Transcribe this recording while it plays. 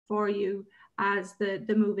for you as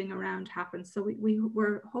the moving around happens. So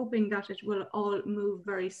we're hoping that it will all move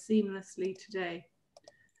very seamlessly today.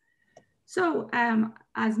 So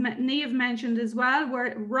as Niamh mentioned as well,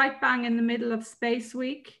 we're right bang in the middle of Space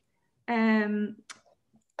Week.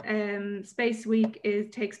 Space Week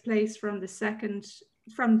takes place from the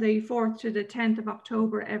 4th to the 10th of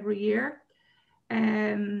October every year.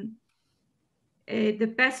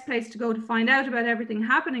 The best place to go to find out about everything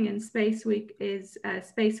happening in Space Week is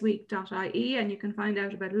spaceweek.ie, and you can find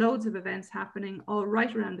out about loads of events happening all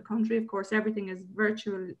right around the country. Of course, everything is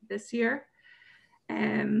virtual this year.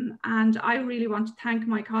 And I really want to thank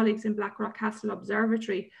my colleagues in Blackrock Castle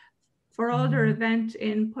Observatory for all their efforts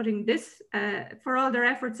in putting this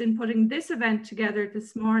event together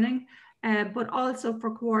this morning, but also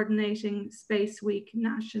for coordinating Space Week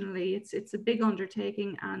nationally. It's a big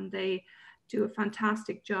undertaking, and they do a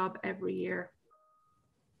fantastic job every year.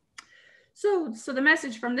 So the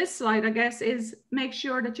message from this slide, I guess, is make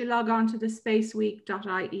sure that you log on to the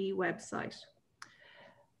spaceweek.ie website.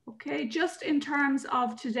 Okay, just in terms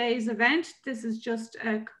of today's event, this is just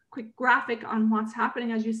a quick graphic on what's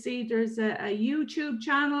happening. As you see, there's a YouTube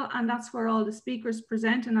channel, and that's where all the speakers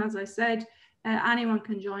present. And as I said, anyone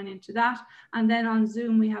can join into that. And then on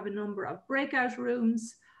Zoom, we have a number of breakout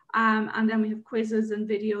rooms. And then we have quizzes and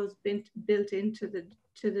videos built into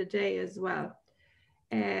the day as well.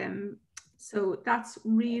 So that's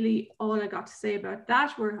really all I got to say about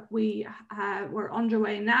that. We're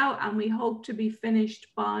underway now, and we hope to be finished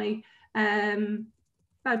by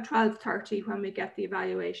about 12:30 when we get the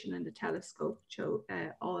evaluation and the telescope show,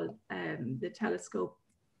 all the telescope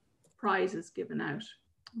prizes given out.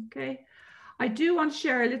 Okay, I do want to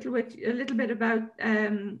share a little bit about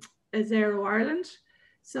ESERO Ireland.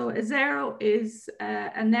 So ESERO is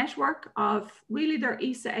a network of really their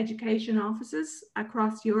ESA education offices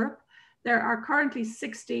across Europe. There are currently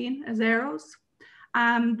 16 ESEROs.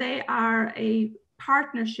 They are a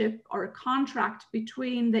partnership or a contract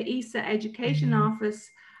between the ESA education office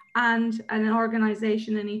and an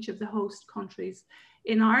organization in each of the host countries.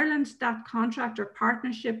 In Ireland, that contract or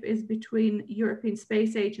partnership is between European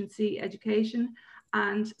Space Agency Education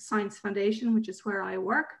and Science Foundation, which is where I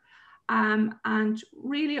work. And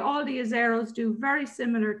really all the ESEROs do very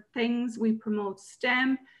similar things. We promote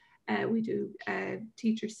STEM, we do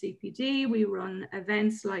teacher CPD, we run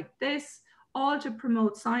events like this, all to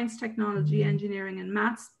promote science, technology, engineering and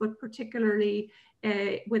maths, but particularly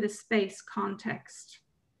with a space context.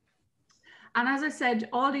 And as I said,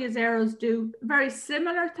 all the ESEROs do very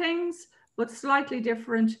similar things, but slightly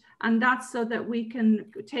different. And that's so that we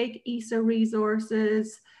can take ESA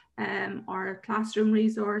resources, or classroom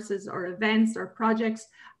resources or events or projects,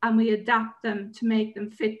 and we adapt them to make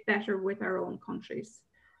them fit better with our own countries.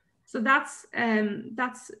 So that's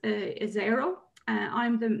ESERO.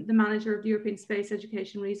 I'm the manager of the European Space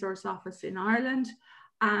Education Resource Office in Ireland,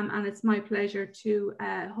 and it's my pleasure to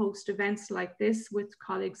host events like this with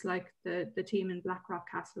colleagues like the team in Blackrock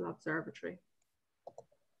Castle Observatory.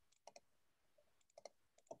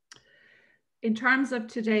 In terms of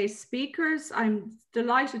today's speakers, I'm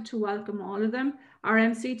delighted to welcome all of them. Our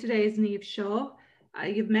MC today is Niamh Shaw.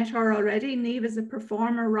 You've met her already. Niamh is a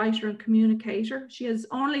performer, writer and communicator. She has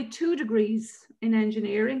only 2 degrees in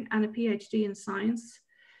engineering and a PhD in science.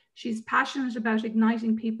 She's passionate about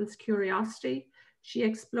igniting people's curiosity. She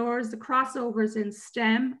explores the crossovers in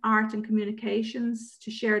STEM, art and communications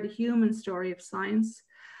to share the human story of science.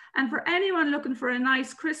 And for anyone looking for a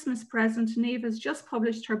nice Christmas present, Niamh has just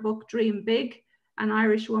published her book, Dream Big, An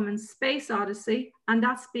Irish Woman's Space Odyssey, and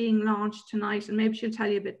that's being launched tonight. And maybe she'll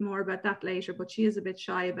tell you a bit more about that later, but she is a bit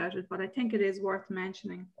shy about it, but I think it is worth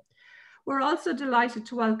mentioning. We're also delighted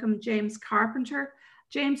to welcome James Carpenter.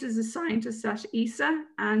 James is a scientist at ESA,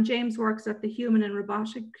 and James works at the Human and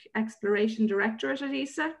Robotic Exploration Directorate at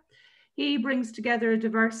ESA. He brings together a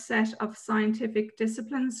diverse set of scientific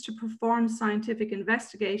disciplines to perform scientific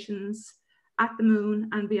investigations at the moon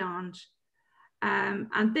and beyond.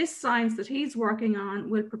 And this science that he's working on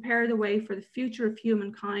will prepare the way for the future of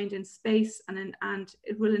humankind in space, and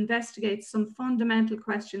it will investigate some fundamental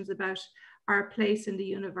questions about our place in the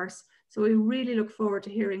universe. So we really look forward to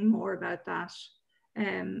hearing more about that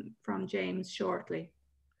from James shortly.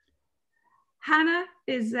 Hannah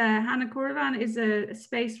Couravan is a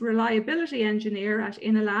space reliability engineer at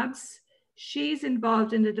InnoLabs. She's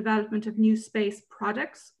involved in the development of new space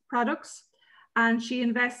products, and she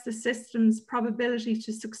invests the system's probability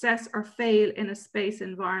to success or fail in a space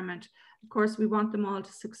environment. Of course, we want them all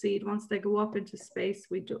to succeed. Once they go up into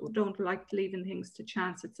space, we don't like leaving things to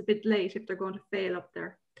chance. It's a bit late if they're going to fail up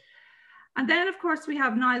there. And then, of course, we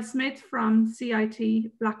have Niall Smith from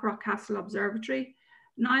CIT Blackrock Castle Observatory.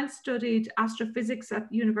 Niall studied astrophysics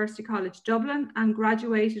at University College Dublin and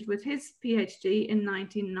graduated with his PhD in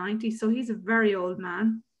 1990. So he's a very old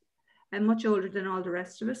man and much older than all the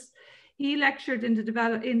rest of us. He lectured in the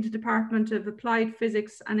Department of Applied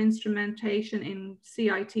Physics and Instrumentation in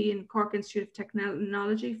CIT in Cork Institute of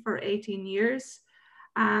Technology for 18 years.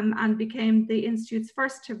 And became the Institute's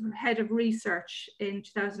first head of research in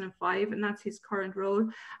 2005, and that's his current role.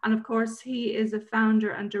 And of course, he is a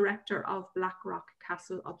founder and director of Blackrock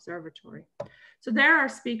Castle Observatory. So there are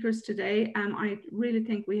speakers today. I really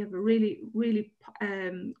think we have a really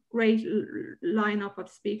great lineup of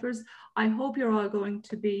speakers. I hope you're all going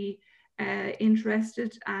to be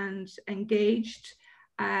interested and engaged.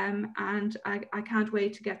 And I can't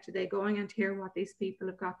wait to get today going and hear what these people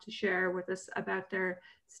have got to share with us about their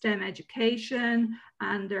STEM education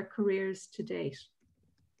and their careers to date.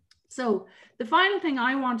 So the final thing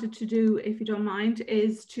I wanted to do, if you don't mind,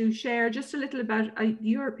 is to share just a little about a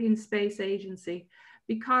European Space Agency,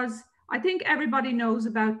 because I think everybody knows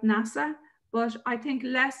about NASA, but I think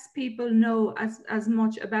less people know as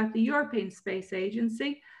much about the European Space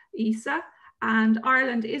Agency, ESA. And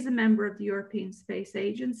Ireland is a member of the European Space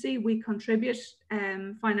Agency. We contribute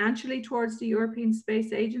financially towards the European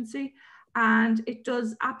Space Agency, and it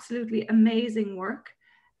does absolutely amazing work.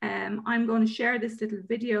 I'm going to share this little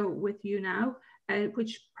video with you now,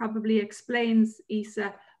 which probably explains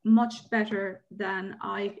ESA much better than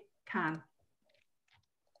I can.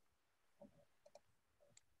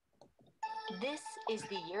 This is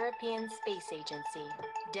the European Space Agency,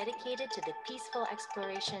 dedicated to the peaceful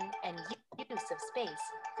exploration and use of space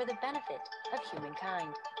for the benefit of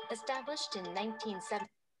humankind. Established in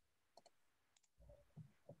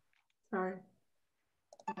 1975,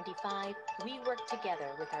 we work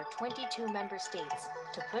together with our 22 member states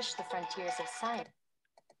to push the frontiers of science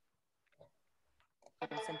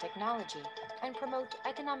and technology and promote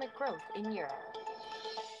economic growth in Europe.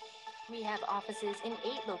 We have offices in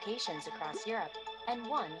 8 locations across Europe and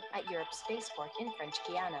 1 at Europe Spaceport in French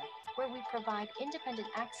Guiana, where we provide independent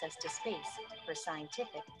access to space for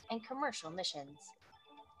scientific and commercial missions.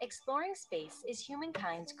 Exploring space is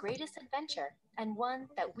humankind's greatest adventure and one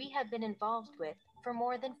that we have been involved with for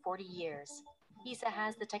more than 40 years. ESA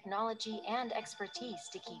has the technology and expertise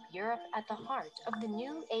to keep Europe at the heart of the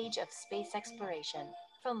new age of space exploration.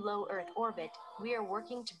 From low Earth orbit, we are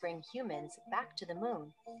working to bring humans back to the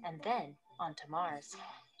moon and then onto Mars.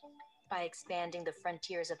 By expanding the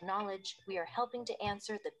frontiers of knowledge, we are helping to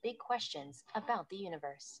answer the big questions about the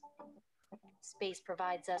universe. Space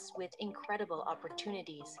provides us with incredible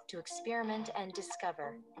opportunities to experiment and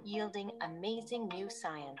discover, yielding amazing new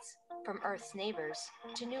science. From Earth's neighbors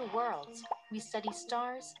to new worlds, we study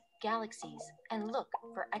stars, galaxies, and look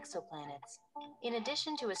for exoplanets. In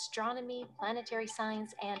addition to astronomy, planetary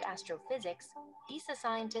science, and astrophysics, ESA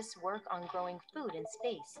scientists work on growing food in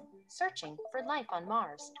space, searching for life on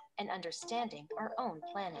Mars, and understanding our own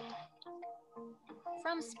planet.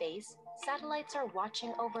 From space, satellites are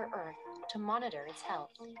watching over Earth to monitor its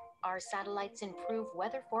health. Our satellites improve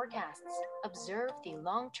weather forecasts, observe the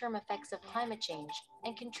long-term effects of climate change,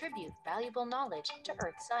 and contribute valuable knowledge to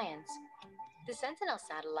Earth science. The Sentinel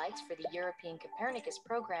satellites for the European Copernicus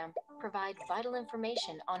program provide vital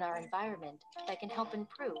information on our environment that can help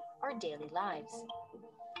improve our daily lives.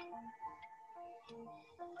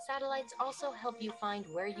 Satellites also help you find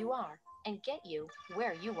where you are and get you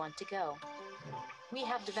where you want to go. We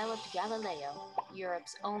have developed Galileo,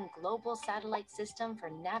 Europe's own global satellite system for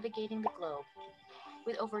navigating the globe.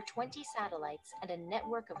 With over 20 satellites and a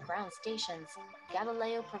network of ground stations,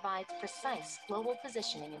 Galileo provides precise global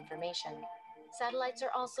positioning information. Satellites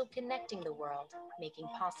are also connecting the world, making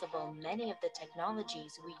possible many of the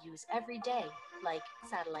technologies we use every day, like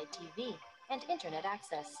satellite TV and internet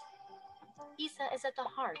access. ESA is at the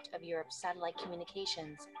heart of Europe's satellite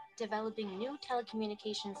communications, developing new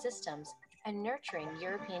telecommunication systems and nurturing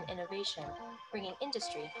European innovation, bringing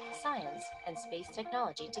industry, science, and space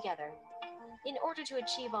technology together. In order to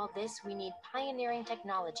achieve all this, we need pioneering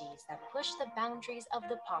technologies that push the boundaries of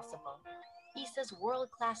the possible. ESA's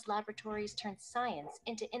world-class laboratories turn science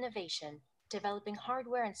into innovation, developing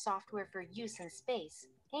hardware and software for use in space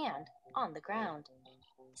and on the ground.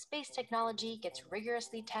 Space technology gets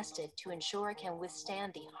rigorously tested to ensure it can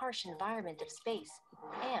withstand the harsh environment of space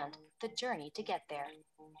and the journey to get there.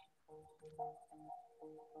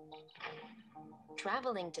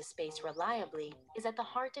 Traveling to space reliably is at the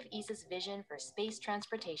heart of ESA's vision for space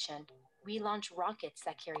transportation. We launch rockets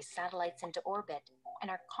that carry satellites into orbit and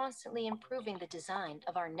are constantly improving the design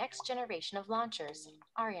of our next generation of launchers,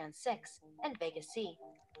 Ariane 6 and Vega C.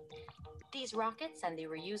 These rockets and the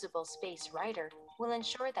reusable Space Rider will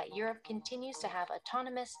ensure that Europe continues to have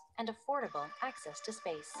autonomous and affordable access to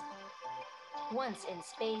space. Once in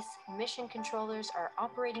space, mission controllers are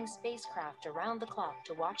operating spacecraft around the clock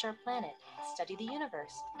to watch our planet, study the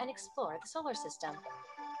universe, and explore the solar system.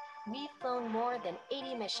 We've flown more than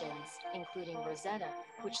 80 missions, including Rosetta,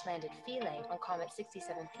 which landed Philae on Comet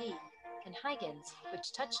 67P, and Huygens,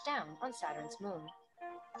 which touched down on Saturn's moon.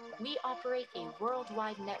 We operate a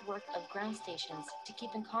worldwide network of ground stations to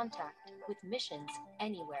keep in contact with missions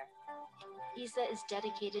anywhere. ESA is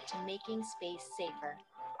dedicated to making space safer.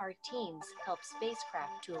 Our teams help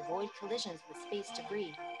spacecraft to avoid collisions with space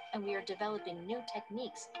debris, and we are developing new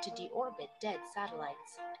techniques to deorbit dead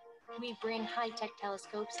satellites. We bring high-tech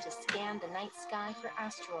telescopes to scan the night sky for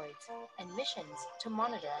asteroids and missions to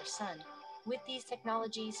monitor our sun. With these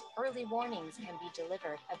technologies, early warnings can be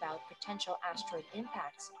delivered about potential asteroid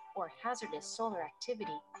impacts or hazardous solar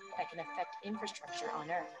activity that can affect infrastructure on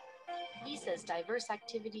Earth. ESA's diverse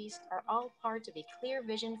activities are all part of a clear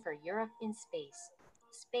vision for Europe in space.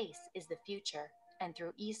 Space is the future, and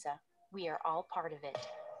through ESA, we are all part of it.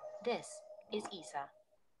 This is ESA.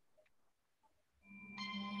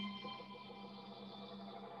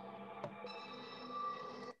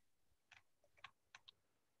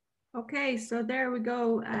 Okay, so there we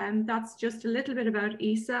go. That's just a little bit about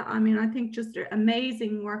ESA. I mean, I think just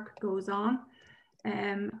amazing work goes on.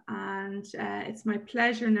 It's my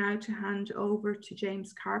pleasure now to hand over to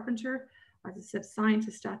James Carpenter, as I said,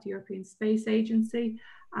 scientist at the European Space Agency,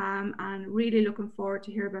 and really looking forward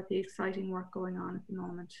to hear about the exciting work going on at the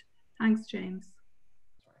moment. Thanks, James.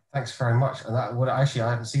 Thanks very much. And that, actually,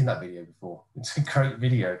 I haven't seen that video before. It's a great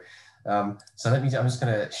video. I'm just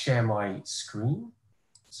going to share my screen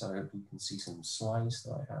so you can see some slides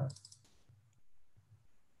that I have.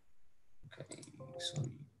 Okay, so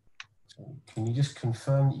can you just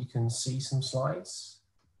confirm that you can see some slides?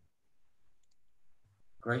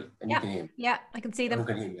 Great, and you can hear me? Yeah, I can see them. You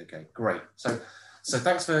can hear me, okay, great. So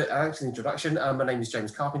thanks for the introduction. My name is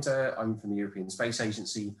James Carpenter. I'm from the European Space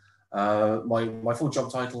Agency. My full job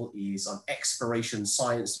title is I'm Exploration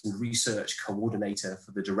Science and Research Coordinator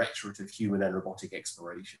for the Directorate of Human and Robotic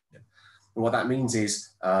Exploration. And what that means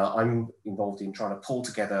is I'm involved in trying to pull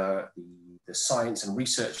together the science and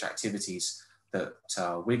research activities that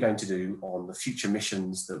we're going to do on the future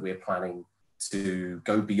missions that we're planning to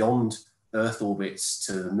go beyond Earth orbits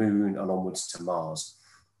to the moon and onwards to Mars.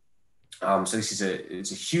 So this is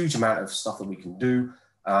it's a huge amount of stuff that we can do.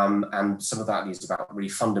 And some of that is about really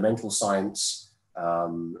fundamental science,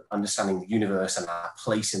 understanding the universe and our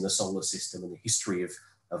place in the solar system and the history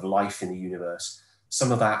of life in the universe.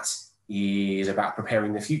 Some of that is about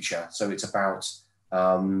preparing the future. So it's about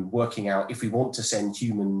working out if we want to send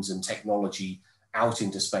humans and technology out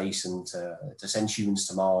into space and to send humans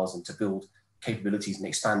to Mars and to build capabilities and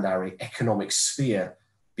expand our economic sphere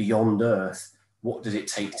beyond Earth. What does it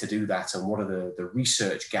take to do that, and what are the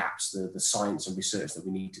research gaps, the science and research that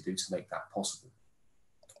we need to do to make that possible?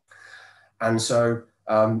 And so,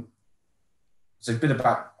 so a bit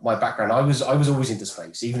about my background. I was always into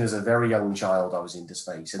space. Even as a very young child, I was into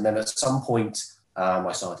space. And then at some point,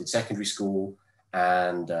 I started secondary school,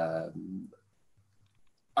 and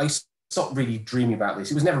I stopped really dreaming about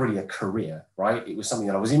this. It was never really a career, right? It was something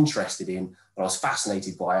that I was interested in, that I was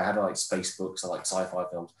fascinated by. I had like space books, I liked sci-fi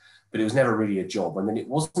films, but it was never really a job. And then it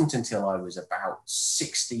wasn't until I was about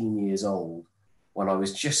 16 years old when I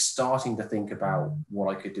was just starting to think about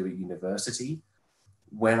what I could do at university,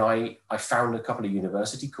 when I found a couple of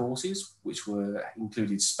university courses which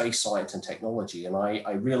included space science and technology. And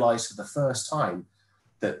I realized for the first time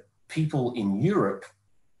that people in Europe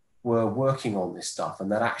were working on this stuff,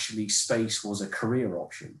 and that actually space was a career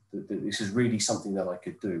option, that this is really something that I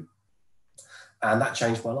could do. And that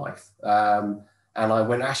changed my life. And I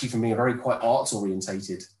went actually from being very quite arts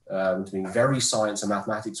orientated to being very science and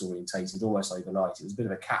mathematics orientated almost overnight. It was a bit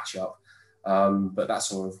of a catch up, but that's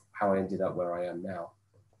sort of how I ended up where I am now.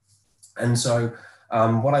 And so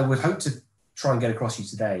what I would hope to try and get across to you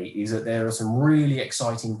today is that there are some really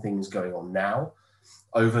exciting things going on now.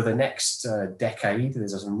 Over the next decade,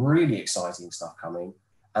 there's some really exciting stuff coming.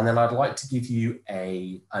 And then I'd like to give you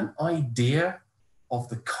an idea of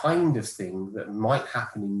the kind of thing that might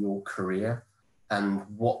happen in your career and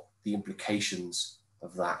what the implications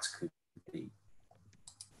of that could be.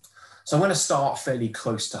 So I'm going to start fairly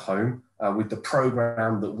close to home with the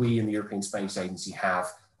program that we in the European Space Agency have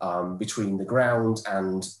between the ground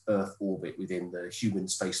and Earth orbit within the Human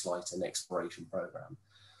Spaceflight and Exploration Program.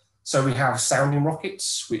 So we have sounding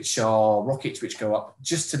rockets, which are rockets which go up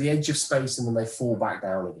just to the edge of space and then they fall back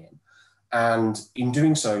down again. And in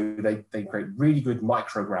doing so, they create really good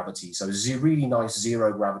microgravity, so really nice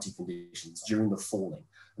zero gravity conditions during the falling.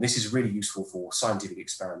 And this is really useful for scientific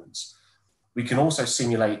experiments. We can also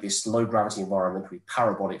simulate this low gravity environment with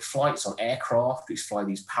parabolic flights on aircraft, which fly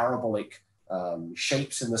these parabolic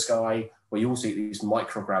shapes in the sky, where you also get these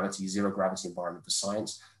microgravity, zero gravity environment for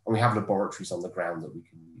science. And we have laboratories on the ground that we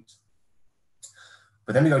can use.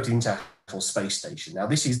 But then we go to the International Space Station. Now,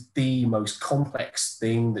 this is the most complex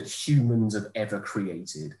thing that humans have ever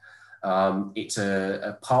created. It's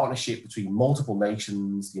a partnership between multiple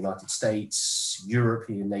nations, the United States,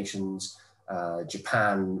 European nations,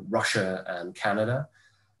 Japan, Russia, and Canada.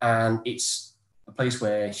 And it's a place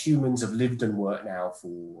where humans have lived and worked now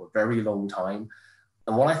for a very long time.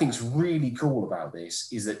 And what I think is really cool about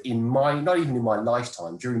this is that not even in my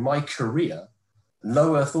lifetime, during my career,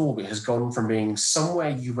 low Earth orbit has gone from being somewhere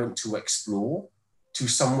you went to explore to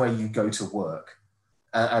somewhere you go to work.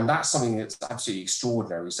 And that's something that's absolutely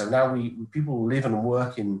extraordinary. So now people live and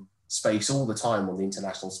work in space all the time on the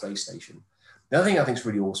International Space Station. The other thing I think is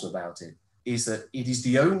really awesome about it is that it is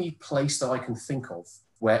the only place that I can think of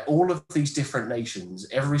where all of these different nations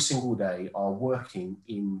every single day are working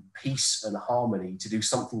in peace and harmony to do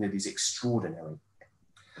something that is extraordinary.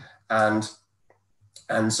 And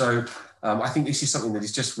so I think this is something that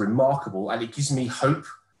is just remarkable, and it gives me hope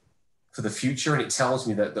for the future, and it tells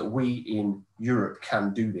me that we in Europe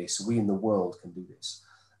can do this, we in the world can do this.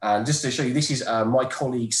 And just to show you, this is my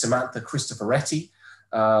colleague Samantha Cristoforetti.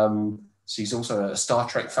 She's also a Star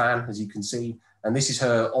Trek fan, as you can see, and this is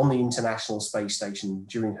her on the International Space Station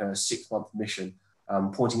during her 6-month mission,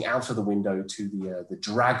 pointing out of the window to the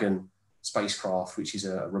Dragon spacecraft, which is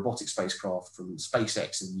a robotic spacecraft from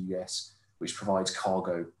SpaceX in the US, which provides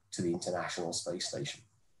cargo to the International Space Station.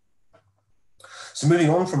 So moving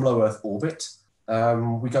on from low Earth orbit,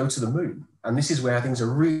 we go to the moon. And this is where things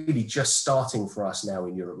are really just starting for us now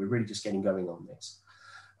in Europe. We're really just getting going on this.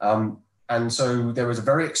 And so there is a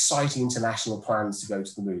very exciting international plans to go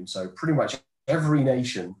to the moon. So pretty much every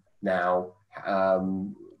nation now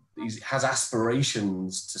has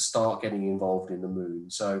aspirations to start getting involved in the moon.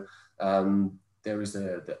 So there is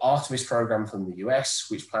the Artemis program from the US,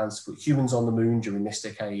 which plans to put humans on the moon during this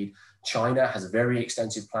decade. China has very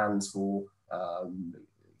extensive plans for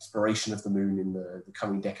exploration of the moon in the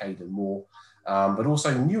coming decade and more. But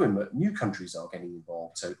also new countries are getting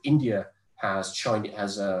involved. So India has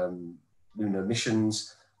lunar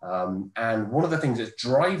missions. And one of the things that's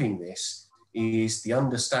driving this is the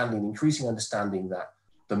increasing understanding that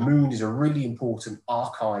the moon is a really important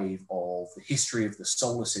archive of the history of the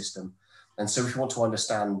solar system. And so if you want to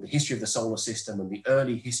understand the history of the solar system and the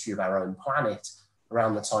early history of our own planet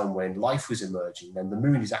around the time when life was emerging, then the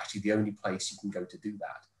moon is actually the only place you can go to do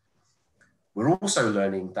that. We're also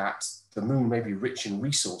learning that the moon may be rich in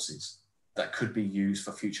resources that could be used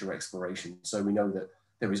for future exploration. So we know that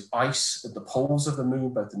there is ice at the poles of the moon,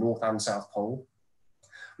 both the North and South Pole,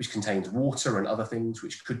 which contains water and other things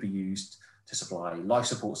which could be used to supply life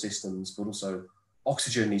support systems, but also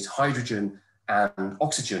oxygen is hydrogen and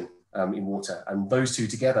oxygen in water. And those two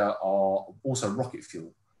together are also rocket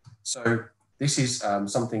fuel. So this is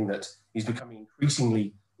something that is becoming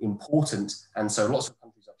increasingly important. And so lots of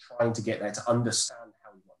countries are trying to get there to understand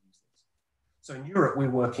how we might use this. So in Europe, we're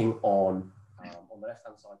working on the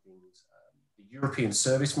left-hand side being the European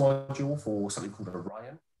Service Module for something called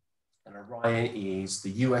Orion. And Orion is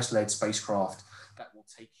the US-led spacecraft that will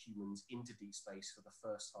take humans into deep space for the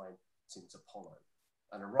first time since Apollo.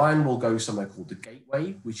 And Orion will go somewhere called the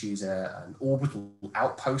Gateway, which is an orbital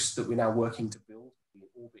outpost that we're now working to build in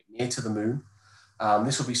orbit near to the moon.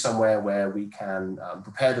 This will be somewhere where we can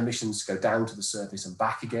prepare the missions to go down to the surface and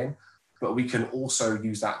back again, but we can also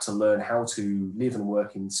use that to learn how to live and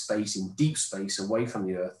work in space, in deep space, away from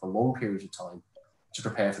the Earth for long periods of time to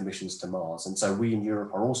prepare for missions to Mars. And so we in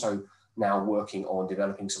Europe are also now working on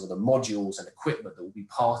developing some of the modules and equipment that will be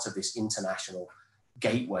part of this international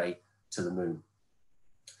gateway to the moon.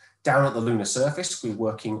 Down at the lunar surface, we're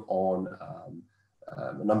working on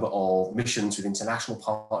a number of missions with international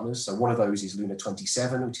partners. So one of those is Luna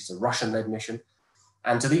 27, which is a Russian-led mission.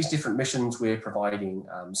 And to these different missions, we're providing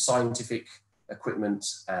scientific equipment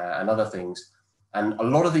and other things. And a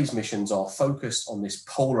lot of these missions are focused on this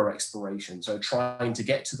polar exploration. So trying to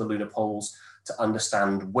get to the lunar poles to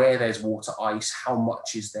understand where there's water ice, how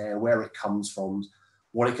much is there, where it comes from,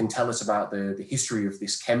 what it can tell us about the history of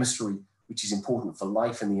this chemistry, which is important for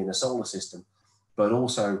life in the inner solar system, but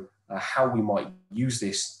also how we might use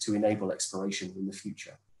this to enable exploration in the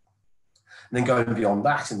future. And then going beyond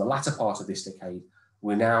that, in the latter part of this decade,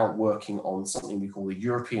 we're now working on something we call the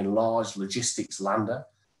European Large Logistics Lander,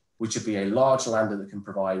 which would be a large lander that can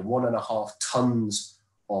provide 1.5 tons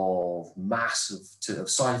of mass of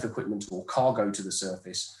science equipment or cargo to the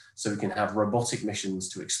surface, so we can have robotic missions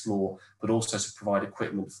to explore, but also to provide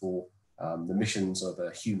equipment for the missions of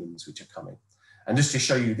humans which are coming. And just to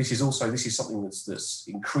show you, this is something that's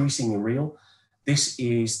increasingly real. This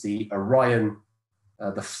is the Orion,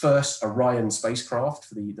 the first Orion spacecraft,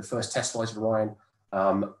 for the first test flight of Orion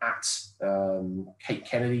at Cape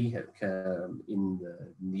Kennedy in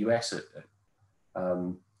the US.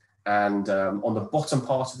 On the bottom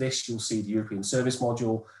part of this, you'll see the European Service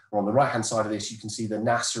Module, or on the right-hand side of this, you can see the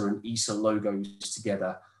NASA and ESA logos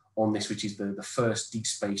together on this, which is the first deep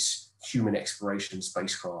space human exploration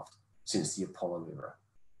spacecraft since the Apollo era.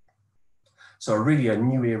 So really a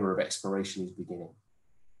new era of exploration is beginning.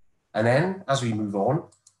 And then as we move on,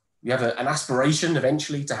 we have an aspiration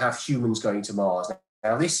eventually to have humans going to Mars.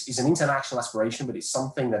 Now this is an international aspiration, but it's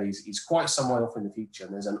something that is quite some way off in the future,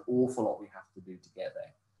 and there's an awful lot we have to do to get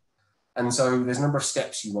there. And so there's a number of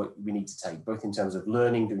steps we need to take, both in terms of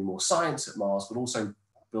learning, doing more science at Mars, but also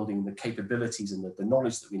building the capabilities and the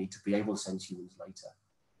knowledge that we need to be able to send humans later.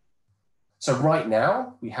 So right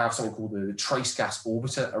now, we have something called the Trace Gas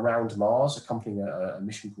Orbiter around Mars, accompanying a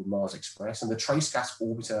mission called Mars Express. And the Trace Gas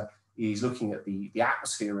Orbiter is looking at the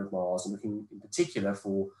atmosphere of Mars and looking in particular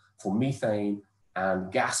for methane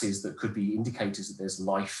and gases that could be indicators that there's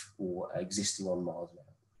life or existing on Mars now.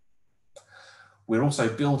 We're also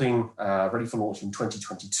building, ready for launch in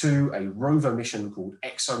 2022, a rover mission called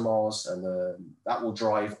ExoMars, and that will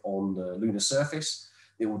drive on the lunar surface.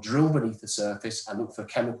 It will drill beneath the surface and look for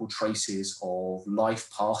chemical traces of life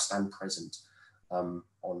past and present on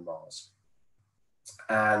Mars.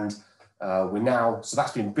 And so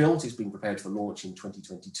that's been built, it's being prepared for launch in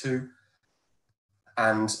 2022.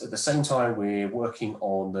 And at the same time, we're working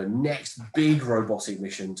on the next big robotic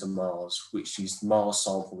mission to Mars, which is Mars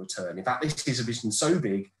Sample Return. In fact, this is a mission so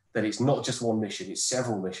big that it's not just one mission, it's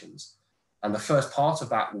several missions. And the first part of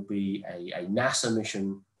that will be a NASA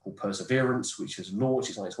mission called Perseverance, which has launched,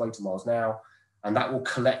 it's on its way to Mars now, and that will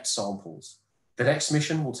collect samples. The next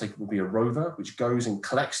mission will be a rover, which goes and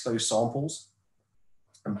collects those samples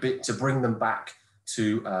and to bring them back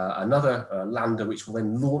to another lander, which will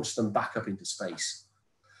then launch them back up into space.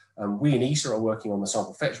 We in ESA are working on the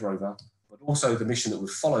Sample Fetch rover, but also the mission that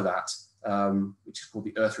would follow that, which is called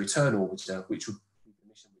the Earth Return Orbiter, which would be the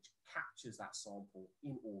mission which captures that sample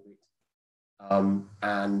in orbit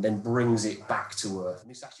and then brings it back to Earth.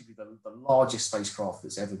 And this actually be the largest spacecraft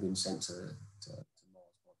that's ever been sent to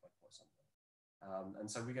Mars by quite some time.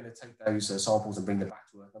 And so we're going to take those samples and bring them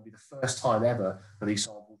back to Earth. It'll be the first time ever that these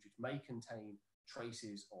samples, which may contain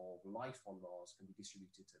traces of life on Mars, can be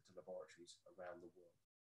distributed to laboratories around the world.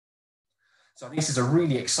 So I think this is a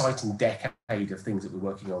really exciting decade of things that we're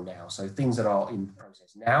working on now. So things that are in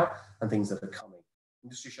process now and things that are coming.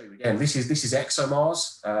 And just to show you again, this is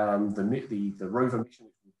ExoMars, the rover mission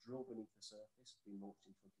which will drill beneath the surface, being launched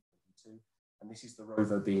in 2022. And this is the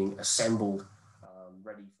rover being assembled,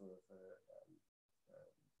 ready to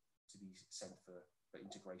be sent for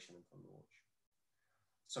integration and for launch.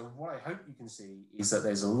 So what I hope you can see is that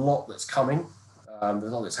there's a lot that's coming, there's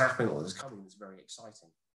a lot that's happening, a lot that's coming that's very exciting.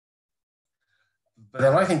 But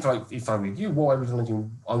then I think, like, if I were you, what I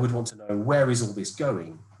would want to know, where is all this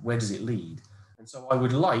going? Where does it lead? And so I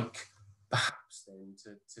would like, perhaps then,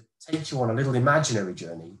 to take you on a little imaginary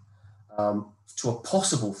journey to a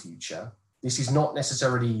possible future. This is not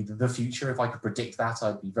necessarily the future. If I could predict that,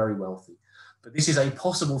 I'd be very wealthy. But this is a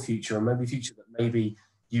possible future, and maybe a future that maybe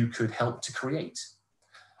you could help to create.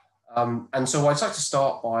 And so I'd like to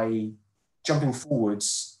start by jumping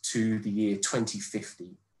forwards to the year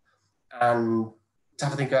 2050 and to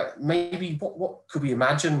have a think about maybe what could we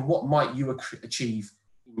imagine, what might you achieve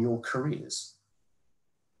in your careers.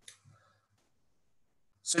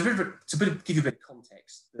 So to give you a bit of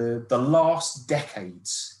context, the last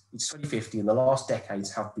decades, it's 2050, and the last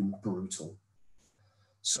decades have been brutal.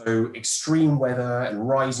 So extreme weather and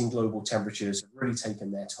rising global temperatures have really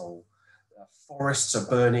taken their toll. Forests are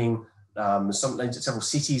burning, several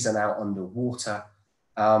cities are now underwater,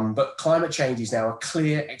 but climate change is now a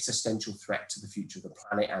clear existential threat to the future of the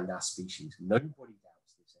planet and our species. Nobody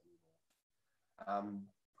doubts this anymore.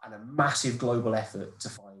 And a massive global effort to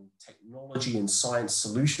find technology and science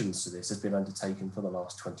solutions to this has been undertaken for the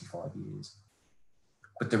last 25 years.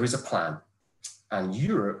 But there is a plan, and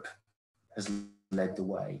Europe has led the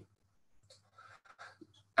way.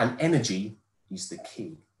 And energy is the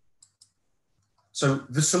key. So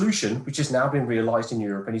the solution, which has now been realized in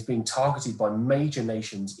Europe and is being targeted by major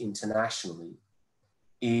nations internationally,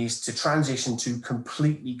 is to transition to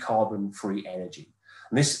completely carbon-free energy.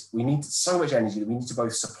 And we need so much energy that we need to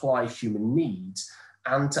both supply human needs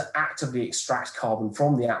and to actively extract carbon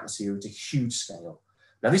from the atmosphere at a huge scale.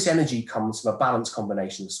 Now, this energy comes from a balanced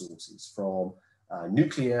combination of sources, from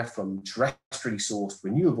nuclear, from terrestrially sourced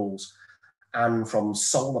renewables, and from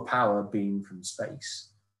solar power beamed from space.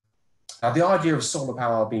 Now, the idea of solar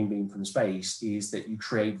power being beamed from space is that you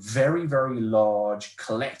create very, very large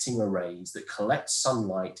collecting arrays that collect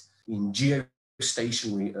sunlight in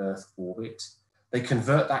geostationary Earth orbit. They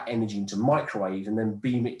convert that energy into microwaves and then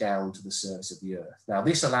beam it down to the surface of the Earth. Now,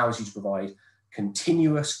 this allows you to provide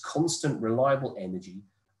continuous, constant, reliable energy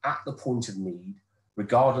at the point of need,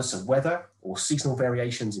 regardless of weather or seasonal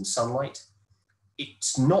variations in sunlight.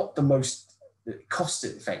 It's not the most cost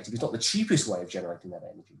effective, it's not the cheapest way of generating that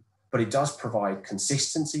energy, but it does provide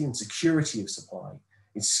consistency and security of supply.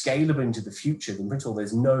 It's scalable into the future. In principle,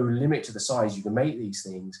 there's no limit to the size you can make these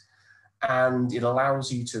things. And it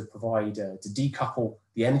allows you to provide, to decouple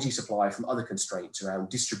the energy supply from other constraints around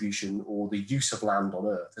distribution or the use of land on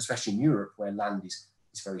Earth, especially in Europe, where land is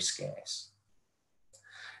very scarce.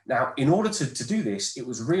 Now, in order to do this, it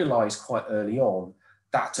was realized quite early on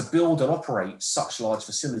that to build and operate such large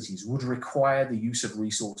facilities would require the use of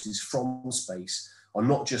resources from space, or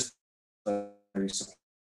not just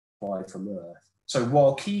supplied from Earth. So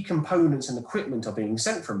while key components and equipment are being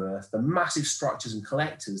sent from Earth, the massive structures and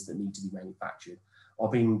collectors that need to be manufactured are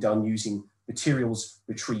being done using materials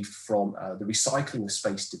retrieved from the recycling of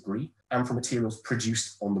space debris and from materials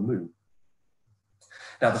produced on the moon.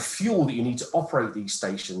 Now, the fuel that you need to operate these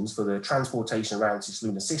stations for the transportation around this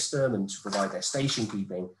lunar system and to provide their station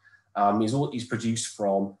keeping is produced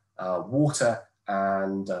from water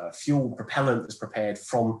and fuel propellant that's prepared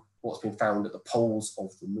from what's been found at the poles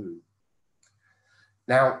of the moon.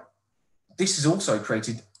 Now, this has also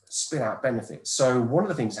created spin-out benefits. So one of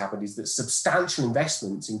the things that happened is that substantial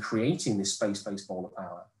investments in creating this space-based polar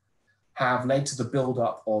power have led to the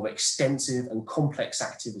build-up of extensive and complex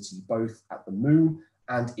activity, both at the moon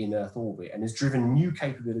and in Earth orbit, and has driven new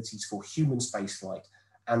capabilities for human spaceflight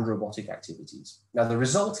and robotic activities. Now, the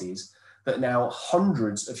result is that now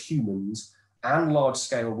hundreds of humans and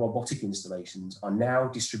large-scale robotic installations are now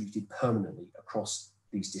distributed permanently across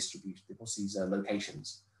these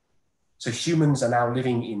locations. So humans are now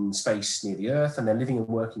living in space near the Earth, and they're living and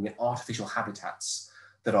working in artificial habitats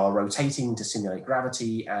that are rotating to simulate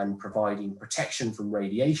gravity and providing protection from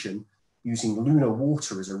radiation using lunar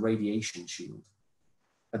water as a radiation shield.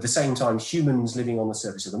 At the same time, humans living on the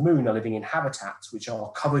surface of the moon are living in habitats which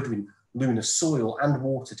are covered with lunar soil and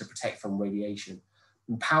water to protect from radiation.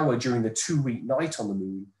 And power during the 2-week night on the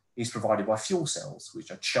moon is provided by fuel cells,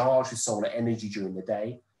 which are charged with solar energy during the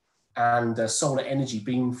day. And solar energy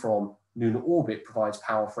beamed from lunar orbit provides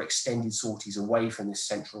power for extended sorties away from this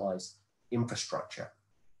centralized infrastructure.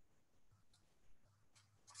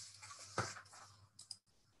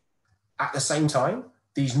 At the same time,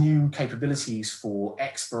 these new capabilities for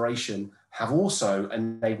exploration have also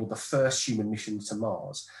enabled the first human missions to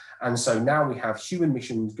Mars. And so now we have human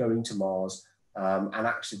missions going to Mars and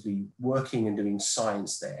actively working and doing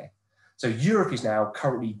science there. So Europe is now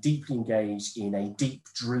currently deeply engaged in a deep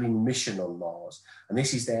drilling mission on Mars. And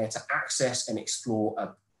this is there to access and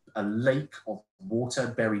explore a lake of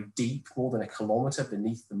water buried deep, more than 1 kilometer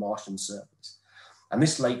beneath the Martian surface. And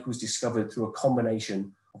this lake was discovered through a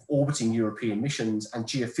combination of orbiting European missions and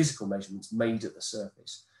geophysical measurements made at the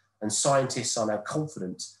surface. And scientists are now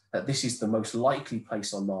confident that this is the most likely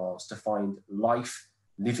place on Mars to find life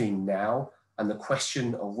living now, and the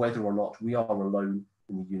question of whether or not we are alone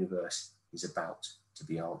in the universe is about to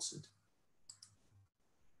be answered.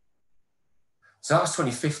 So that's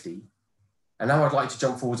 2050, and now I'd like to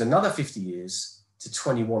jump forward another 50 years to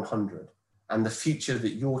 2100 and the future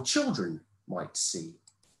that your children might see.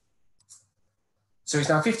 So it's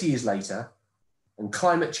now 50 years later, and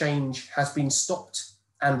climate change has been stopped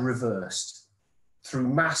and reversed through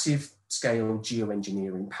massive scale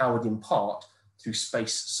geoengineering, powered in part through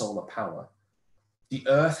space solar power. The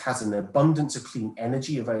Earth has an abundance of clean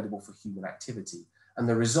energy available for human activity, and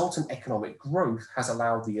the resultant economic growth has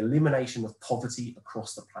allowed the elimination of poverty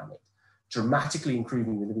across the planet, dramatically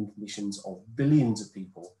improving the living conditions of billions of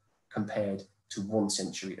people compared to 1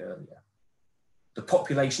 century earlier. The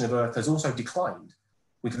population of Earth has also declined,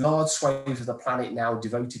 with large swathes of the planet now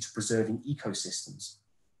devoted to preserving ecosystems.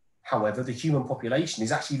 However, the human population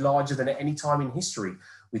is actually larger than at any time in history,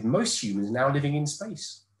 with most humans now living in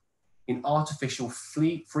space, in artificial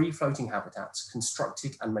free-floating habitats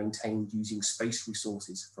constructed and maintained using space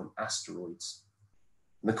resources from asteroids.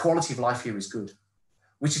 And the quality of life here is good,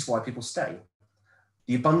 which is why people stay.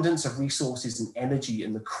 The abundance of resources and energy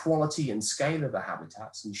and the quality and scale of the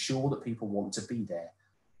habitats ensure that people want to be there,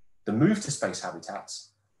 The move to space habitats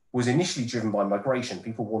was initially driven by migration,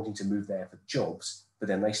 people wanting to move there for jobs, but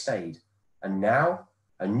then they stayed. And now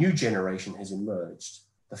a new generation has emerged,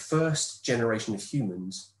 the first generation of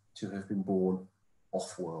humans to have been born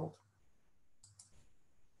off-world.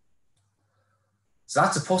 So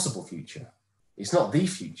that's a possible future. It's not the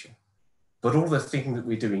future, but all the things that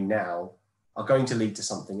we're doing now are going to lead to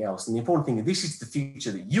something else. And the important thing is this is the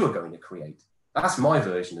future that you are going to create. That's my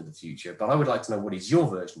version of the future, but I would like to know what is your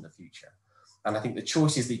version of the future. And I think the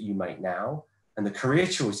choices that you make now and the career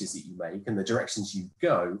choices that you make and the directions you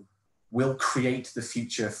go will create the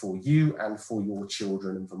future for you and for your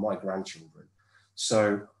children and for my grandchildren.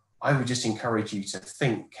 So I would just encourage you to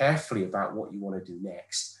think carefully about what you want to do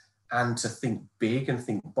next and to think big and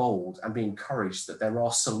think bold and be encouraged that there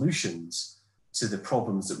are solutions to the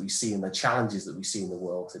problems that we see and the challenges that we see in the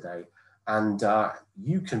world today. And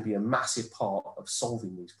you can be a massive part of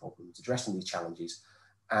solving these problems, addressing these challenges,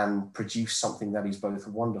 and produce something that is both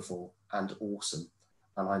wonderful and awesome.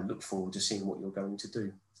 And I look forward to seeing what you're going to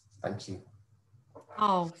do. Thank you.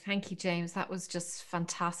 Oh, thank you, James. That was just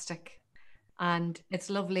fantastic. And it's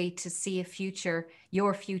lovely to see a future,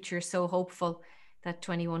 your future, so hopeful that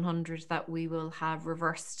 2100, that we will have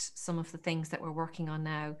reversed some of the things that we're working on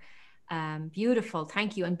now. Beautiful,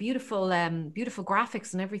 thank you. And beautiful, beautiful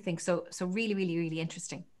graphics and everything. So really, really, really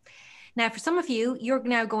interesting. Now, for some of you, you're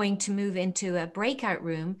now going to move into a breakout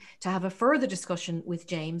room to have a further discussion with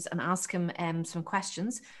James and ask him some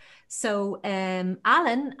questions. So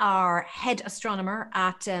Alan, our head astronomer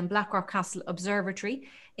at Blackrock Castle Observatory,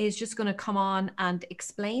 is just going to come on and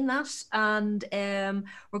explain that. And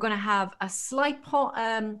we're going to have a slight,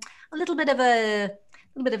 a little bit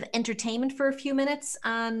of entertainment for a few minutes,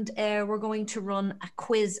 and we're going to run a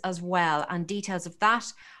quiz as well, and details of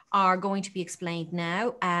that are going to be explained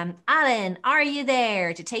now. Alan, are you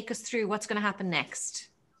there to take us through what's going to happen next?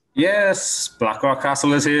 Yes, Blackrock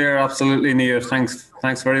Castle is here. Absolutely, Niamh.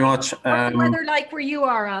 Thanks very much. What's the weather like where you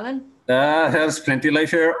are, Alan? There's plenty of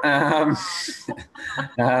life here.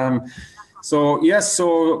 So yes,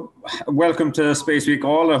 so welcome to Space Week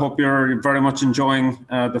all. I hope you're very much enjoying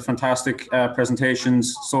the fantastic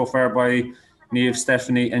presentations so far by Niamh,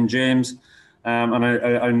 Stephanie and James. And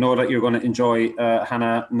I know that you're going to enjoy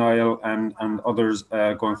Hannah, Niall and others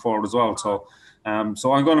going forward as well. So I'm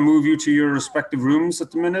going to move you to your respective rooms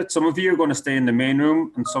at the minute. Some of you are going to stay in the main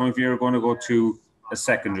room and some of you are going to go to a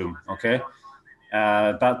second room, okay?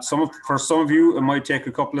 For some of you, it might take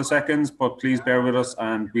a couple of seconds, but please bear with us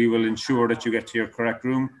and we will ensure that you get to your correct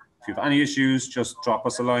room. If you have any issues, just drop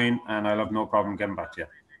us a line and I'll have no problem getting back to you.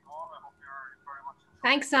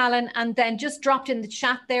 Thanks, Alan. And then just dropped in the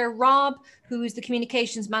chat there, Rob, who is the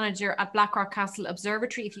communications manager at Blackrock Castle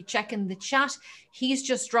Observatory. If you check in the chat, he's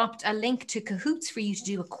just dropped a link to Kahoots for you to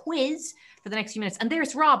do a quiz for the next few minutes. And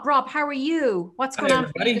there's Rob. Rob, how are you? What's going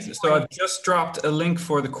on? So I've just dropped a link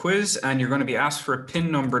for the quiz and you're going to be asked for a PIN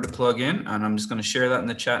number to plug in. And I'm just going to share that in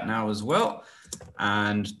the chat now as well.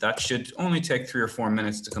 And that should only take 3 or 4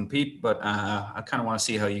 minutes to complete, but I kind of want to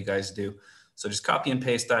see how you guys do. So just copy and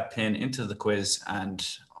paste that pin into the quiz and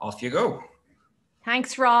off you go.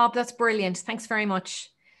 Thanks, Rob. That's brilliant. Thanks very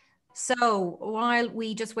much. So while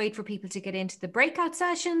we just wait for people to get into the breakout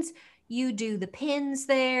sessions, you do the pins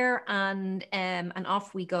there and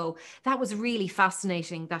off we go. That was really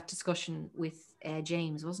fascinating, that discussion with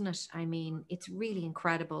James, wasn't it? I mean, it's really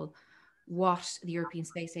incredible what the European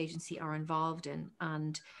Space Agency are involved in,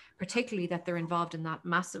 and particularly that they're involved in that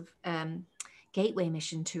massive Gateway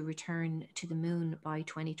mission to return to the moon by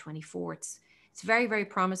 2024. It's very, very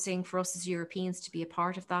promising for us as Europeans to be a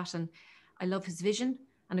part of that. And I love his vision.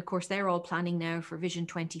 And of course, they're all planning now for Vision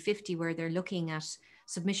 2050, where they're looking at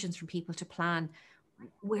submissions from people to plan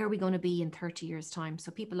where are we going to be in 30 years time.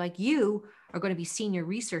 So people like you are going to be senior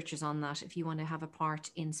researchers on that if you want to have a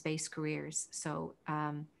part in Space Careers. So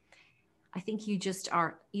I think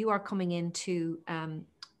you are coming into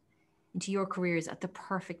your careers at the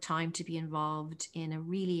perfect time to be involved in a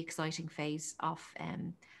really exciting phase of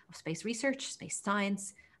space research, space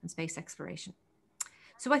science, and space exploration.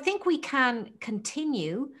 So I think we can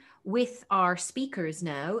continue with our speakers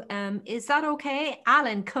now. Is that okay?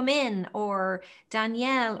 Alan, come in, or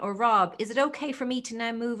Danielle or Rob, is it okay for me to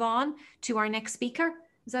now move on to our next speaker?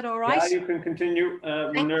 Is that all right? Yeah, you can continue.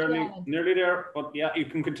 We're nearly there, but yeah, you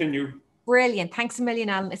can continue. Brilliant. Thanks a million,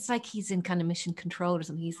 Alan. It's like he's in kind of mission control or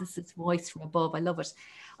something. He's this voice from above. I love it.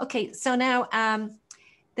 Okay, so now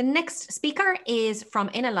the next speaker is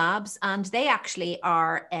from Inna Labs, and they actually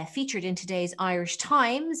are featured in today's Irish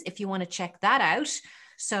Times, if you want to check that out.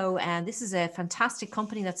 So this is a fantastic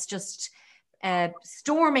company that's just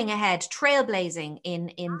storming ahead, trailblazing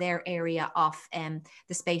in their area of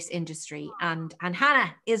the space industry. And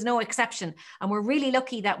Hannah is no exception. And we're really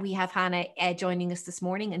lucky that we have Hannah joining us this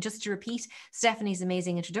morning. And just to repeat Stephanie's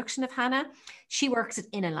amazing introduction of Hannah, she works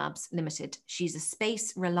at InnoLabs Limited. She's a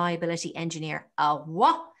space reliability engineer.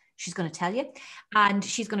 What? She's going to tell you, and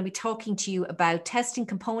she's going to be talking to you about testing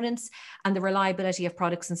components and the reliability of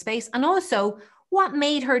products in space, and also what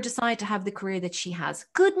made her decide to have the career that she has.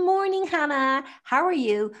 Good morning, Hannah. How are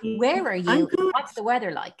you? Where are you? What's the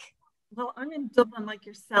weather like? Well, I'm in Dublin like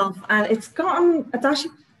yourself, and it's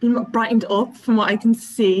actually been brightened up from what I can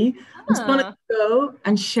see. I'm just going to go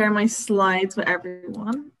and share my slides with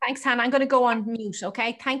everyone. Thanks, Hannah. I'm going to go on mute,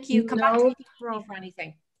 okay? Thank you. Come back to me for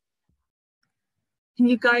anything. Can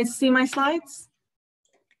you guys see my slides?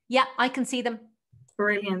 Yeah, I can see them.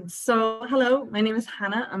 Brilliant. So, hello, my name is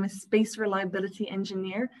Hannah. I'm a space reliability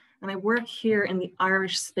engineer, and I work here in the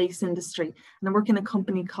Irish space industry. And I work in a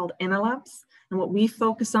company called InnoLabs. And what we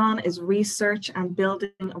focus on is research and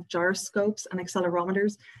building of gyroscopes and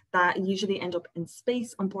accelerometers that usually end up in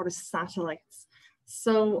space on board of satellites.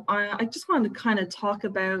 So I just wanted to kind of talk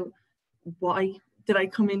about why did I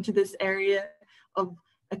come into this area of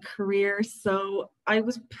a career. So I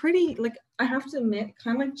was pretty, like, I have to admit,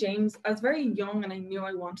 kind of like James, I was very young and I knew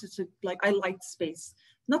I wanted to, like, I liked space.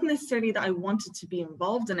 Not necessarily that I wanted to be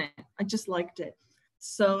involved in it, I just liked it.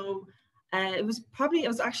 So I was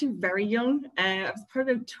actually very young. I was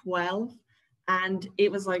probably about 12, and it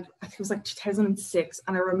was like, I think it was like 2006.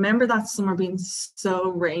 And I remember that summer being so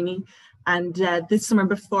rainy. And this summer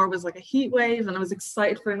before was like a heat wave, and I was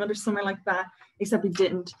excited for another summer like that, except we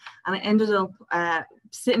didn't. And I ended up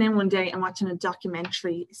sitting in one day and watching a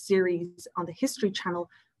documentary series on the History Channel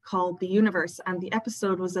called The Universe, and the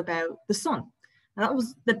episode was about the sun. And that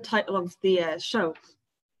was the title of the show.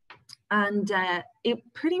 And it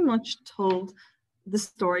pretty much told the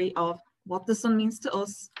story of what the sun means to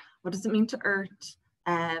us, what does it mean to Earth,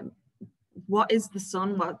 what is the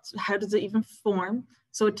sun, how does it even form?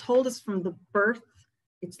 So it told us from the birth,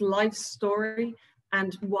 its life story,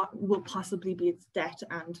 and what will possibly be its death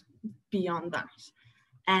and beyond that.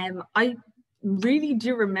 I really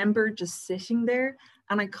do remember just sitting there,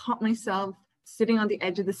 and I caught myself sitting on the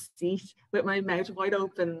edge of the seat with my mouth wide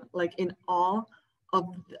open, like in awe of,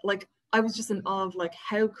 like, I was just in awe of, like,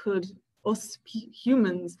 how could us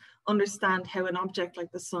humans understand how an object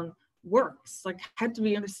like the sun works? Like, how do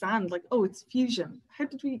we understand, like, oh, it's fusion? How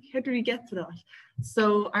did we get to that?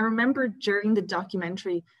 So I remember during the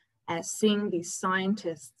documentary seeing these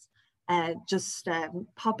scientists just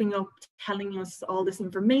popping up, telling us all this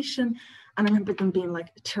information. And I remember them being like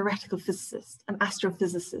a theoretical physicist, an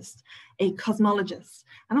astrophysicist, a cosmologist.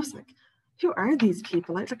 And I was like, who are these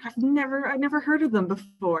people? I've never heard of them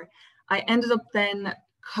before. I ended up then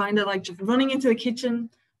kind of like just running into the kitchen,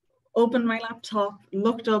 opened my laptop,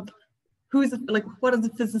 looked up, what is a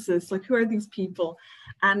physicist? Like, who are these people?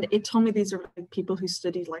 And it told me these are like people who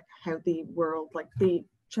study like how the world, like they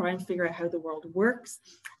try and figure out how the world works,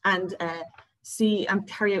 and see and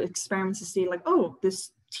carry out experiments to see, like, oh,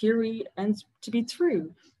 this theory ends to be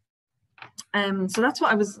true. So that's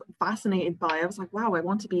what I was fascinated by. I was like, wow, I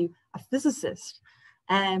want to be a physicist.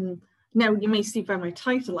 Now you may see by my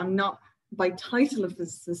title, I'm not by title a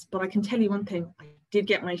physicist, but I can tell you one thing, I did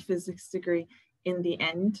get my physics degree in the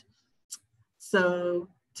end. So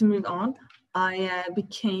to move on, I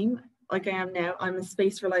became, like I am now, I'm a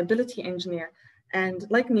space reliability engineer. And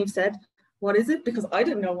like Niamh said, what is it? Because I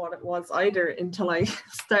didn't know what it was either until I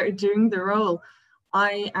started doing the role.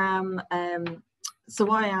 I am, so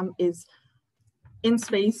what I am is in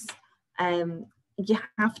space,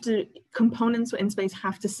 components in space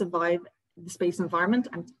have to survive the space environment,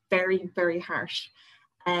 and very, very harsh.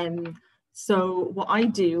 So what I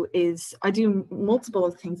do is I do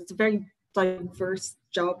multiple things. It's a very diverse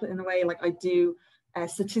job in a way. Like, I do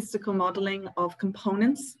statistical modeling of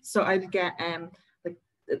components. So I'd get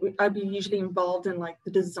I'd be usually involved in like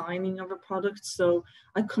the designing of a product. So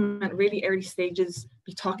I come at really early stages,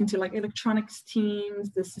 be talking to like electronics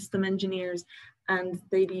teams, the system engineers, and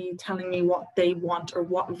they'd be telling me what they want or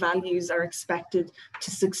what values are expected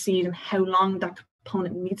to succeed and how long that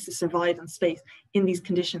component needs to survive in space in these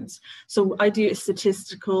conditions. So I do a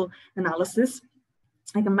statistical analysis,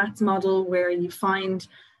 like a maths model where you find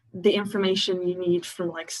the information you need from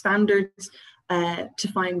like standards to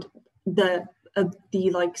find the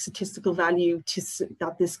like statistical value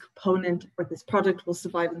that this component or this product will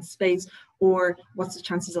survive in space, or what's the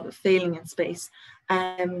chances of it failing in space.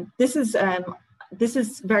 This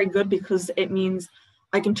is very good because it means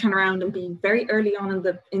I can turn around and be very early on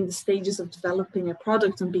in the stages of developing a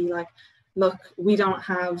product and be like, look, we don't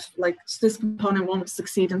have, like, this component won't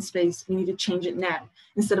succeed in space, we need to change it now,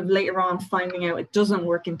 instead of later on finding out it doesn't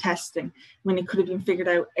work in testing when it could have been figured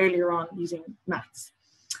out earlier on using maths.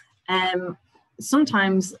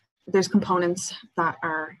 Sometimes there's components that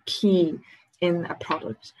are key in a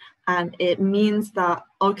product, and it means that,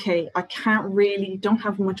 okay, I don't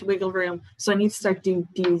have much wiggle room, so I need to start doing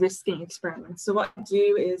de-risking experiments. So what I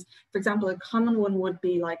do is, for example, a common one would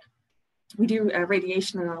be like, we do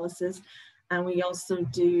radiation analysis, and we also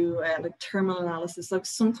do like thermal analysis. Like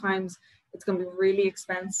sometimes it's going to be really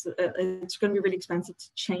expensive. To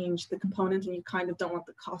change the component, and you kind of don't want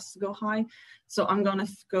the costs to go high. So I'm going to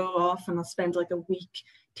go off and I'll spend like a week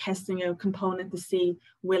testing a component to see,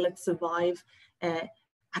 will it survive at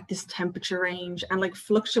this temperature range, and like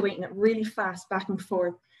fluctuating it really fast back and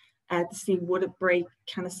forth to see, would it break,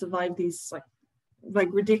 can it survive these like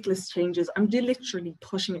ridiculous changes. I'm literally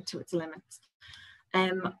pushing it to its limits.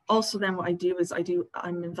 Also then what I do is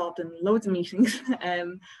I'm involved in loads of meetings.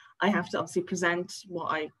 I have to obviously present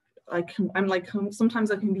what I'm like,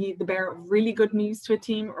 sometimes I can be the bearer of really good news to a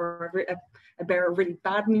team, or a bearer of really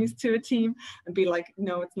bad news to a team, and be like,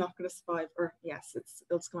 no, it's not going to survive, or yes,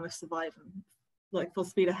 it's going to survive, and like full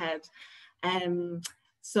speed ahead.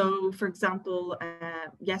 So for example,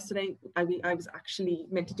 yesterday I was actually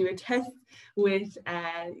meant to do a test with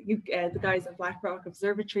the guys at Blackrock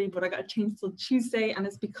Observatory, but I got changed till Tuesday, and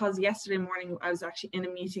it's because yesterday morning I was actually in a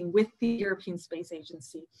meeting with the European Space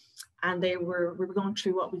Agency, and we were going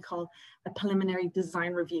through what we call a preliminary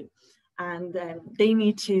design review. And they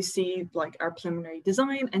need to see like our preliminary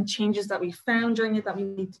design and changes that we found during it that we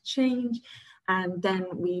need to change. And then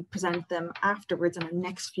we present them afterwards. In the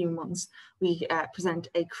next few months, we present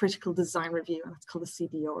a critical design review, and it's called a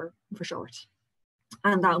CDR for short.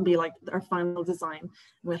 And that'll be like our final design.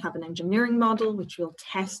 We'll have an engineering model, which we'll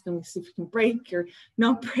test and we'll see if we can break or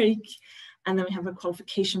not break. And then we have a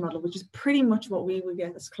qualification model, which is pretty much what we would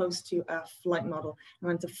get as close to a flight model. And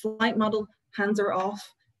when it's a flight model, hands are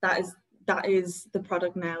off. That is the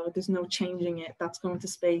product now. There's no changing it. That's going to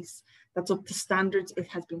space. That's up to standards. It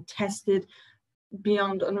has been tested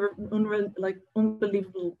beyond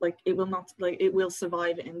unbelievable. Like it will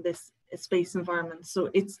survive in this space environment. So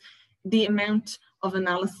it's the amount of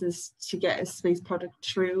analysis to get a space product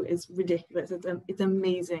through is ridiculous. It's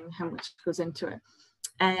amazing how much goes into it.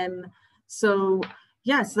 So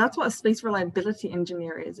yeah, so that's what a space reliability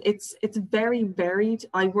engineer is. It's very varied.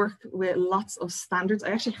 I work with lots of standards. I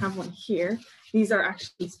actually have one here. These are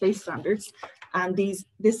actually space standards. And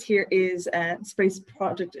this here is space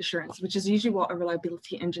project assurance, which is usually what a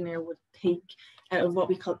reliability engineer would take out of what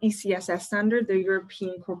we call ECSS standard, the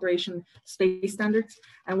European Corporation Space Standards.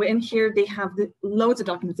 And within here, they have loads of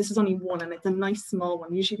documents. This is only one, and it's a nice small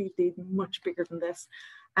one. Usually they're much bigger than this.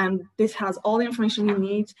 And this has all the information we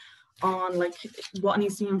need on like what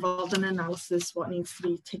needs to be involved in analysis, what needs to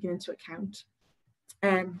be taken into account.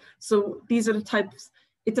 So these are the types.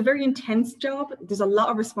 It's a very intense job. There's a lot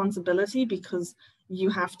of responsibility because you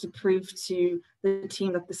have to prove to the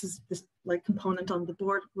team that this like component on the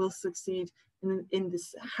board will succeed in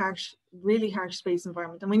this harsh, really harsh space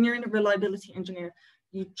environment. And when you're in a reliability engineer,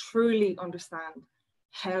 you truly understand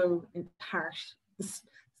how harsh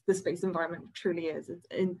the space environment truly is.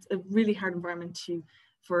 It's a really hard environment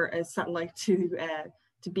for a satellite to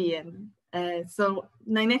be in. So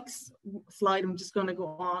my next slide, I'm just going to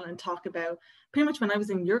go on and talk about pretty much when I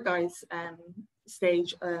was in your guys'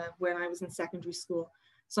 stage when I was in secondary school.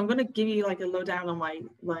 So I'm going to give you like a lowdown on my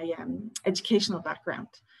educational background.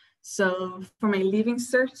 So for my leaving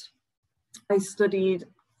cert, I studied,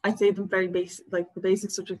 I'd say the very basic, like the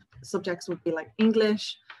basic subjects would be like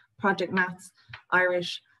English, project maths,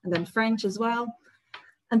 Irish, and then French as well.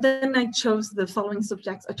 And then I chose the following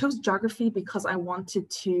subjects. I chose geography because I wanted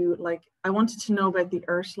to know about the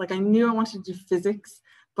Earth. Like I knew I wanted to do physics,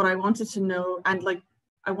 but I wanted to know, and like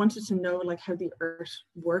I wanted to know like how the Earth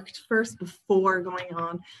worked first before going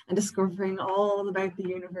on and discovering all about the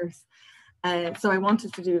universe. So I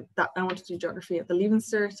wanted to do that. I wanted to do geography at the Leaving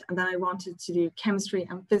Cert, and then I wanted to do chemistry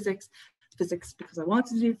and physics. Physics because I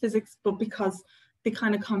wanted to do physics, but because they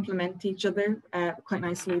kind of complement each other quite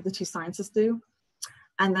nicely, the two sciences do.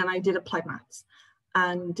 And then I did applied maths,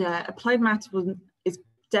 and applied maths is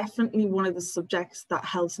definitely one of the subjects that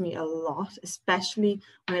helps me a lot, especially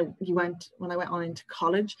when I went on into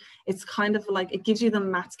college. It's kind of like it gives you the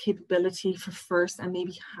maths capability for first and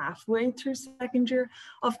maybe halfway through second year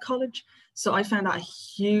of college. So I found that a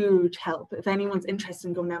huge help. If anyone's interested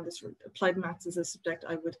in going down this route, applied maths is a subject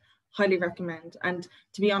I would highly recommend. And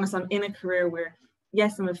to be honest, I'm in a career where,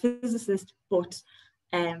 yes, I'm a physicist, but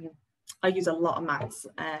I use a lot of maths,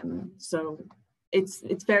 so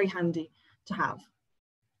it's very handy. to have.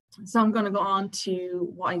 So I'm going to go on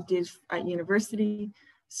to what I did at university.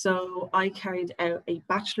 So I carried out a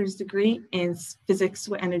bachelor's degree in physics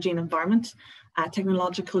with energy and environment at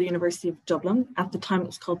Technological University of Dublin. At the time, it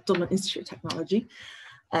was called Dublin Institute of Technology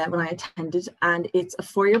when I attended, and it's a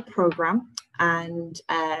 4-year program. And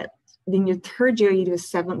in your 3rd year, you do a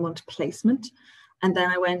 7-month placement. And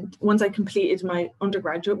then once I completed my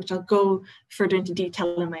undergraduate, which I'll go further into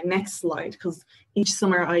detail in my next slide, because each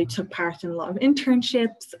summer I took part in a lot of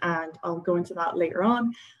internships, and I'll go into that later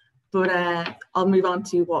on. But I'll move on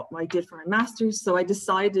to what I did for my master's. So I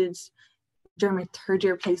decided during my 3rd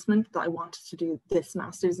year placement that I wanted to do this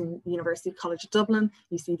master's in University College Dublin,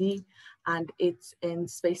 UCD, and it's in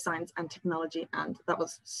space science and technology. And that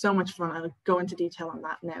was so much fun. I'll go into detail on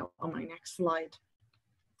that now on my next slide.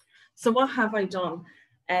 So what have I done?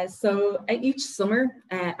 So each summer,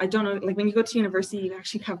 I don't know, like when you go to university, you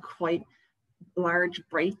actually have quite large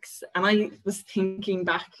breaks. And I was thinking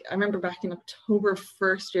back, I remember back in October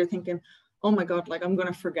 1st year thinking, oh my God, like I'm going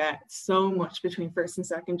to forget so much between 1st and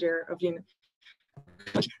 2nd year of uni.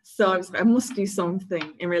 So I was like, I must do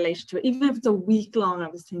something in relation to it. Even if it's a week long, I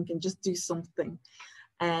was thinking just do something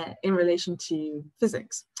in relation to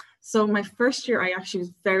physics. So my 1st year, I actually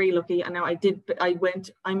was very lucky. And now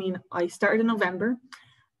I started in November,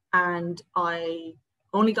 and I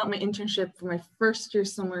only got my internship for my 1st year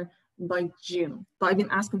summer by June, but I've been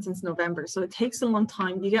asking since November. So it takes a long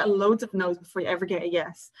time. You get loads of no's before you ever get a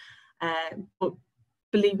yes. But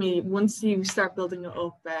believe me, once you start building it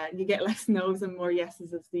up, you get less no's and more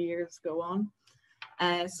yeses as the years go on.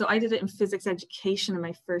 So I did it in physics education in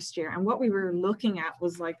my 1st year. And what we were looking at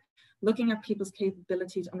was like looking at people's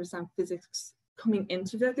capability to understand physics coming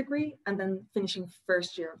into their degree and then finishing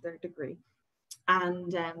 1st year of their degree.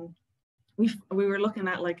 And we were looking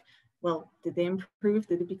at like, well, did they improve?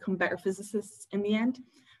 Did they become better physicists in the end?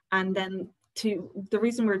 And then the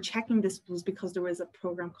reason we're checking this was because there was a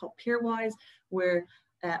program called Peerwise where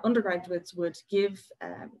undergraduates would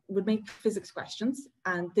make physics questions,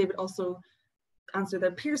 and they would also answer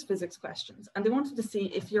their peers' physics questions. And they wanted to see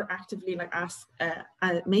if you're actively like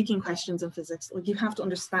making questions in physics, like you have to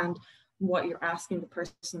understand what you're asking the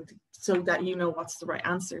person so that you know what's the right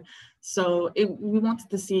answer. So we wanted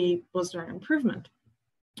to see was there an improvement,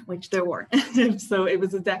 which there were. So it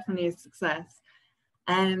was definitely a success.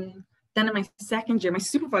 And then in my 2nd year, my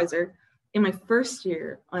supervisor in my 1st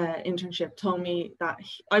year internship told me that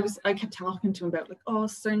I kept talking to him about like, oh,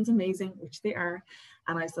 CERN's amazing, which they are.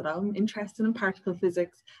 And I said, oh, I'm interested in particle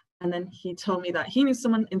physics. And then he told me that he knew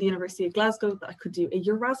someone in the University of Glasgow that I could do a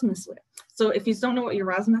Erasmus with. So if you don't know what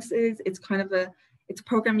Erasmus is, it's kind of it's a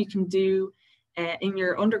program you can do in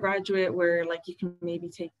your undergraduate where like you can maybe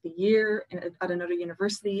take the year at another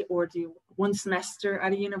university, or do 1 semester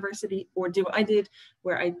at a university, or do what I did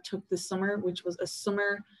where I took the summer, which was a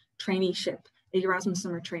summer traineeship. A Erasmus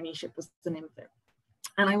summer traineeship was the name of it.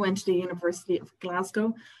 And I went to the University of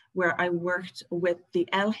Glasgow where I worked with the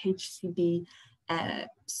LHCb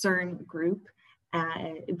CERN group.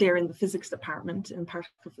 They're in the physics department, in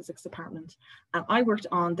particle physics department. And I worked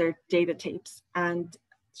on their data tapes. And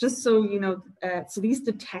just so you know, so these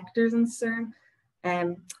detectors in CERN,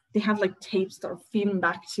 they have like tapes that are feeding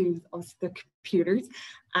back to the computers.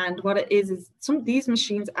 And what it is some of these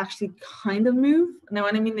machines actually kind of move. Now,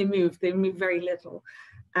 when I mean they move very little.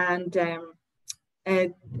 And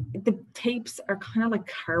the tapes are kind of like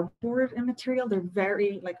cardboard in material. They're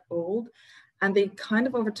very like old, and they kind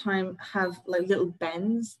of over time have like little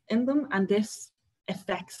bends in them, and this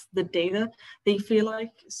affects the data they feel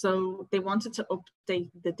like. So they wanted to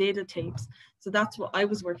update the data tapes. So that's what I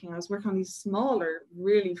was working on. I was working on these smaller,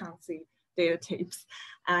 really fancy data tapes,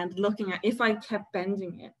 and looking at if I kept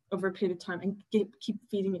bending it over a period of time and keep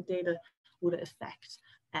feeding it data, would it affect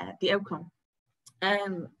the outcome?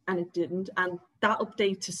 And it didn't. And that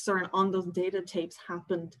update to CERN on those data tapes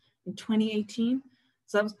happened in 2018.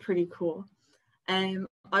 So that was pretty cool.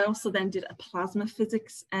 I also then did a plasma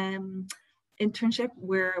physics internship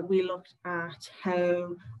where we looked at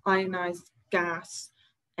how ionized gas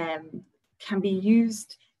can be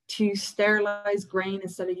used to sterilize grain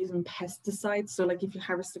instead of using pesticides. So like if you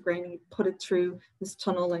harvest the grain and you put it through this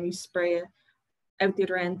tunnel and you spray it, out the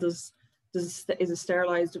other end is it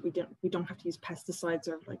sterilized? We don't have to use pesticides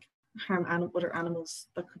or like harm other animals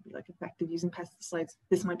that could be like affected using pesticides.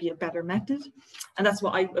 This might be a better method. And that's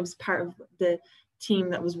what I was part of the team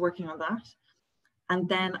that was working on that. And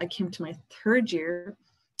then I came to my 3rd year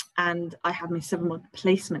and I had my 7-month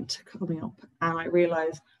placement coming up, and I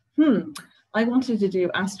realized, I wanted to do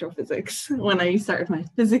astrophysics when I started my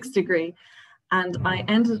physics degree. And I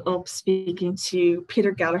ended up speaking to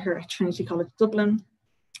Peter Gallagher at Trinity College Dublin,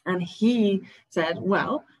 And he said,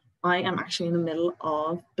 well, I am actually in the middle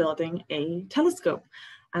of building a telescope,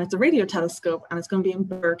 and it's a radio telescope, and it's going to be in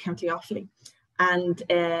Burr, County Offaly. And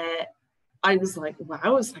I was like, wow, I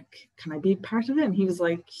was like, can I be part of it? And he was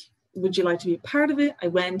like, would you like to be part of it? I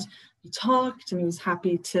went, we talked, and he was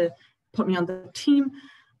happy to put me on the team.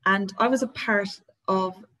 And I was a part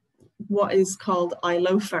of what is called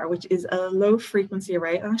ILOFAR, which is a low frequency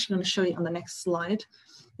array. I'm actually going to show you on the next slide.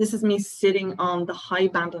 This is me sitting on the high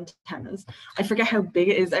band antennas. I forget how big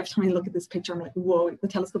it is. Every time I look at this picture, I'm like, whoa, the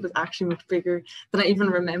telescope is actually much bigger than I even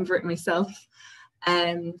remember it myself.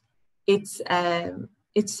 It's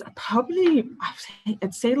probably,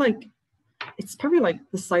 I'd say like, it's probably like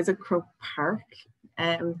the size of Croke Park.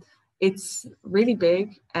 It's really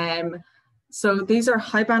big. So these are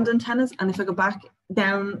high band antennas. And if I go back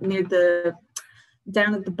down near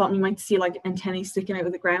down at the bottom, you might see like antennae sticking out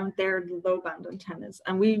of the ground. They're low band antennas.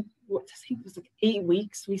 And I think it was like 8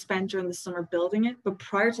 weeks we spent during the summer building it. But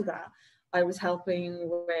prior to that, I was helping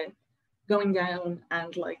with going down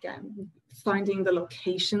and like finding the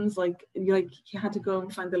locations. Like you had to go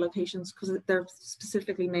and find the locations because they're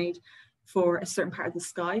specifically made for a certain part of the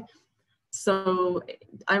sky. So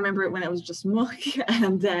I remember it when it was just muck,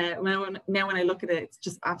 and now when I look at it, it's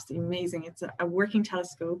just absolutely amazing. It's a working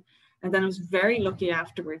telescope. And then I was very lucky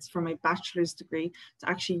afterwards for my bachelor's degree to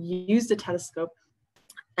actually use the telescope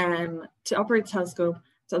to operate the telescope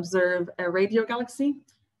to observe a radio galaxy,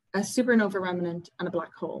 a supernova remnant, and a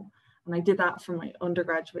black hole. And I did that for my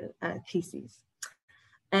undergraduate thesis.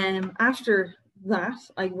 After that,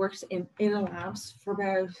 I worked in labs for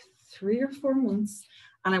about 3 or 4 months,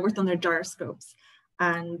 and I worked on their gyroscopes.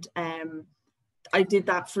 And I did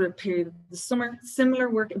that for a period of the summer. Similar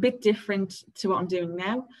work, a bit different to what I'm doing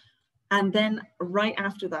now. And then right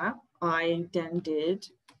after that, I then did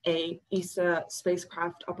a ESA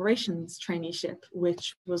spacecraft operations traineeship,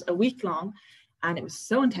 which was a week long, and it was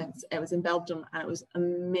so intense. It was in Belgium, and it was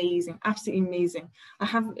amazing, absolutely amazing. I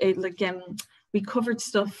have it we covered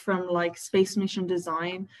stuff from like space mission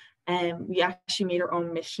design, and we actually made our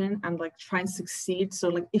own mission and like try and succeed. So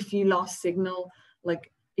like if you lost signal,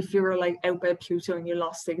 like if you were like out by Pluto and you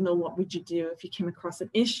lost signal, what would you do if you came across an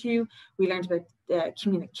issue? We learned about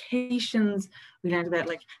communications. We learned about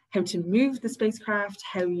like how to move the spacecraft,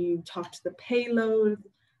 how you talk to the payload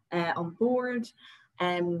on board.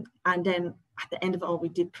 And then at the end of it all, we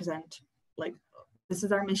did present like, this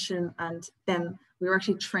is our mission. And then we were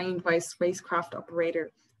actually trained by a spacecraft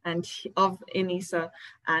operator and in ESA,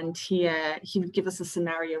 and he would give us a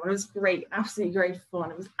scenario, and it was great, absolutely great fun.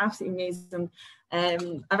 It was absolutely amazing.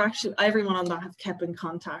 Everyone on that have kept in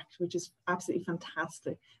contact, which is absolutely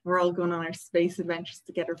fantastic. We're all going on our space adventures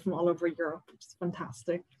together from all over Europe, which is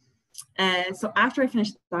fantastic. So after I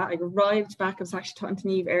finished that, I arrived back. I was actually talking to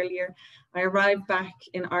Niamh earlier. I arrived back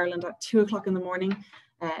in Ireland at 2 o'clock in the morning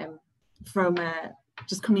from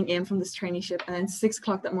just coming in from this traineeship. And then 6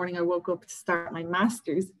 o'clock that morning, I woke up to start my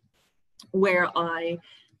master's, where I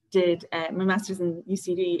did my master's in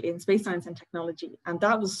UCD in space science and technology. And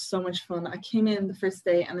that was so much fun. I came in the first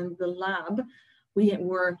day, and in the lab, we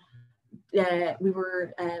were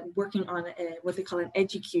working on what they call an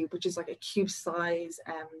EduCube, which is like a cube size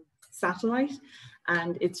satellite,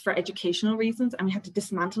 and it's for educational reasons. And we had to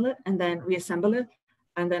dismantle it and then reassemble it,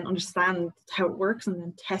 and then understand how it works, and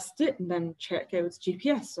then test it, and then check out its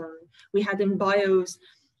GPS. Or we had in bios,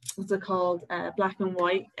 what's it called, black and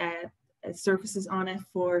white surfaces on it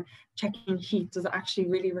for checking heat. Does it actually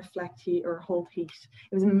really reflect heat or hold heat?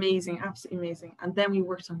 It was amazing, absolutely amazing. And then we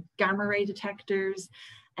worked on gamma ray detectors,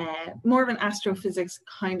 more of an astrophysics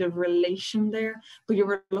kind of relation there, but you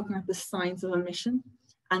were looking at the science of emission.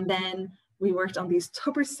 And then we worked on these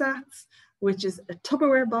Tuppersats, which is a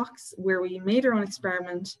Tupperware box where we made our own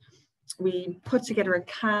experiment. We put together a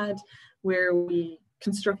CAD where we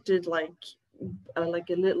constructed like a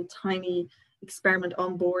little tiny experiment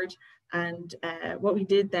on board. And what we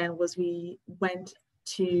did then was we went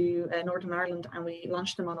to Northern Ireland and we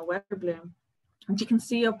launched them on a weather balloon. And you can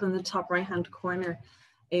see up in the top right hand corner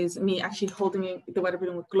is me actually holding the weather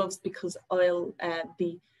balloon with gloves, because oil,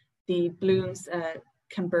 the balloons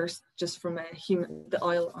can burst just from the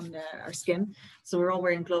oil on our skin. So we're all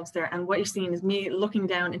wearing gloves there. And what you're seeing is me looking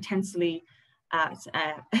down intensely at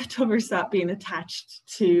a Tuppersat being attached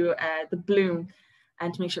to the balloon,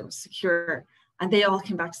 and to make sure it was secure. And they all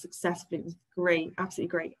came back successfully. It was great, absolutely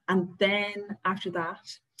great. And then after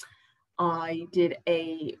that,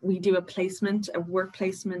 we do a placement, a work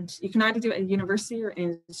placement. You can either do it at university or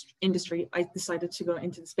in industry. I decided to go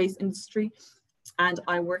into the space industry, and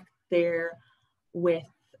I worked there with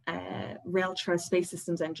Railtra Space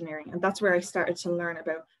Systems Engineering. And that's where I started to learn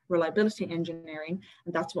about reliability engineering,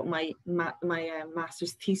 and that's what my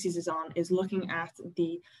master's thesis is on, is looking at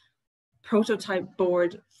the prototype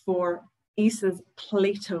board for ESA's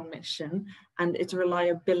Plato mission and its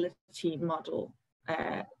reliability model,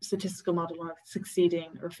 statistical model of succeeding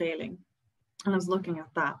or failing. And I was looking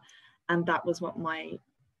at that, and that was what my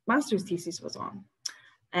master's thesis was on.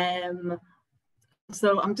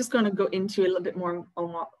 So I'm just going to go into a little bit more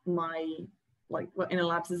on what what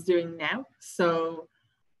InnoLabs is doing now. So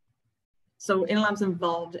InnoLabs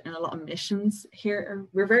involved in a lot of missions here.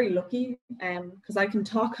 We're very lucky because I can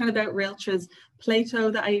talk kind of about Railtra's Plato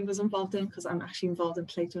that I was involved in, because I'm actually involved in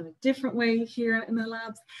Plato in a different way here at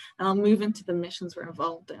InnoLabs, and I'll move into the missions we're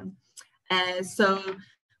involved in. So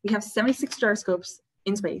we have 76 gyroscopes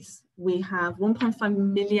in space. We have 1.5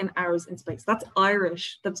 million hours in space. That's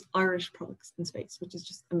Irish products in space, which is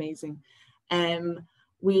just amazing.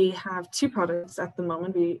 We have 2 products at the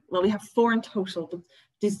moment. We have 4 in total, but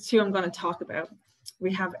these 2 I'm going to talk about.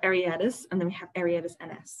 We have Ariadis, and then we have Ariadis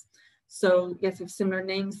NS. So yes, we have similar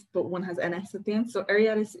names, but one has NS at the end. So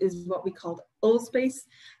Ariadis is what we call old space,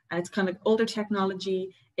 and it's kind of older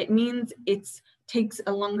technology. It means it takes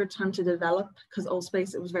a longer time to develop, because old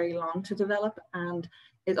space, it was very long to develop, and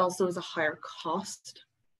it also is a higher cost.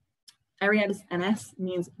 Ariadis NS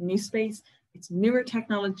means new space. It's newer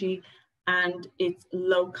technology, and it's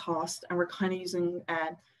low cost, and we're kind of using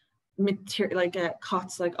material like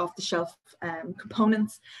COTS, like off-the-shelf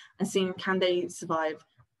components, and seeing can they survive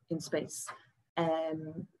in space.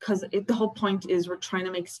 Because the whole point is we're trying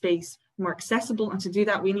to make space more accessible, and to do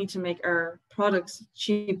that we need to make our products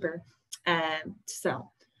cheaper to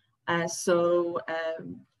sell.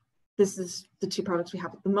 This is the 2 products we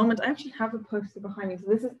have at the moment. I actually have a poster behind me. So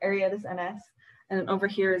this is Ariadis NS, and over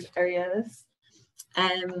here is Ariadis.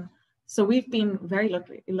 So we've been very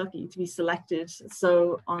lucky to be selected.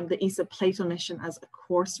 So on the ESA Plato mission as a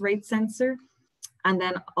course rate sensor, and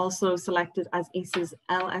then also selected as ESA's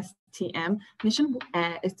LSTM mission.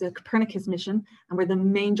 It's a Copernicus mission, and we're the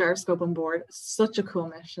main gyroscope on board. Such a cool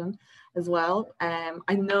mission as well.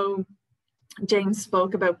 I know James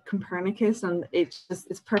spoke about Copernicus, and it's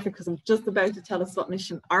perfect because I'm just about to tell us what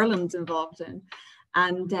mission Ireland's involved in.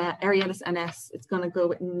 And Ariadis NS, it's going to go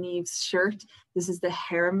with Niamh's shirt. This is the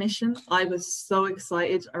Hera mission. I was so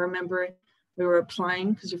excited. I remember we were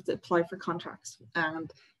applying, because you have to apply for contracts and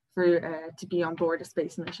to be on board a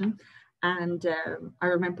space mission. And I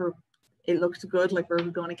remember it looked good, like we were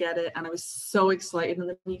going to get it, and I was so excited.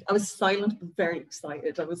 And I was silent but very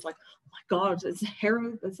excited. I was like, oh my God, it's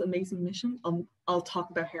Hera, that's an amazing mission. I'll talk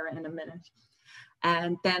about Hera in a minute.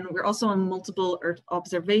 And then we're also on multiple Earth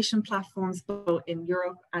observation platforms, both in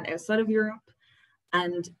Europe and outside of Europe,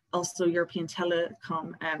 and also European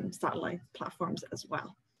telecom satellite platforms as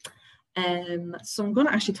well. So I'm going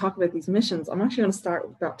to actually talk about these missions. I'm actually going to start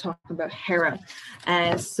about talking about Hera.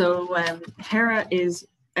 Hera is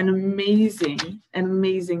an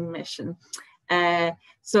amazing mission.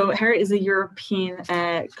 So Hera is a European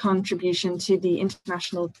contribution to the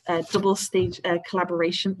international double stage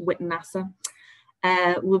collaboration with NASA.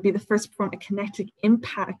 Will be the first to perform a kinetic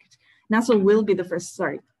impact. NASA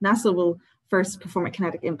will first perform a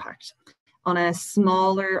kinetic impact on a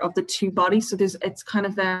smaller of the 2 bodies. So it's kind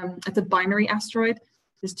of it's a binary asteroid.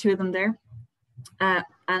 There's 2 of them there,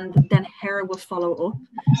 and then Hera will follow up.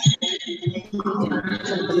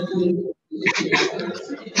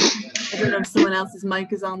 I don't know if someone else's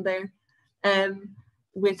mic is on there.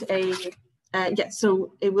 With a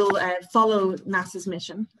so it will follow NASA's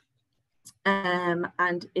mission.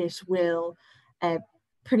 And it will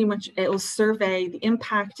pretty much, it will survey the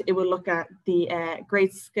impact. It will look at the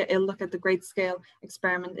great scale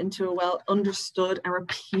experiment into a well understood and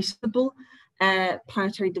repeatable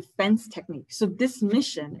planetary defense technique. So this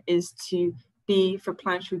mission is to be for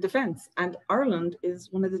planetary defense, and Ireland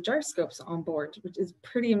is one of the gyroscopes on board, which is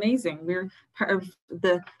pretty amazing. We're part of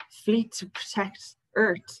the fleet to protect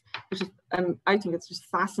Earth, which is I think it's just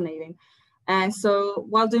fascinating. So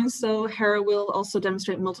while doing so, Hera will also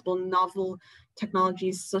demonstrate multiple novel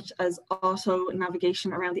technologies such as auto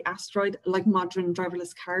navigation around the asteroid, like modern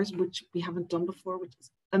driverless cars, which we haven't done before, which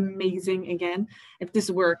is amazing. Again, if this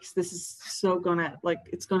works, this is so gonna,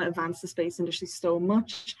 it's gonna advance the space industry so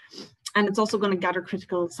much. And it's also going to gather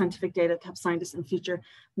critical scientific data to help scientists in future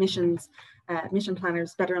missions, mission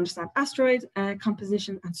planners better understand asteroid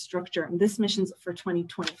composition and structure. And this mission's for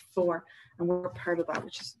 2024, and we're part of that,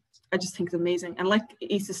 which is, I just think, is amazing. And like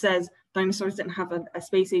ESA says, dinosaurs didn't have a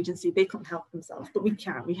space agency; they couldn't help themselves, but we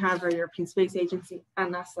can. We have our European Space Agency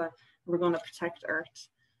and NASA. And we're going to protect Earth.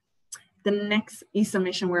 The next ESA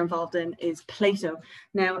mission we're involved in is Plato.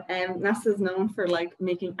 Now, NASA is known for like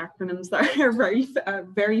making acronyms that are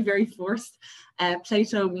very, very forced.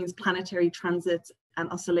 Plato means Planetary Transits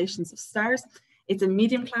and Oscillations of Stars. It's a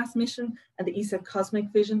medium class mission at the ESA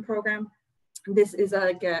Cosmic Vision program. This is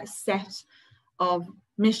like a set of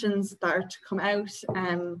missions that are to come out.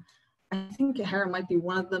 I think Hera might be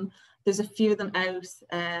one of them. There's a few of them out.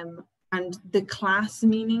 And the class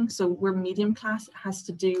meaning, so we're medium class, has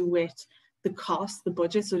to do with the cost, the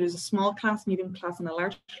budget. So there's a small class, medium class, and a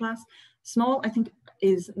large class. Small, I think,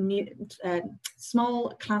 is small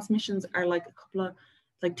class missions are like a couple of,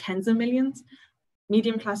 like tens of millions.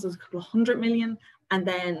 Medium class is a couple of 100 million, and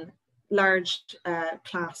then large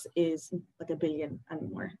class is like a billion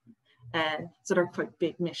and more. So they're quite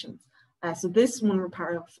big missions. So this one we're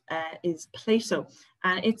part of is Plato,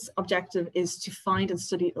 and its objective is to find and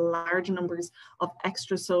study large numbers of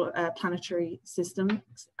extraplanetary systems,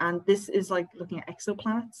 and this is like looking at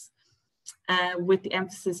exoplanets, with the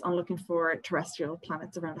emphasis on looking for terrestrial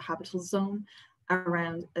planets around a habitable zone,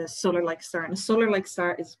 around a solar-like star. And a solar-like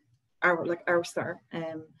star is our star.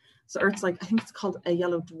 So Earth's like, I think it's called a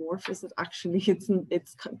yellow dwarf. Is it actually?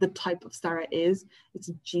 It's the type of star it is. It's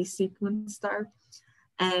a G-sequence star.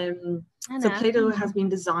 So Plato has been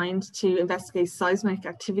designed to investigate seismic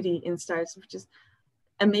activity in stars, which is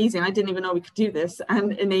amazing. I didn't even know we could do this,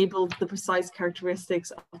 and enabled the precise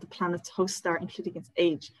characteristics of the planet's host star, including its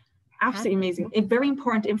age. Absolutely amazing. Very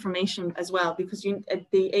important information as well, because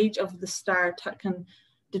the age of the star can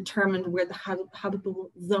determine where the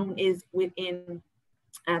habitable zone is within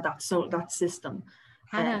that system.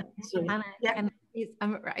 Hannah, yeah.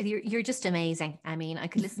 You're just amazing. I mean, I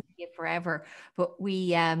could listen to you forever, but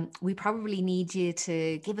we probably need you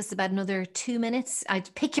to give us about another 2 minutes.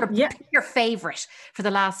 I'd pick your favorite for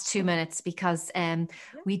the last 2 minutes, because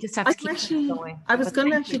we just have to keep going. I was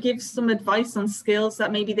going to actually give some advice on skills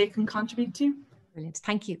that maybe they can contribute to. Brilliant,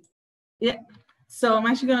 thank you. Yeah. So I'm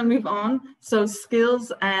actually going to move on. So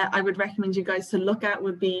skills I would recommend you guys to look at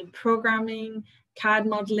would be programming, CAD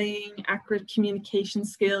modeling, accurate communication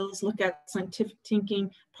skills, look at scientific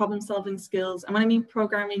thinking, problem solving skills. And when I mean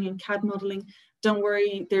programming and CAD modeling, don't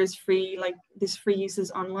worry, there's free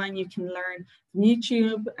uses online. You can learn from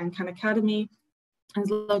YouTube and Khan Academy, and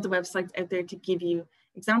there's loads of websites out there to give you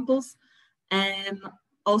examples.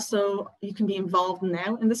 Also, you can be involved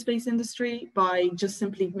now in the space industry by just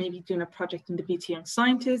simply maybe doing a project in the BT Young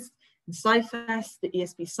Scientist, in SciFest, the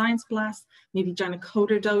ESB Science Blast, maybe join a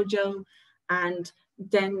Coder Dojo, and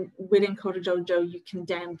then within Coder Dojo, you can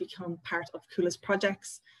then become part of Coolest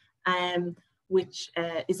Projects, which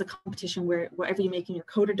is a competition where whatever you make in your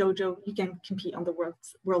Coder Dojo, you can compete on the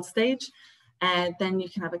world stage. Then you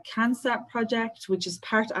can have a CANSAT project, which is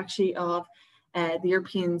part actually of the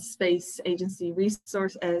European Space Agency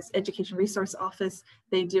Education Resource Office.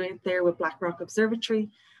 They do it there with Blackrock Observatory.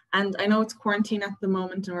 And I know it's quarantine at the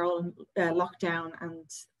moment and we're all in lockdown, and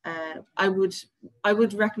I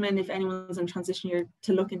would recommend, if anyone's in transition year,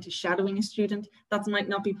 to look into shadowing a student. That might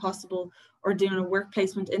not be possible, or doing a work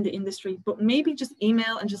placement in the industry, but maybe just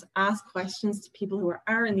email and just ask questions to people who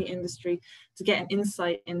are in the industry to get an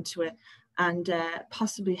insight into it, and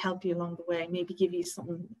possibly help you along the way, maybe give you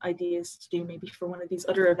some ideas to do maybe for one of these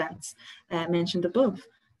other events mentioned above.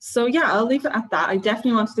 So yeah, I'll leave it at that. I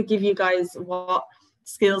definitely wanted to give you guys what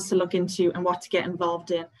skills to look into and what to get involved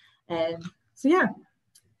in. So yeah,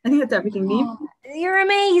 I think that's everything, Niamh. You're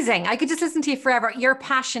amazing. I could just listen to you forever. Your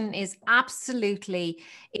passion is absolutely,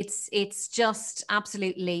 it's just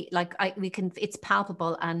absolutely like it's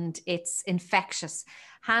palpable and it's infectious.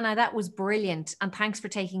 Hannah, that was brilliant. And thanks for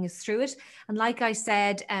taking us through it. And like I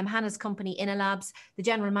said, Hannah's company, InnoLabs, the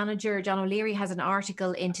general manager, John O'Leary, has an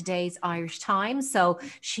article in today's Irish Times. So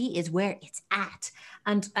she is where it's at.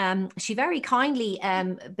 And she very kindly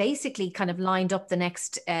basically kind of lined up the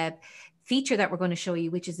next feature that we're going to show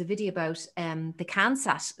you, which is a video about the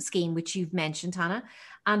CANSAT scheme, which you've mentioned, Hannah.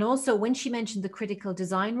 And also when she mentioned the critical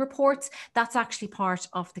design reports, that's actually part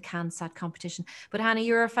of the CANSAT competition. But Hannah,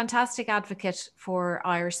 you're a fantastic advocate for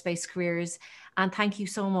Irish space careers. And thank you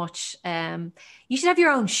so much. You should have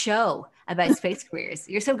your own show about space careers.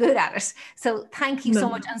 You're so good at it. So thank you so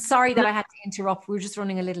much. And sorry that I had to interrupt. We were just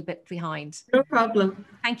running a little bit behind. No problem.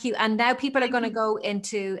 Thank you. And now people are going to go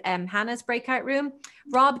into Hannah's breakout room.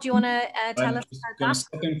 Rob, do you want to tell us about that? I'm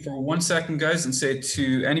just going to step in for 1 second, guys, and say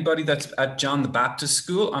to anybody that's at John the Baptist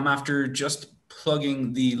School, I'm after just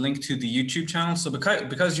plugging the link to the YouTube channel. So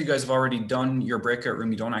because you guys have already done your breakout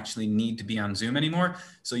room, you don't actually need to be on Zoom anymore.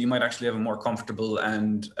 So you might actually have a more comfortable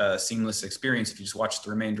and seamless experience if you just watch the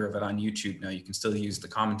remainder of it on YouTube. Now you can still use the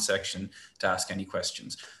comment section to ask any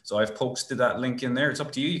questions. So I've posted that link in there. It's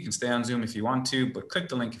up to you. You can stay on Zoom if you want to, but click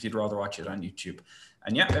the link if you'd rather watch it on YouTube.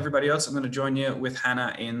 And yeah, everybody else, I'm going to join you with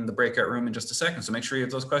Hannah in the breakout room in just a second. So make sure you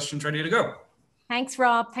have those questions ready to go. Thanks,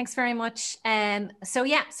 Rob. Thanks very much. So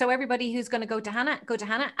yeah, so everybody who's going to go to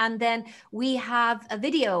Hannah, and then we have a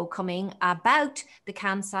video coming about the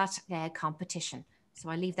CANSAT competition. So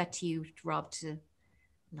I leave that to you, Rob, to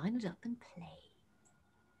line it up and play.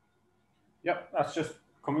 Yep, that's just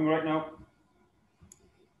coming right now.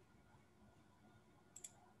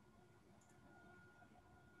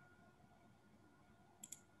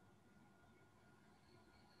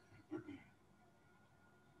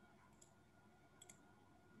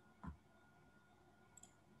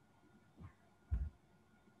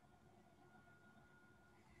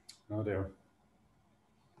 Oh dear.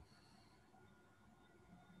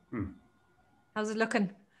 How's it looking?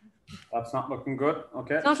 That's not looking good.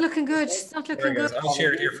 Okay. It's not looking good. It's not looking good. I'll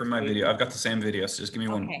share it here from my video. I've got the same video, so just give me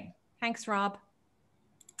one. Okay. Thanks, Rob.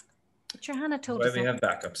 But your Hannah told us. We have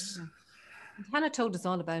backups. Hannah told us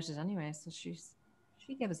all about it anyway, so she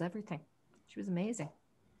gave us everything. She was amazing.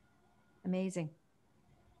 Amazing.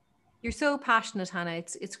 You're so passionate, Hannah.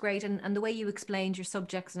 It's great, and the way you explained your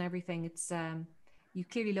subjects and everything, it's you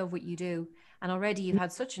clearly love what you do, and already you've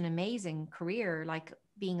had such an amazing career, like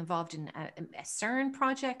being involved in a CERN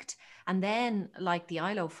project, and then like the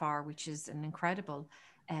ILOFAR, which is an incredible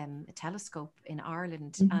telescope in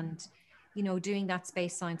Ireland, and you know, doing that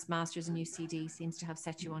space science masters in UCD seems to have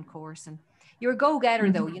set you on course. And you're a go-getter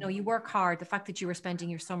though, you know, you work hard. The fact that you were spending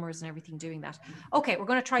your summers and everything doing that. Okay, we're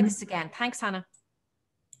going to try this again. Thanks, Hannah.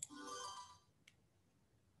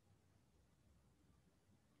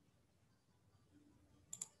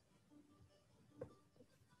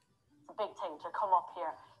 Big thing to come up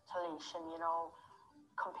here to Laois and, you know,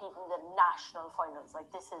 compete in the national finals. Like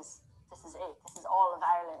this is it. This is all of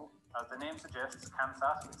Ireland. As the name suggests,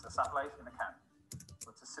 CANSAT is a satellite in a can.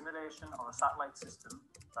 So it's a simulation of a satellite system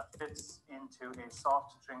that fits into a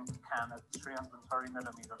soft drink can, a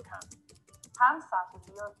 330mm can. CANSAT is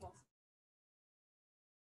the European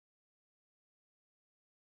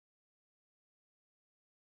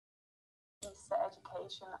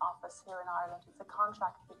Education Office here in Ireland. It's a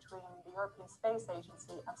contract between the European Space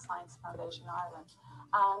Agency and Science Foundation Ireland,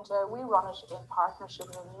 and we run it in partnership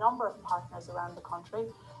with a number of partners around the country,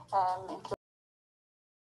 including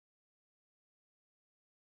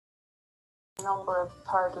a number of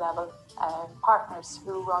third-level partners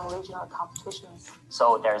who run regional competitions.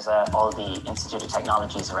 So there's all the Institute of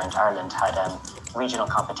Technologies around Ireland had regional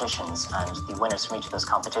competitions, and the winners from each of those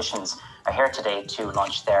competitions are here today to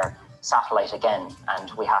launch their satellite again, and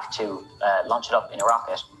we have to launch it up in a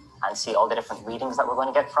rocket and see all the different readings that we're going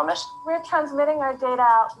to get from it. We're transmitting our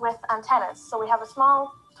data with antennas. So we have a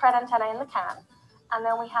small thread antenna in the can, and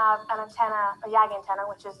then we have an antenna, a YAG antenna,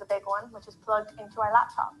 which is the big one, which is plugged into our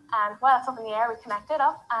laptop. And while it's up in the air, we connect it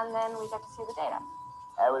up, and then we get to see the data.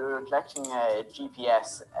 We were collecting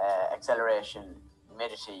GPS, acceleration,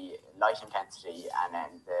 humidity, light intensity, and then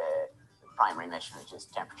the primary mission, which is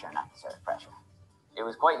temperature and atmospheric pressure. It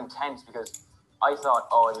was quite intense because I thought,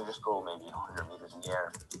 oh, it'll just go maybe 100 meters in the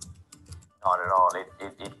air. Not at all.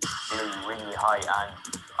 It flew really high,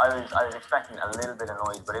 and I was expecting a little bit of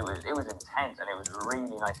noise, but it was intense, and it was a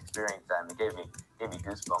really nice experience. It gave me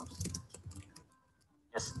goosebumps.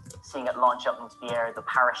 Just seeing it launch up into the air, the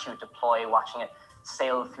parachute deploy, watching it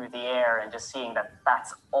sail through the air, and just seeing that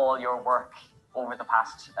that's all your work over the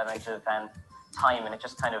past amount of time, and it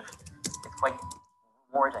just kind of, it's quite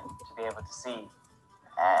rewarding to be able to see.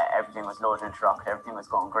 Everything was loaded into rocket, everything was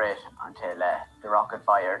going great until the rocket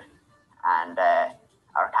fired, and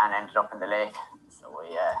our can ended up in the lake. So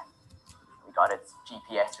we got its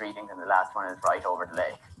GPS readings, and the last one is right over the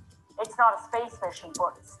lake. It's not a space mission,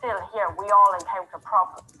 but still here we all encounter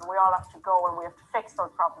problems, and we all have to go and we have to fix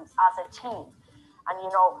those problems as a team. And you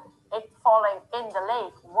know, it falling in the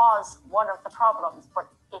lake was one of the problems, but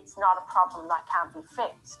it's not a problem that can't be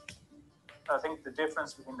fixed. I think the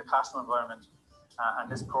difference between the classroom environment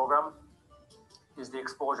and this program is the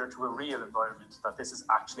exposure to a real environment, that this is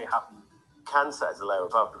actually happening. CANSAT is a layer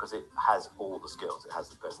above because it has all the skills. It has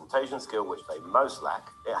the presentation skill, which they most lack.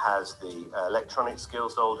 It has the electronic skill,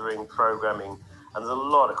 soldering, programming, and there's a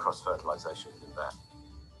lot of cross-fertilization in there.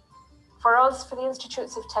 For us, for the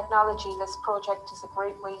Institutes of Technology, this project is a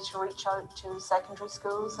great way to reach out to secondary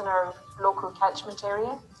schools in our local catchment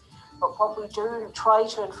area But what we do try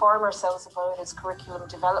to inform ourselves about is curriculum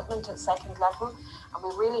development at second level. And we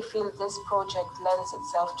really feel this project lends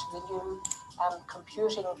itself to the new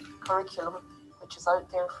computing curriculum, which is out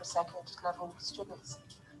there for second level students.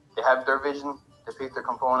 They have their vision, they pick their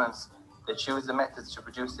components, they choose the methods to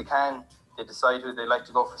produce the can, they decide who they like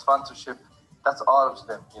to go for sponsorship. That's all up to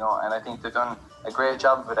them, you know, and I think they've done a great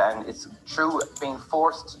job of it, and it's true being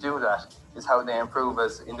forced to do that is how they improve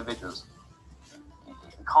as individuals.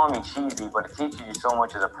 Call me cheesy, but it teaches you so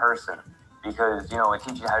much as a person, because, you know, it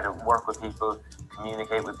teaches you how to work with people,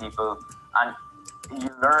 communicate with people, and you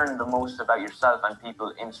learn the most about yourself and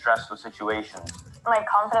people in stressful situations. My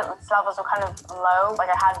confidence levels were kind of low, like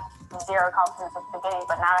I had zero confidence at the beginning,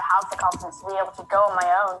 but now I have the confidence to be able to go on my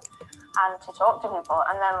own and to talk to people.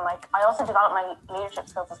 And then, like, I also developed my leadership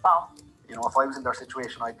skills as well. You know, if I was in their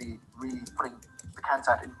situation, I'd be really putting the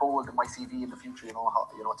CANSAT in bold in my CV in the future. You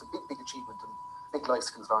know, it's a big achievement and big life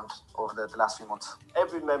skills learned over the last few months.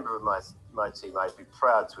 Every member of my team I'd be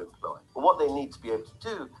proud to employ. But what they need to be able to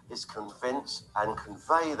do is convince and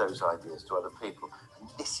convey those ideas to other people. And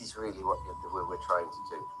this is really what we're trying to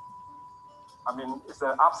do. I mean, it's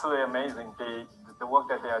absolutely amazing. The work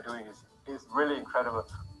that they are doing is really incredible.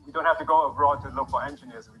 We don't have to go abroad to look for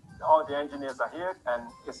engineers. All the engineers are here, and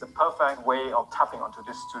it's a perfect way of tapping onto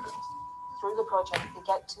these students. Through the project, they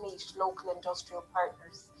get to meet local industrial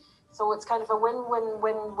partners. So it's kind of a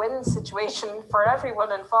win-win-win-win situation for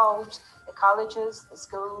everyone involved, the colleges, the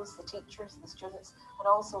schools, the teachers, the students, and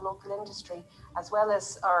also local industry, as well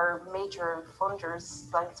as our major funders,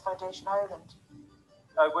 Science Foundation Ireland.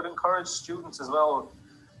 I would encourage students as well,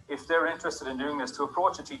 if they're interested in doing this, to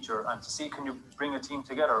approach a teacher and to see, can you bring a team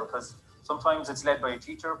together? Because sometimes it's led by a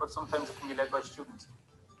teacher, but sometimes it can be led by students.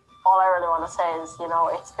 All I really want to say is, you know,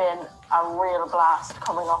 it's been a real blast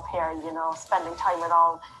coming up here, you know, spending time with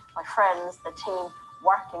all my friends, the team,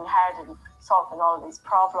 working hard and solving all of these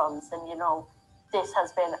problems. And, you know, this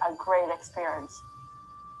has been a great experience.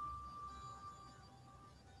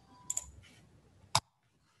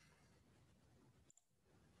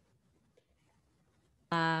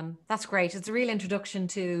 That's great. It's a real introduction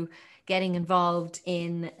to getting involved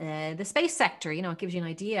in the space sector. You know, it gives you an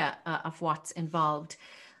idea of what's involved.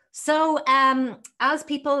 So as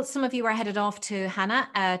people, some of you are headed off to Hannah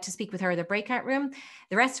to speak with her in the breakout room.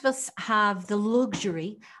 The rest of us have the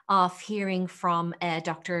luxury of hearing from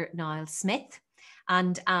Dr. Niall Smith.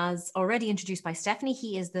 And as already introduced by Stephanie,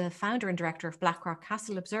 he is the founder and director of Blackrock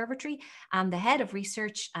Castle Observatory and the head of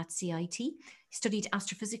research at CIT. He studied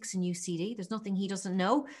astrophysics in UCD. There's nothing he doesn't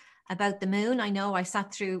know about the moon. I know I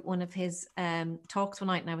sat through one of his talks one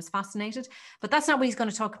night and I was fascinated, but that's not what he's going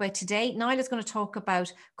to talk about today. Niall is going to talk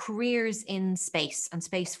about careers in space and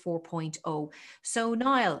Space 4.0. So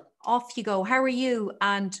Niall, off you go. How are you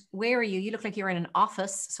and where are you? You look like you're in an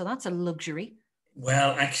office, so that's a luxury.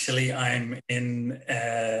 Well, actually, I'm in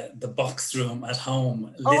the box room at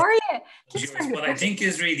home. Oh, are you? What I think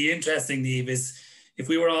is really interesting, Niamh, is if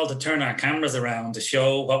we were all to turn our cameras around to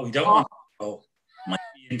show what we don't want to show, might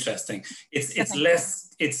be interesting. It's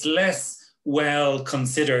less well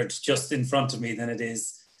considered just in front of me than it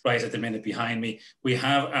is right at the minute behind me. We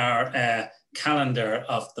have our calendar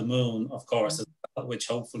of the moon, of course, which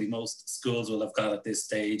hopefully most schools will have got at this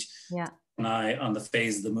stage. Yeah. An eye on the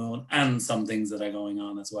phase of the moon and some things that are going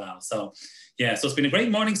on as well. So yeah, so it's been a great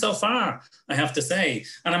morning so far, I have to say.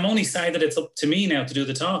 And I'm only sorry that it's up to me now to do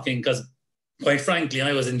the talking, because quite frankly,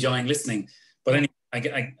 I was enjoying listening. But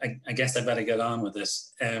anyway, I guess I better get on with it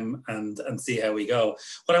and see how we go.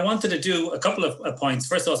 What I wanted to do, a couple of points.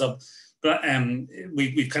 First of all,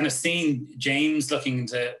 we've kind of seen James looking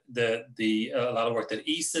into a lot of work that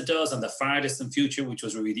ESA does on the far distant future, which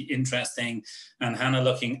was really interesting, and Hannah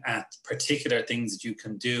looking at particular things that you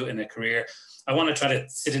can do in a career. I want to try to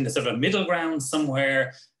sit in the sort of a middle ground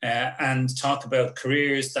somewhere and talk about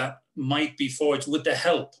careers that might be forged with the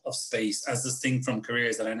help of space, as distinct from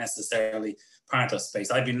careers that are necessarily part of space.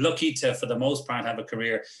 I've been lucky to, for the most part, have a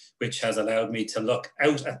career which has allowed me to look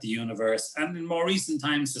out at the universe and in more recent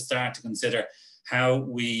times to start to consider how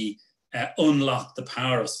we unlock the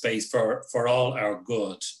power of space for all our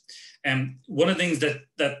good. One of the things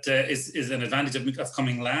that is an advantage of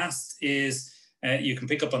coming last is you can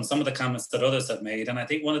pick up on some of the comments that others have made. And I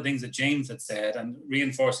think one of the things that James had said, and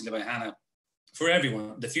reinforcing it by Hannah, for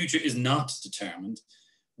everyone, the future is not determined.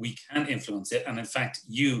 We can influence it, and in fact,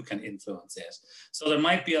 you can influence it. So there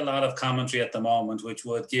might be a lot of commentary at the moment which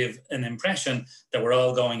would give an impression that we're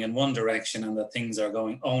all going in one direction and that things are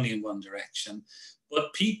going only in one direction.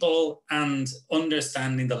 But people and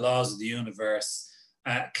understanding the laws of the universe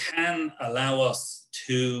can allow us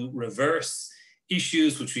to reverse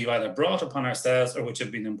issues which we've either brought upon ourselves or which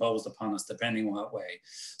have been imposed upon us, depending on what way.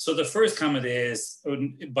 So the first comment is,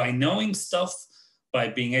 by knowing stuff, by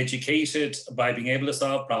being educated, by being able to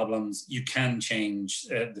solve problems, you can change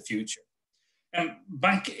the future.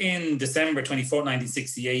 Back in December 24,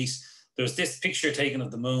 1968, there was this picture taken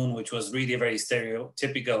of the moon, which was really a very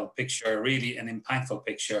stereotypical picture, really an impactful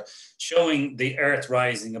picture, showing the Earth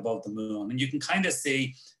rising above the moon. And you can kind of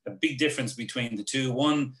see a big difference between the two.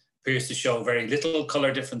 One appears to show very little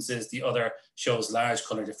color differences, the other shows large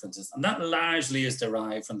color differences. And that largely is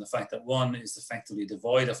derived from the fact that one is effectively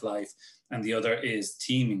devoid of life and the other is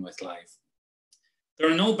teeming with life.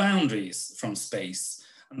 There are no boundaries from space.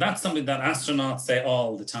 And that's something that astronauts say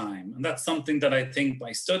all the time. And that's something that I think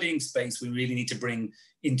by studying space, we really need to bring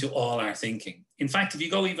into all our thinking. In fact, if you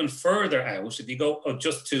go even further out, if you go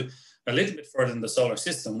just to a little bit further in the solar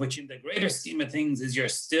system, which in the greater scheme of things is you're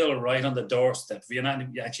still right on the doorstep. You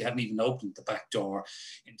actually haven't even opened the back door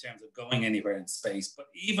in terms of going anywhere in space. But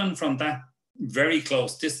even from that very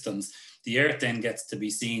close distance, the Earth then gets to be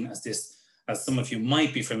seen as this, as some of you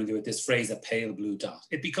might be familiar with this phrase, a pale blue dot.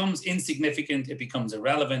 It becomes insignificant, it becomes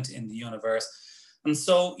irrelevant in the universe. And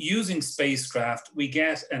so using spacecraft, we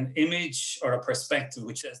get an image or a perspective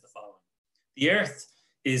which says the following. The Earth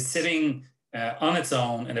is sitting on its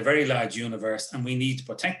own in a very large universe, and we need to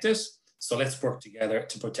protect it. So let's work together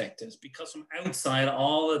to protect it. Because from outside,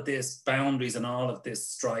 all of this boundaries and all of this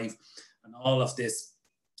strife and all of this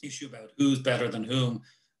issue about who's better than whom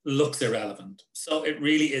looks irrelevant. So it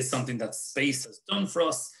really is something that space has done for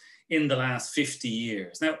us in the last 50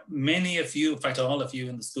 years. Now, many of you, in fact, all of you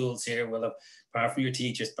in the schools here will have, apart from your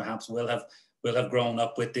teachers, perhaps will have grown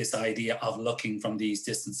up with this idea of looking from these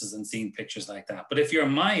distances and seeing pictures like that. But if you're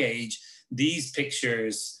my age, these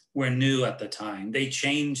pictures were new at the time. They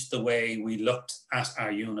changed the way we looked at our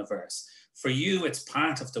universe. For you, it's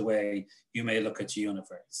part of the way you may look at your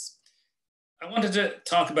universe. I wanted to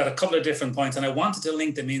talk about a couple of different points, and I wanted to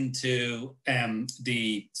link them into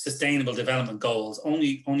the Sustainable Development Goals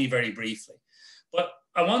only very briefly. But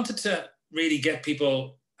I wanted to really get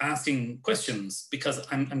people asking questions, because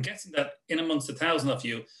I'm guessing that in amongst 1,000 of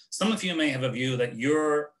you, some of you may have a view that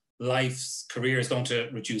your life's career is going to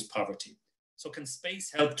reduce poverty. So can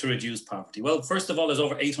space help to reduce poverty? Well, first of all, there's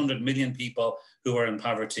over 800 million people who are in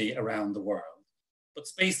poverty around the world. But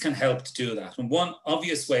space can help to do that. And one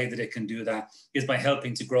obvious way that it can do that is by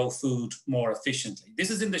helping to grow food more efficiently.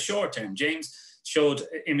 This is in the short term. James showed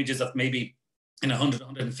images of maybe in 100,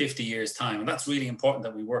 150 years' time. And that's really important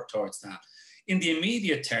that we work towards that. In the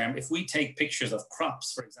immediate term, if we take pictures of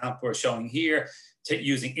crops, for example, we're showing here,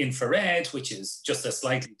 using infrared, which is just a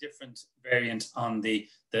slightly different variant on the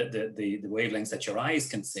wavelengths that your eyes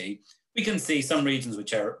can see, we can see some regions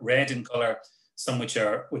which are red in color, some which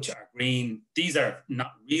are green. These are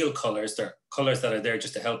not real colors. They're colors that are there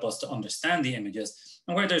just to help us to understand the images.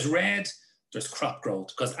 And where there's red, there's crop growth,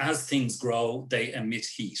 because as things grow, they emit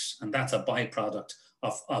heat. And that's a byproduct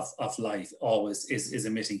of life, always is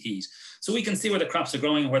emitting heat. So we can see where the crops are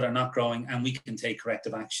growing and where they're not growing, and we can take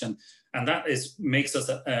corrective action. And that makes us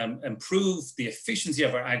improve the efficiency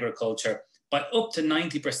of our agriculture by up to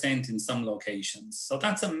 90% in some locations. So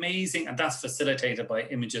that's amazing, and that's facilitated by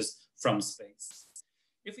images from space.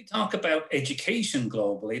 If we talk about education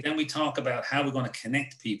globally, then we talk about how we're going to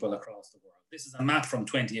connect people across the world. This is a map from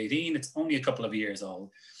 2018. It's only a couple of years old.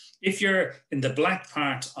 If you're in the black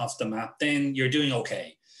part of the map, then you're doing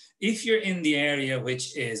okay. If you're in the area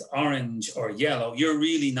which is orange or yellow, you're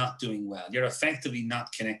really not doing well. You're effectively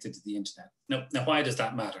not connected to the internet. Now, why does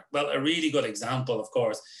that matter? Well, a really good example, of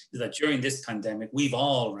course, is that during this pandemic, we've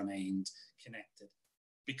all remained connected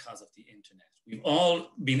because of the internet. We've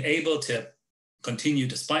all been able to continue,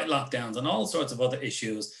 despite lockdowns and all sorts of other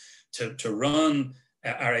issues, to run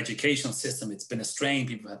our educational system. It's been a strain.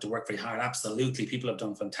 People have had to work very hard. Absolutely. People have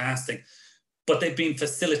done fantastic. But they've been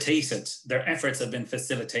facilitated. Their efforts have been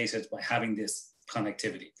facilitated by having this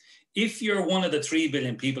connectivity. If you're one of the 3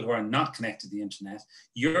 billion people who are not connected to the internet,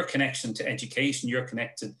 your connection to education, your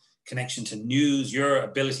connection to news, your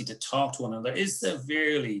ability to talk to one another is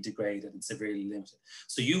severely degraded and severely limited.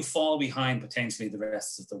 So you fall behind potentially the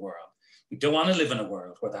rest of the world. We don't want to live in a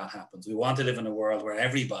world where that happens. We want to live in a world where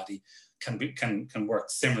everybody can work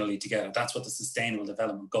similarly together. That's what the Sustainable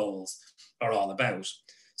Development Goals are all about.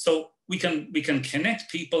 So we can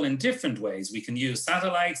connect people in different ways. We can use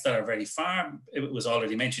satellites that are very far. It was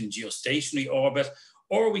already mentioned, geostationary orbit,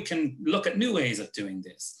 or we can look at new ways of doing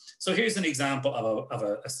this. So here's an example of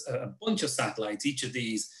a bunch of satellites. Each of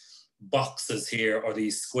these boxes here, or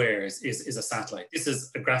these squares, is a satellite. This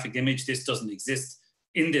is a graphic image. This doesn't exist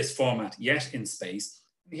in this format yet in space.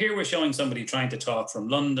 Here we're showing somebody trying to talk from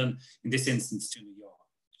London, in this instance to New York.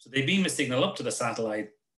 So they beam a signal up to the satellite.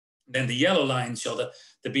 Then the yellow lines show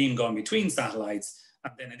the beam going between satellites.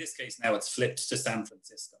 And then in this case, now it's flipped to San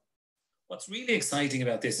Francisco. What's really exciting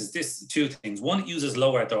about this is two things. One, it uses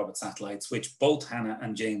low Earth orbit satellites, which both Hannah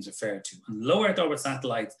and James referred to. And low Earth orbit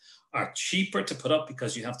satellites are cheaper to put up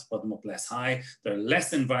because you have to put them up less high. They're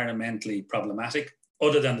less environmentally problematic,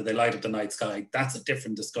 other than that they light up the night sky. That's a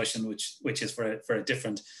different discussion, which is for a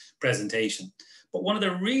different presentation. But one of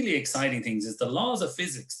the really exciting things is the laws of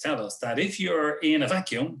physics tell us that if you're in a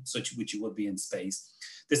vacuum, which you would be in space,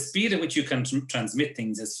 the speed at which you can transmit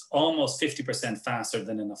things is almost 50% faster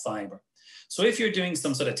than in a fiber. So if you're doing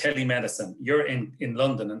some sort of telemedicine, you're in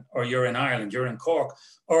London, or you're in Ireland, you're in Cork,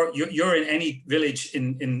 or you're in any village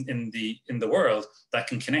in the world that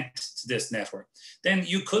can connect to this network, then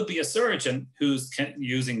you could be a surgeon who's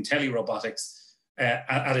using telerobotics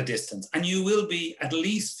at a distance, and you will be at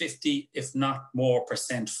least 50, if not more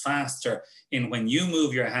 % faster in when you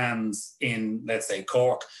move your hands in, let's say,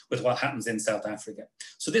 Cork, with what happens in South Africa.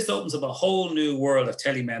 So this opens up a whole new world of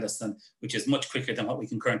telemedicine, which is much quicker than what we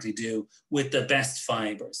can currently do with the best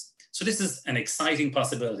fibers. So this is an exciting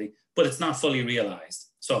possibility, but it's not fully realized.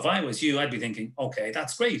 So if I was you, I'd be thinking, okay,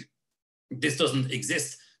 that's great. This doesn't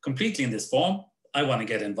exist completely in this form. I want to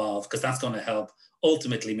get involved because that's going to help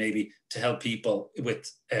ultimately maybe to help people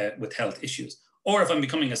with health issues. Or if I'm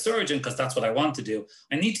becoming a surgeon, because that's what I want to do,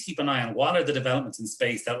 I need to keep an eye on what are the developments in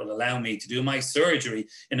space that will allow me to do my surgery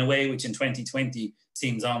in a way which in 2020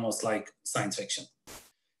 seems almost like science fiction.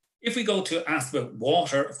 If we go to ask about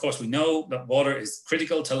water, of course, we know that water is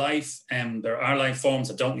critical to life, and there are life forms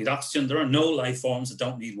that don't need oxygen. There are no life forms that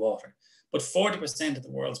don't need water. But 40% of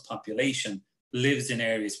the world's population lives in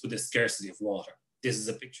areas with a scarcity of water. This is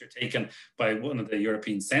a picture taken by one of the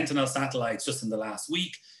European Sentinel satellites just in the last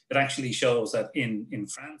week. It actually shows that in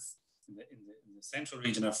France, in the central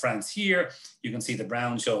region of France here, you can see the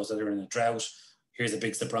brown shows that they're in a drought. Here's a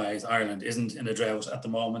big surprise, Ireland isn't in a drought at the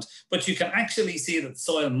moment. But you can actually see that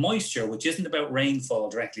soil moisture, which isn't about rainfall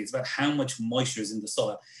directly, it's about how much moisture is in the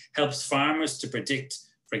soil, helps farmers to predict,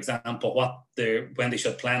 for example, when they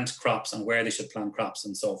should plant crops and where they should plant crops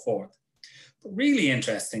and so forth. But really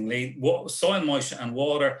interestingly, soil moisture and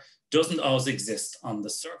water doesn't always exist on the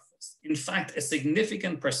surface. In fact, a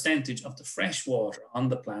significant percentage of the fresh water on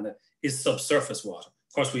the planet is subsurface water.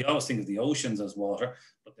 Of course, we always think of the oceans as water,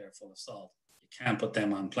 but they're full of salt. You can't put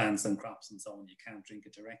them on plants and crops and so on. You can't drink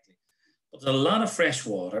it directly. But there's a lot of fresh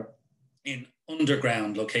water in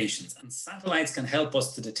underground locations, and satellites can help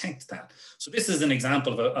us to detect that. So this is an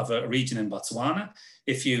example of a region in Botswana.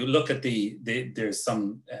 If you look at there's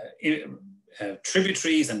some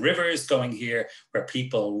tributaries and rivers going here where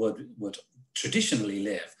people would traditionally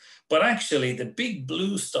live. But actually the big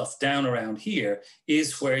blue stuff down around here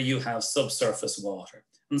is where you have subsurface water.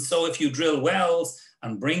 And so if you drill wells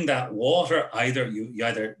and bring that water, either you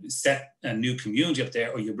either set a new community up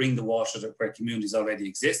there or you bring the water to where communities already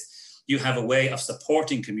exist, you have a way of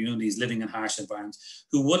supporting communities living in harsh environments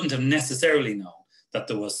who wouldn't have necessarily known that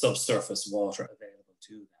there was subsurface water available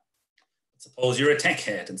to them. Suppose you're a tech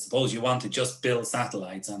head and suppose you want to just build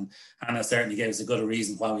satellites, and Hannah certainly gave us a good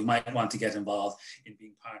reason why we might want to get involved in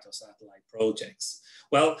being part of satellite projects.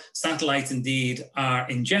 Well, satellites indeed are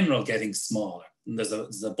in general getting smaller. And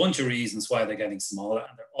there's a bunch of reasons why they're getting smaller,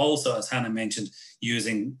 and they're also, as Hannah mentioned,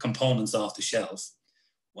 using components off the shelf.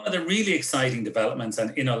 One of the really exciting developments,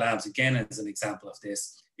 and InnoLabs again is an example of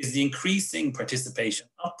this, is the increasing participation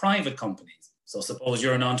of private companies. So suppose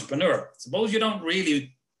you're an entrepreneur, suppose you don't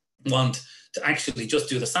really want to actually just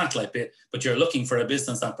do the satellite bit, but you're looking for a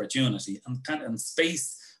business opportunity, and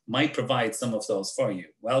space might provide some of those for you.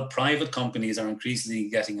 Well, private companies are increasingly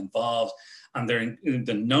getting involved, and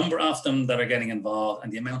the number of them that are getting involved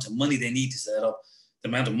and the amount of money they need to set up, the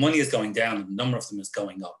amount of money is going down and the number of them is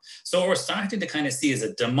going up. So we're starting to kind of see as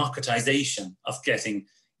a democratization of getting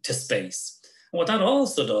to space. And what that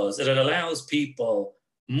also does is it allows people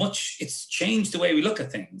it's changed the way we look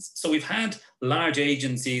at things. So we've had large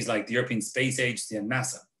agencies like the European Space Agency and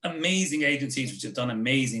NASA, amazing agencies which have done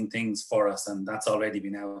amazing things for us, and that's already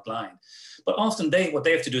been outlined. But often what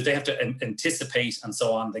they have to do is they have to anticipate and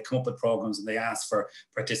so on. They come up with programs and they ask for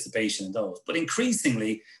participation in those. But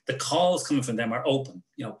increasingly, the calls coming from them are open.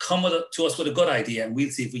 Come to us with a good idea and we'll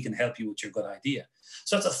see if we can help you with your good idea.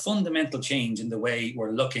 So that's a fundamental change in the way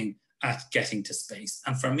we're looking at getting to space.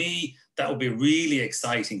 And for me, that would be really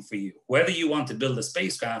exciting for you, whether you want to build a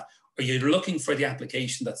spacecraft or you're looking for the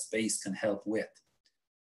application that space can help with.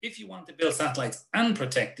 If you want to build satellites and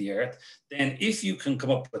protect the Earth, then if you can come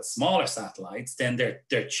up with smaller satellites, then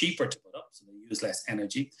they're cheaper to put up, so they use less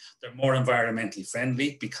energy. They're more environmentally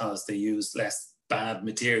friendly because they use less bad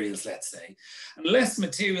materials, let's say. And less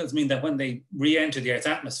materials mean that when they re-enter the Earth's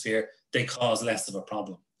atmosphere, they cause less of a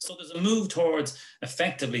problem. So there's a move towards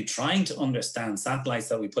effectively trying to understand satellites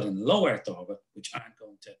that we put in low Earth orbit, which aren't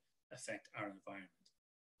going to affect our environment.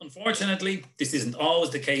 Unfortunately, this isn't always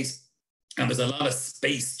the case. And there's a lot of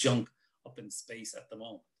space junk up in space at the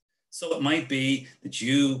moment. So it might be that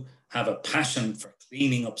you have a passion for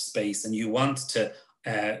cleaning up space and you want to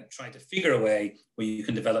try to figure a way where you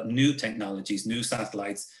can develop new technologies, new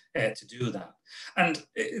satellites to do that. And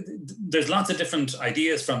there's lots of different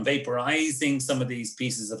ideas, from vaporizing some of these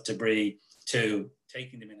pieces of debris to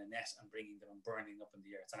taking them in a net and bringing them and burning up in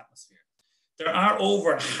the Earth's atmosphere. There are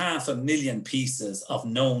over 500,000 pieces of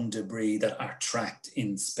known debris that are tracked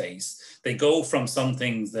in space. They go from some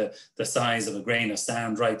things the size of a grain of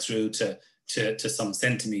sand right through to some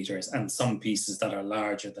centimeters, and some pieces that are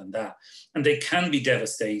larger than that. And they can be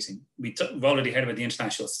devastating. We've already heard about the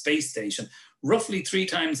International Space Station. Roughly 3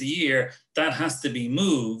 times a year, that has to be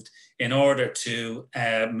moved in order to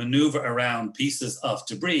maneuver around pieces of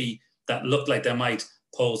debris that look like they might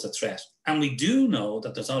pose a threat. And we do know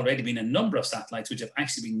that there's already been a number of satellites which have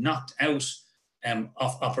actually been knocked out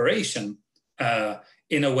of operation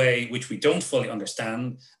in a way which we don't fully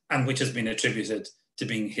understand, and which has been attributed to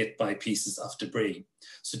being hit by pieces of debris.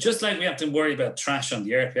 So just like we have to worry about trash on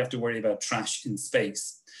the Earth, we have to worry about trash in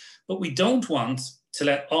space. But we don't want to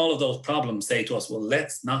let all of those problems say to us, well,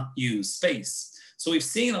 let's not use space. So we've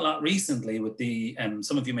seen a lot recently with the,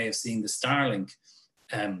 some of you may have seen the Starlink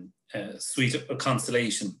suite of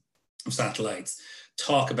constellation of satellites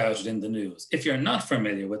talk about it in the news. If you're not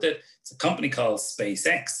familiar with it, it's a company called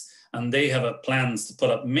SpaceX, and they have plans to put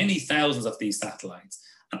up many thousands of these satellites.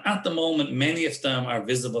 And at the moment, many of them are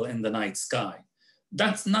visible in the night sky.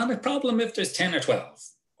 That's not a problem if there's 10 or 12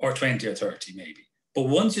 or 20 or 30 maybe. But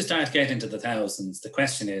once you start getting to the thousands, the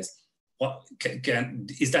question is, what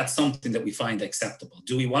is that something that we find acceptable?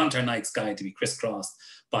 Do we want our night sky to be crisscrossed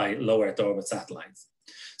by low Earth orbit satellites?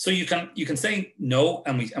 So you can say no,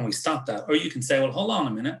 and we stop that. Or you can say, well, hold on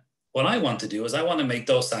a minute. What I want to do is I want to make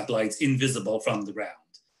those satellites invisible from the ground.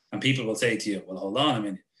 And people will say to you, well, hold on a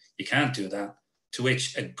minute. You can't do that. To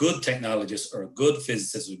which a good technologist or a good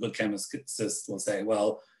physicist or a good chemist will say,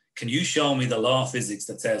 well, can you show me the law of physics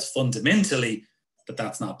that says fundamentally that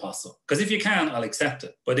that's not possible? Because if you can, I'll accept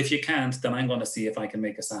it. But if you can't, then I'm going to see if I can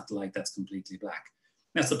make a satellite that's completely black.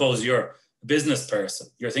 Now, suppose you're a business person.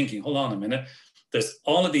 You're thinking, hold on a minute. There's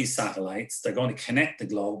all of these satellites. They're going to connect the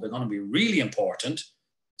globe. They're going to be really important.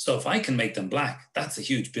 So if I can make them black, that's a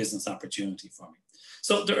huge business opportunity for me.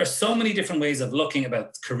 So there are so many different ways of looking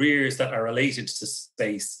about careers that are related to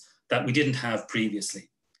space that we didn't have previously.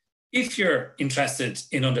 If you're interested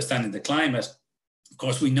in understanding the climate, of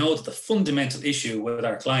course, we know that the fundamental issue with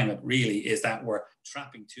our climate really is that we're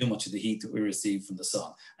trapping too much of the heat that we receive from the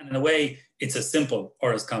sun. And in a way, it's as simple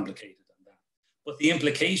or as complicated as that. But the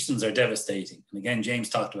implications are devastating. And again, James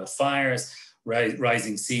talked about fires,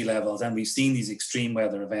 rising sea levels, and we've seen these extreme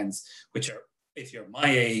weather events, which are, if you're my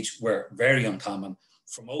age, were very uncommon.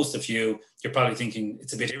 For most of you, you're probably thinking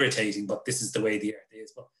it's a bit irritating, but this is the way the Earth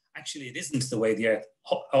is. But actually, it isn't the way the Earth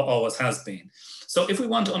always has been. So if we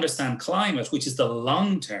want to understand climate, which is the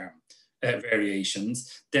long-term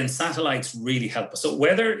variations, then satellites really help us. So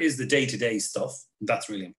weather is the day-to-day stuff. That's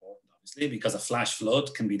really important, obviously, because a flash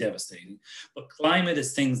flood can be devastating. But climate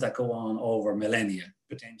is things that go on over millennia,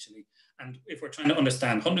 potentially. And if we're trying to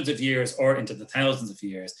understand hundreds of years or into the thousands of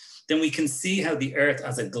years, then we can see how the Earth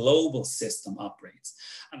as a global system operates.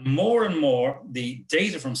 And more, the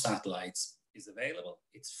data from satellites is available,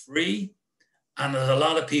 it's free, and a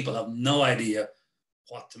lot of people have no idea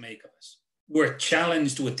what to make of it. We're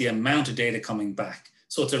challenged with the amount of data coming back.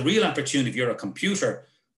 So it's a real opportunity if you're a computer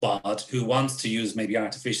bot who wants to use maybe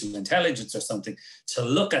artificial intelligence or something to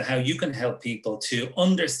look at how you can help people to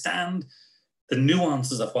understand the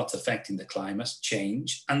nuances of what's affecting the climate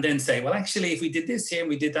change, and then say, well, actually, if we did this here and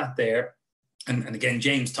we did that there, and again,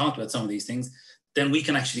 James talked about some of these things, then we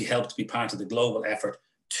can actually help to be part of the global effort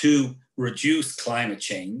to reduce climate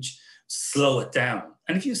change, slow it down.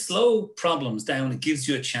 And if you slow problems down, it gives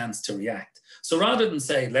you a chance to react. So rather than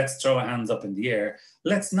say, let's throw our hands up in the air,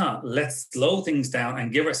 let's not. Let's slow things down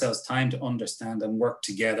and give ourselves time to understand and work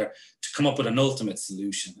together to come up with an ultimate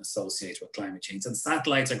solution associated with climate change. And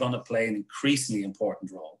satellites are going to play an increasingly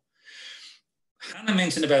important role. Hannah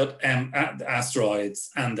mentioned about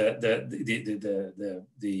asteroids and the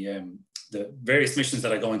various missions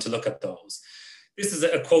that are going to look at those. This is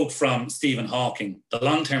a quote from Stephen Hawking. The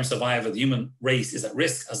long-term survival of the human race is at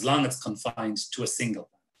risk as long as it's confined to a single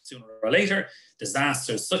planet. Sooner or later,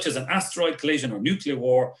 disasters such as an asteroid collision or nuclear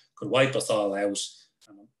war could wipe us all out.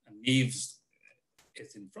 And Niamh's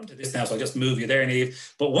it's in front of this now, so I'll just move you there,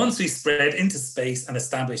 Niamh. But once we spread into space and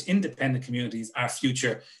establish independent communities, our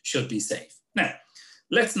future should be safe. Now,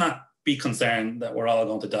 let's not be concerned that we're all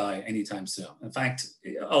going to die anytime soon. In fact,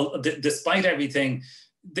 despite everything,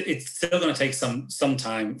 it's still going to take some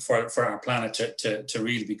time for our planet to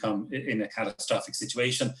really become in a catastrophic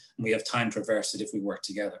situation, and we have time to reverse it if we work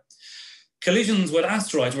together. Collisions with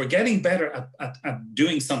asteroids, we're getting better at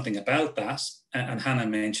doing something about that, and Hannah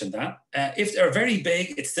mentioned that. If they're very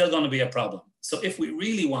big, it's still going to be a problem. So if we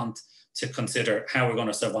really want to consider how we're going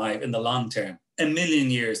to survive in the long term, a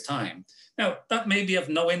million years' time. Now, that may be of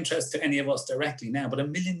no interest to any of us directly now, but a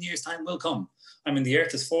million years' time will come. I mean, the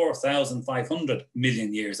Earth is 4,500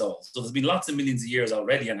 million years old. So there's been lots of millions of years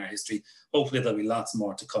already in our history. Hopefully there'll be lots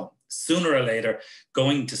more to come. Sooner or later,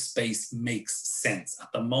 going to space makes sense.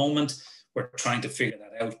 At the moment, we're trying to figure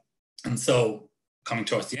that out. And so, coming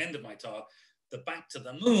towards the end of my talk, the back to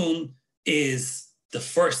the moon is the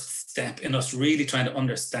first step in us really trying to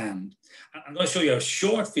understand. I'm going to show you a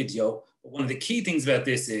short video, but one of the key things about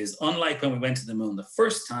this is, unlike when we went to the moon the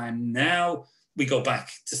first time, now we go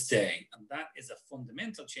back to stay. And that is a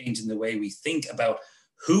fundamental change in the way we think about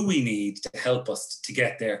who we need to help us to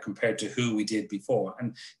get there compared to who we did before.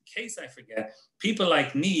 And in case I forget, people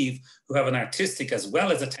like Niamh, who have an artistic as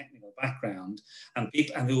well as a technical background, and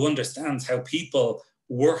who understands how people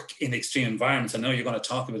work in extreme environments, I know you're going to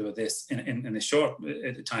talk a bit about this in a short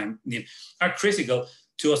time, Niamh, are critical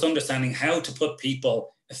to us understanding how to put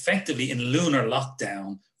people effectively in lunar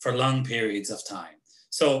lockdown for long periods of time.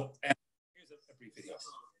 So here's a brief video.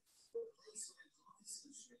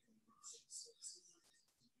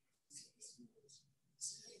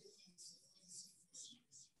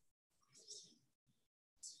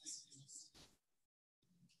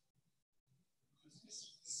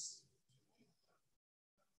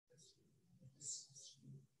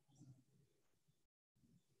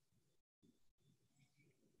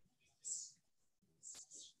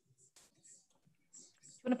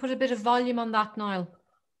 You want to put a bit of volume on that, Niall?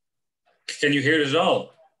 Can you hear it at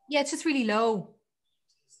all? Yeah, it's just really low.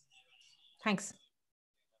 Thanks.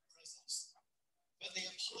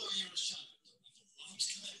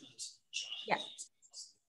 Yeah.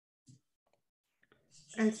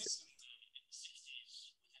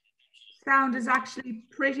 Sound is actually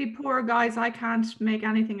pretty poor, guys. I can't make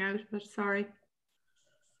anything out, but sorry.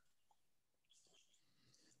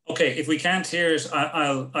 Okay, if we can't hear it,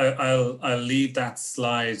 I'll leave that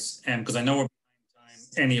slide because I know we're behind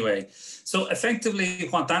time anyway. So effectively,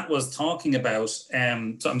 what that was talking about. So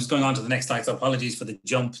I'm just going on to the next slide. So apologies for the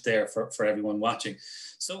jump there for everyone watching.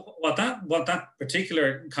 So what that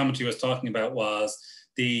particular commentary was talking about was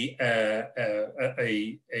the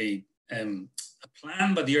a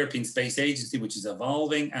plan by the European Space Agency, which is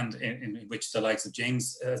evolving and in which the likes of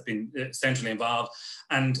James has been centrally involved,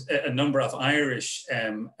 and a number of Irish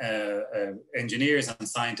engineers and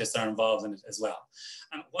scientists are involved in it as well.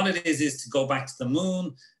 And what it is to go back to the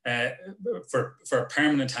moon for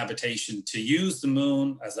permanent habitation, to use the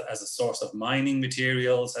moon as a source of mining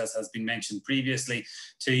materials, as has been mentioned previously,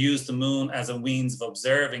 to use the moon as a means of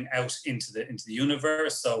observing out into the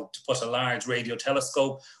universe. So to put a large radio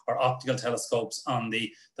telescope or optical telescopes on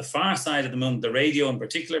the far side of the moon, the radio in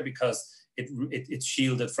particular, because it's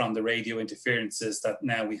shielded from the radio interferences that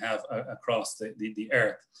now we have across the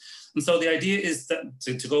Earth. And so the idea is that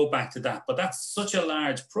to go back to that, but that's such a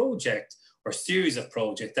large project or series of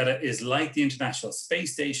projects that it is like the International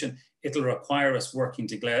Space Station. It'll require us working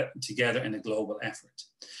together in a global effort.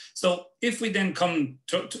 So if we then come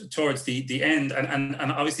towards the end,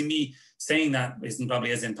 and obviously me saying that isn't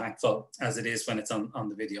probably as impactful as it is when it's on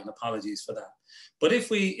the video, and apologies for that. But if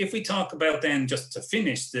we talk about then, just to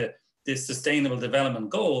finish the Sustainable Development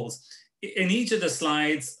Goals, in each of the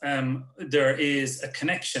slides, there is a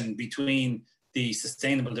connection between the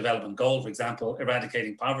Sustainable Development Goal, for example,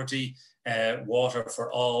 eradicating poverty, water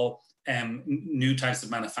for all, new types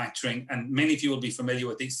of manufacturing, and many of you will be familiar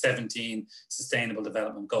with these 17 Sustainable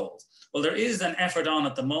Development Goals. Well, there is an effort on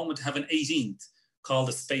at the moment to have an 18th called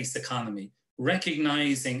the space economy,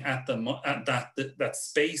 recognizing that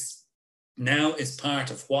space now is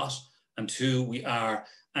part of what and who we are.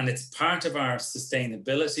 And it's part of our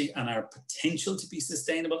sustainability and our potential to be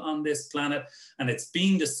sustainable on this planet. And it's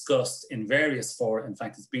being discussed in various fora. In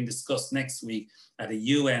fact, it's being discussed next week at a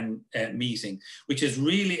UN meeting, which is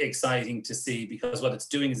really exciting to see, because what it's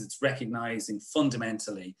doing is it's recognizing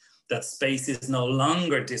fundamentally that space is no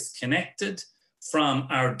longer disconnected from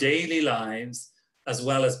our daily lives, as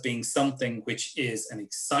well as being something which is an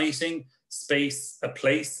exciting space, a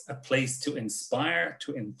place to inspire,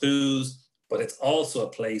 to enthuse, but it's also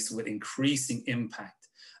a place with increasing impact.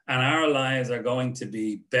 And our lives are going to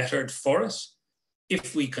be bettered for it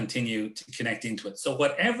if we continue to connect into it. So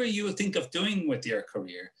whatever you think of doing with your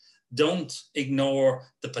career, don't ignore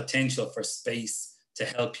the potential for space to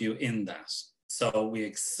help you in that. So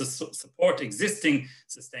we support existing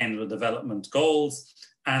sustainable development goals,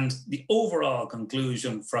 and the overall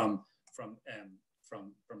conclusion from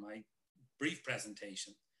my brief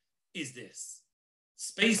presentation is this: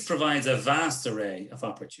 space provides a vast array of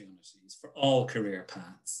opportunities for all career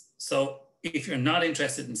paths. So if you're not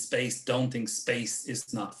interested in space, don't think space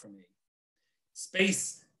is not for me.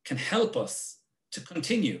 Space can help us to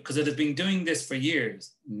continue, because it has been doing this for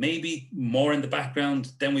years, maybe more in the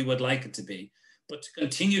background than we would like it to be, but to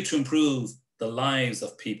continue to improve the lives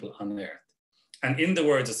of people on Earth. And in the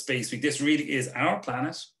words of Space Week, this really is our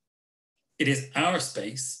planet. It is our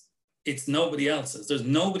space. It's nobody else's. There's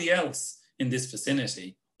nobody else in this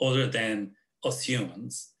vicinity other than us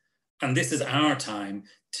humans. And this is our time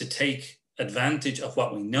to take advantage of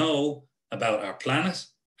what we know about our planet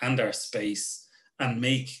and our space and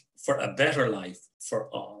make for a better life for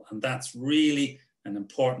all. And that's really an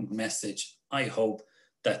important message, I hope,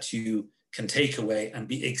 that you can take away and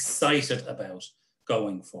be excited about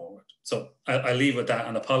going forward. So I'll leave with that,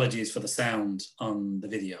 and apologies for the sound on the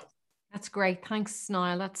video. That's great. Thanks,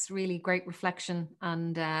 Niall. That's really great reflection.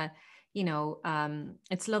 And,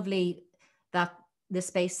 it's lovely that the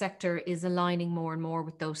space sector is aligning more and more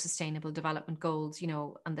with those sustainable development goals,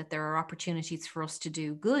 and that there are opportunities for us to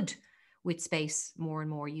do good with space more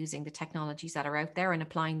and more, using the technologies that are out there and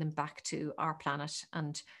applying them back to our planet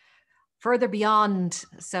and further beyond.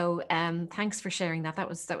 So thanks for sharing that. That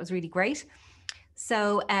was really great.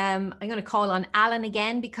 So I'm going to call on Alan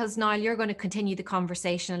again, because Niall, you're going to continue the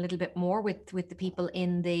conversation a little bit more with the people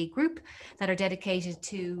in the group that are dedicated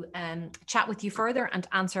to chat with you further and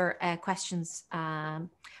answer questions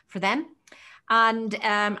for them. And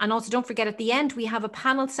also don't forget, at the end, we have a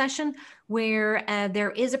panel session where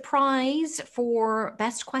there is a prize for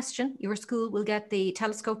best question. Your school will get the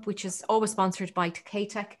telescope, which is always sponsored by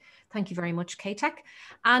KTech. Thank you very much, KTech.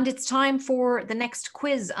 And it's time for the next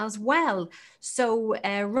quiz as well. So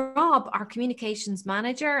Rob, our communications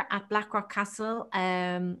manager at Blackrock Castle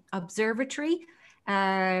Observatory,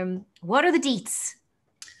 what are the deets?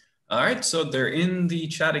 All right, so they're in the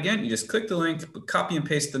chat again. You just click the link, copy and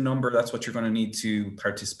paste the number. That's what you're going to need to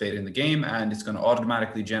participate in the game, and it's going to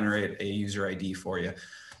automatically generate a user ID for you.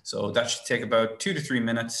 So that should take about 2 to 3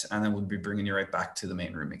 minutes, and then we'll be bringing you right back to the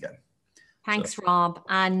main room again. Thanks, Rob.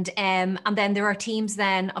 And then there are teams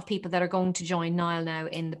then of people that are going to join Niall now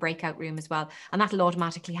in the breakout room as well, and that'll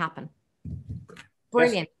automatically happen.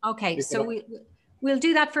 Brilliant. Okay, so we'll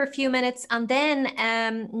do that for a few minutes, and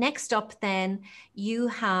then next up then you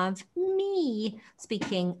have me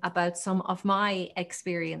speaking about some of my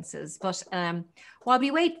experiences. But while we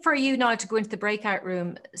wait for you now to go into the breakout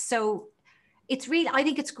room, so it's really, I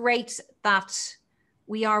think it's great that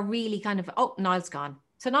we are really kind of, oh, Niall's gone.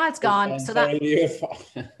 So Niall's gone. So that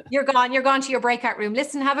you're gone to your breakout room.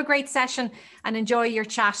 Listen, have a great session and enjoy your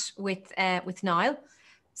chat with Niall.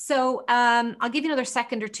 So I'll give you another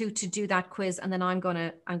second or two to do that quiz, and then I'm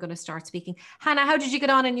gonna start speaking. Hannah, how did you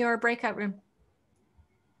get on in your breakout room?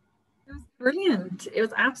 It was brilliant. It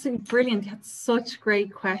was absolutely brilliant. You had such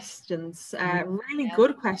great questions, really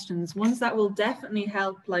good questions. Ones that will definitely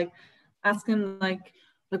help, like asking like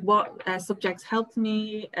what subjects helped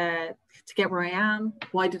me to get where I am.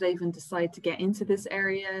 Why did I even decide to get into this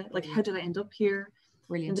area? Like, how did I end up here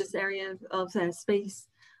in this area of space?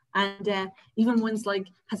 And even ones like,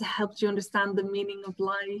 has it helped you understand the meaning of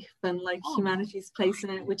life and like humanity's place in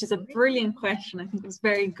it, which is a brilliant question. I think it was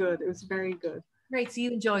very good. It was very good. Great. So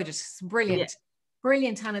you enjoyed it. Brilliant. Yeah.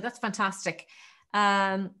 Brilliant, Hannah. That's fantastic.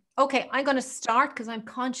 Okay, I'm going to start because I'm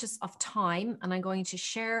conscious of time, and I'm going to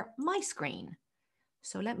share my screen.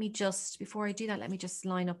 So let me just, before I do that, let me just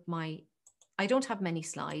line up I don't have many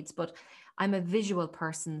slides, but I'm a visual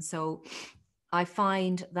person. So I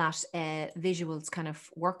find that visuals kind of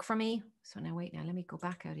work for me. So now wait, let me go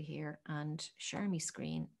back out of here and share my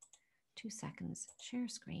screen. 2 seconds, share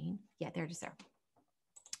screen. Yeah, there it is there.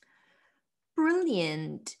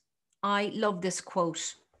 Brilliant. I love this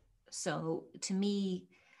quote. So to me,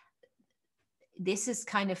 this is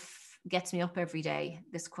kind of gets me up every day,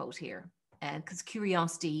 this quote here, because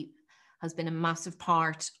curiosity has been a massive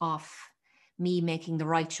part of me making the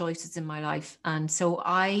right choices in my life. And so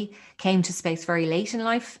I came to space very late in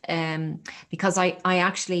life because I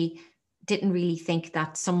actually didn't really think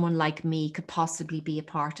that someone like me could possibly be a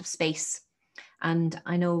part of space. And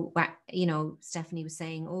I know, you know, Stephanie was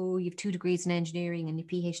saying, oh, you have 2 degrees in engineering and your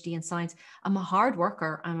PhD in science. I'm a hard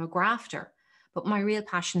worker, I'm a grafter, but my real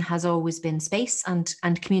passion has always been space and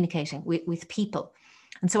communicating with people.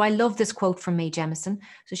 And so I love this quote from Mae Jemison.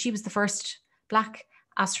 So she was the first Black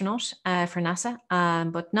astronaut for NASA.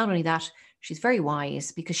 But not only that, she's very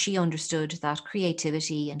wise because she understood that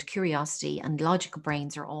creativity and curiosity and logical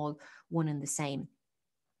brains are all one and the same.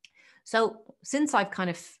 So since I've kind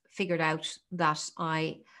of figured out that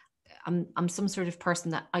I'm some sort of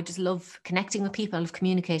person that I just love connecting with people, I love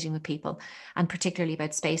communicating with people, and particularly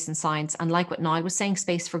about space and science. And like what Niall was saying,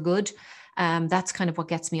 space for good, that's kind of what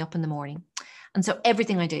gets me up in the morning. And so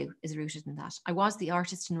everything I do is rooted in that. I was the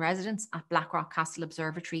artist in residence at Blackrock Castle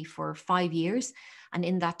Observatory for 5 years. And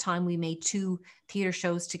in that time, we made 2 theatre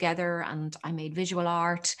shows together, and I made visual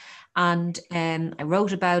art, and I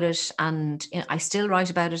wrote about it, and I still write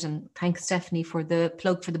about it. And thanks, Stephanie, for the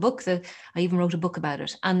plug for the book. I even wrote a book about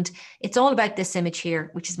it. And it's all about this image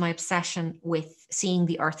here, which is my obsession with seeing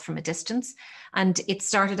the Earth from a distance. And it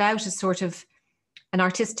started out as sort of an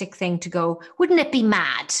artistic thing to go, wouldn't it be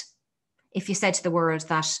mad if you said to the world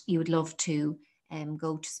that you would love to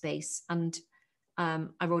go to space? And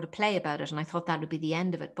I wrote a play about it, and I thought that would be the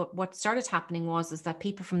end of it. But what started happening is that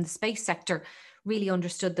people from the space sector really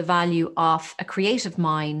understood the value of a creative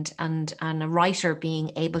mind and a writer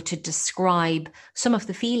being able to describe some of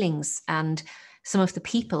the feelings and some of the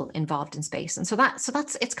people involved in space. And so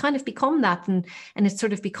it's kind of become that, and it's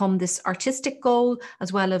sort of become this artistic goal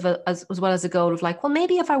as well as a goal of like, well,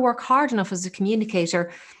 maybe if I work hard enough as a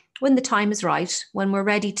communicator, when the time is right, when we're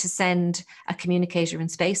ready to send a communicator in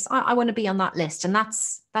space, I want to be on that list. And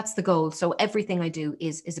that's the goal. So everything I do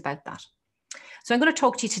is about that. So I'm going to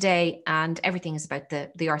talk to you today, and everything is about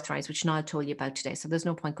the Earthrise, which Niall told you about today. So there's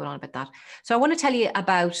no point going on about that. So I want to tell you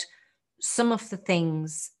about some of the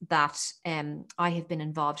things that I have been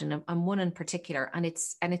involved in, and one in particular, and it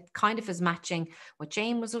kind of is matching what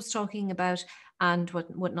James was talking about and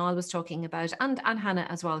what Niall was talking about, and Hannah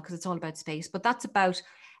as well, because it's all about space. But that's about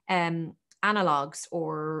analogues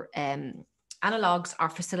are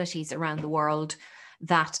facilities around the world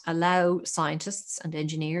that allow scientists and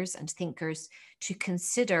engineers and thinkers to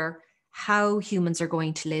consider how humans are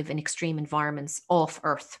going to live in extreme environments off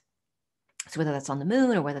Earth. So whether that's on the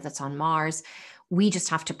moon or whether that's on Mars, we just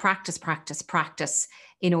have to practice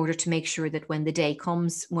in order to make sure that when the day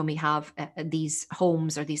comes, when we have these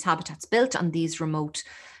homes or these habitats built on these remote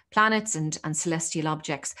planets and celestial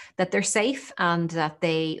objects, that they're safe and that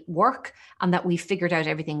they work, and that we've figured out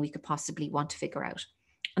everything we could possibly want to figure out.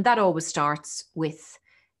 And that always starts with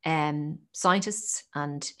scientists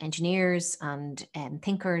and engineers and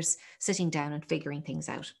thinkers sitting down and figuring things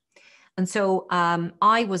out. And so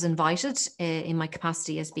I was invited in my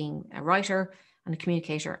capacity as being a writer and a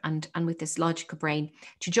communicator and with this logical brain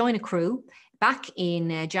to join a crew back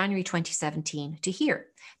in January 2017 to here.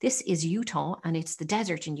 This is Utah, and it's the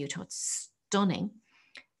desert in Utah. It's stunning.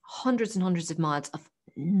 Hundreds and hundreds of miles of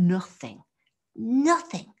nothing.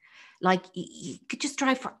 Like you could just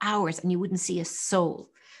drive for hours and you wouldn't see a soul.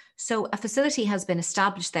 So a facility has been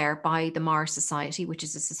established there by the Mars Society, which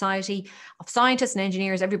is a society of scientists and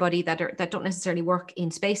engineers, everybody that don't necessarily work in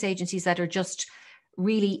space agencies, that are just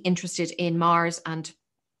really interested in Mars and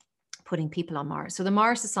putting people on Mars. So the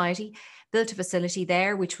Mars Society built a facility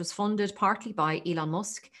there, which was funded partly by Elon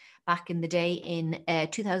Musk back in the day in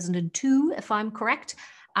 2002, if I'm correct,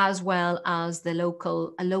 as well as a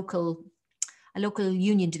local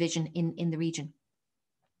union division in the region.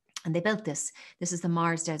 And they built this. This is the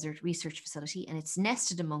Mars Desert Research Facility, and it's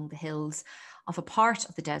nested among the hills of a part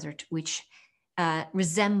of the desert which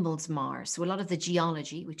resembles Mars. So a lot of the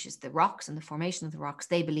geology, which is the rocks and the formation of the rocks,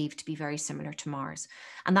 they believe to be very similar to Mars.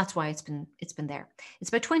 And that's why it's been there. It's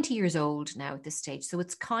about 20 years old now at this stage. So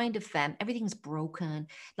it's kind of, everything's broken.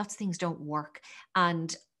 Lots of things don't work.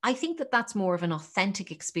 And I think that that's more of an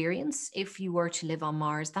authentic experience. If you were to live on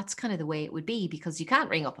Mars, that's kind of the way it would be, because you can't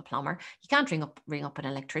ring up a plumber. You can't ring up an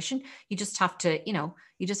electrician. You just have to, you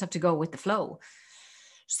just have to go with the flow.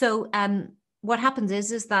 So, what happens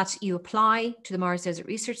is that you apply to the Mars Desert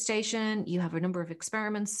Research Station. You have a number of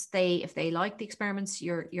experiments. If they like the experiments,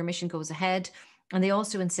 your mission goes ahead. And they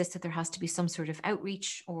also insist that there has to be some sort of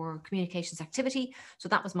outreach or communications activity. So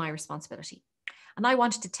that was my responsibility. And I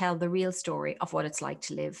wanted to tell the real story of what it's like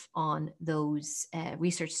to live on those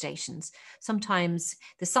research stations. Sometimes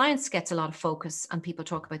the science gets a lot of focus and people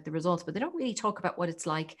talk about the results, but they don't really talk about what it's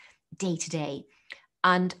like day to day.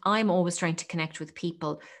 And I'm always trying to connect with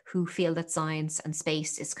people who feel that science and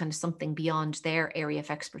space is kind of something beyond their area of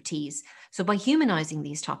expertise. So by humanizing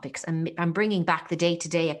these topics and bringing back the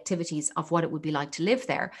day-to-day activities of what it would be like to live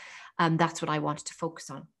there, that's what I wanted to focus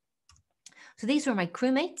on. So these were my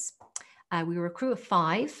crewmates. We were a crew of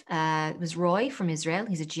 5. It was Roy from Israel,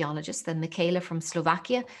 he's a geologist, then Michaela from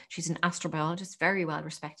Slovakia, she's an astrobiologist, very well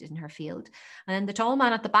respected in her field. And then the tall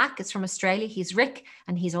man at the back is from Australia, he's Rick,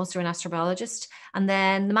 and he's also an astrobiologist. And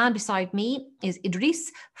then the man beside me is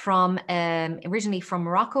Idris, from originally from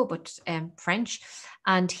Morocco, but French,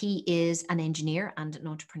 and he is an engineer and an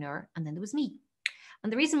entrepreneur. And then there was me.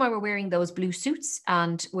 And the reason why we're wearing those blue suits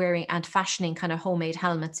and fashioning kind of homemade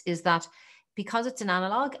helmets is that because it's an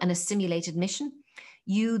analog and a simulated mission,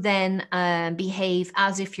 you then behave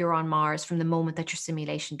as if you're on Mars from the moment that your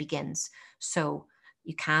simulation begins. So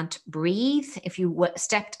you can't breathe if you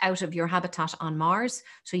stepped out of your habitat on Mars,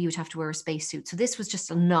 so you would have to wear a spacesuit. So this was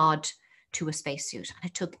just a nod to a spacesuit,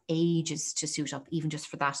 and it took ages to suit up, even just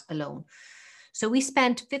for that alone. So we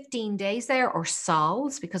spent 15 days there, or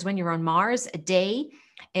sols, because when you're on Mars, a day,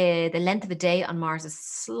 the length of a day on Mars is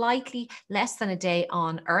slightly less than a day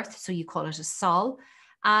on Earth, so you call it a sol.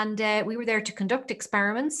 And we were there to conduct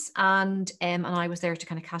experiments, and I was there to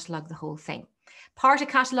kind of catalogue the whole thing. Part of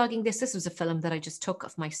cataloguing this was a film that I just took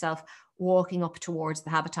of myself walking up towards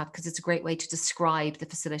the habitat, because it's a great way to describe the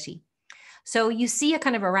facility. So you see a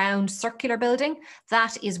kind of a round circular building.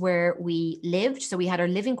 That is where we lived. So we had our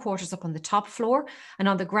living quarters up on the top floor, and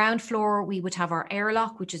on the ground floor, we would have our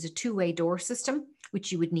airlock, which is a 2-way door system,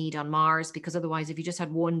 which you would need on Mars, because otherwise, if you just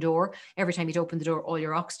had one door, every time you'd open the door, all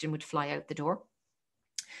your oxygen would fly out the door.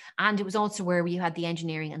 And it was also where we had the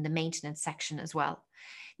engineering and the maintenance section as well.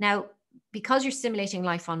 Now, because you're simulating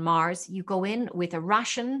life on Mars, you go in with a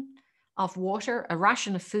ration of water, a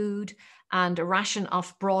ration of food, and a ration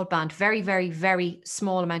of broadband, very, very, very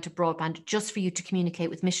small amount of broadband, just for you to communicate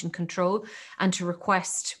with mission control and to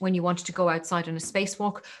request when you wanted to go outside on a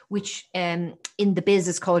spacewalk, which in the biz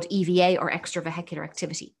is called EVA, or extravehicular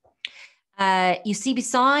activity. You see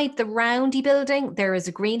beside the roundy building, there is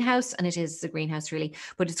a greenhouse, and it is a greenhouse really,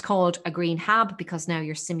 but it's called a green hab because now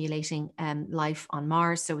you're simulating life on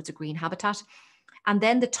Mars, so it's a green habitat. And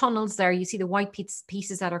then the tunnels there, you see the white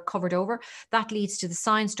pieces that are covered over, that leads to the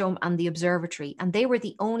science dome and the observatory. And they were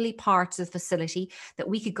the only parts of the facility that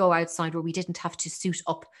we could go outside where we didn't have to suit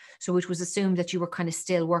up. So it was assumed that you were kind of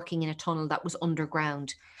still working in a tunnel that was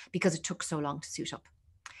underground because it took so long to suit up.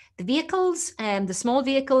 The vehicles, the small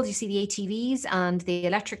vehicles, you see the ATVs and the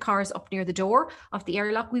electric cars up near the door of the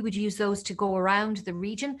airlock, we would use those to go around the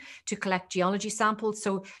region to collect geology samples.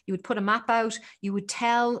 So you would put a map out, you would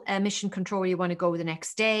tell mission control you want to go the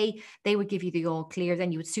next day, they would give you the all clear,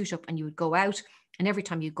 then you would suit up and you would go out. And every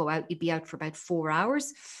time you go out, you'd be out for about 4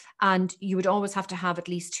 hours. And you would always have to have at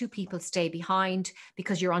least 2 people stay behind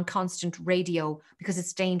because you're on constant radio, because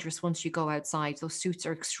it's dangerous once you go outside. Those suits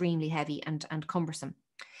are extremely heavy and cumbersome.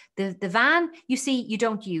 The van, you see, you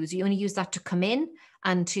don't use. You only use that to come in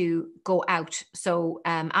and to go out. So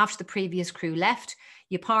after the previous crew left,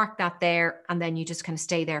 you park that there and then you just kind of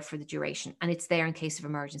stay there for the duration. And it's there in case of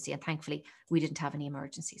emergency. And thankfully, we didn't have any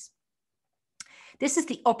emergencies. This is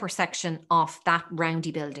the upper section of that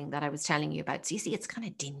roundy building that I was telling you about. So you see, it's kind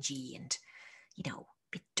of dingy and, you know,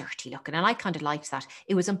 a bit dirty looking. And I kind of liked that.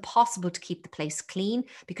 It was impossible to keep the place clean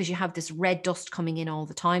because you have this red dust coming in all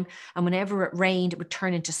the time. And whenever it rained, it would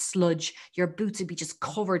turn into sludge. Your boots would be just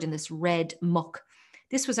covered in this red muck.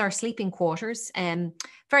 This was our sleeping quarters,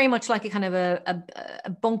 very much like a kind of a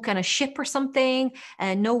bunk on a ship or something.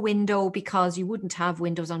 No window, because you wouldn't have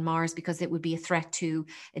windows on Mars because it would be a threat to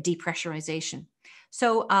a depressurization.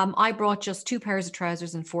 So I brought just 2 pairs of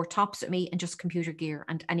trousers and 4 tops with me and just computer gear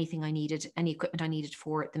and anything I needed, any equipment I needed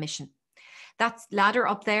for the mission. That ladder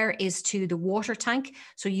up there is to the water tank.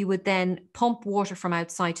 So you would then pump water from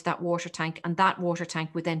outside to that water tank, and that water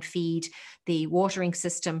tank would then feed the watering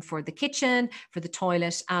system for the kitchen, for the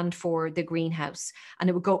toilet, and for the greenhouse. And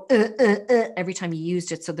it would go every time you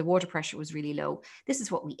used it. So the water pressure was really low. This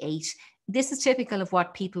is what we ate. This is typical of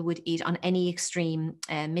what people would eat on any extreme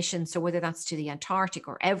mission. So whether that's to the Antarctic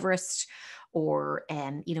or Everest, or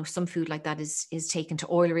you know, some food like that is taken to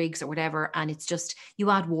oil rigs or whatever, and it's just,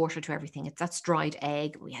 you add water to everything. That's dried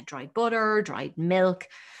egg. We had dried butter, dried milk,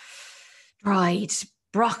 dried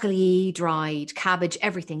broccoli, dried cabbage,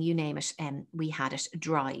 everything, you name it, we had it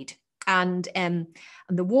dried. And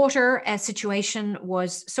the water situation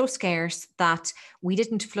was so scarce that we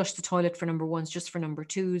didn't flush the toilet for number ones, just for number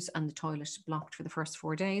twos, and the toilet blocked for the first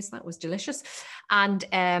 4 days. That was delicious. And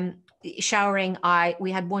showering,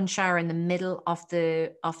 we had one shower in the middle of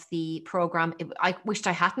the program. I wished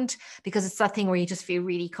I hadn't, because it's that thing where you just feel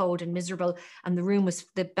really cold and miserable, and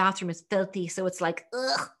the bathroom is filthy, so it's like,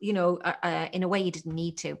 ugh, you know, in a way you didn't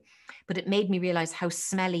need to. But it made me realize how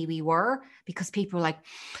smelly we were, because people were like,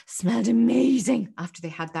 smelled amazing after they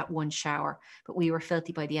had that one shower, but we were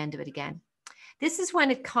filthy by the end of it again. This is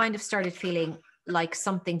when it kind of started feeling like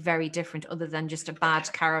something very different, other than just a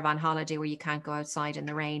bad caravan holiday where you can't go outside in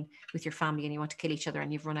the rain with your family and you want to kill each other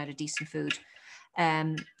and you've run out of decent food.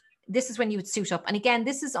 This is when you would suit up. And again,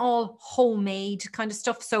 this is all homemade kind of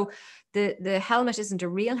stuff. So the helmet isn't a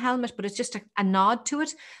real helmet, but it's just a nod to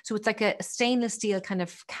it. So it's like a stainless steel kind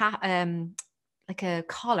of like a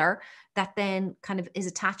collar that then kind of is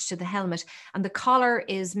attached to the helmet. And the collar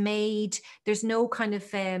is made, there's no kind of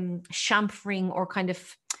chamfering or kind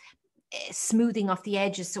of smoothing off the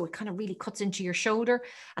edges, so it kind of really cuts into your shoulder.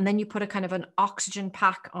 And then you put a kind of an oxygen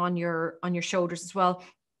pack on your shoulders as well.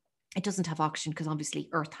 It doesn't have oxygen because obviously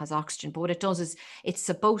Earth has oxygen, but what it does is it's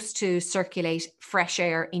supposed to circulate fresh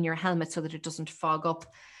air in your helmet so that it doesn't fog up.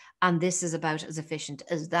 And this is about as efficient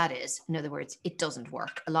as that is. In other words, it doesn't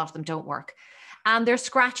work. A lot of them don't work. And they're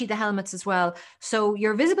scratchy, the helmets as well. So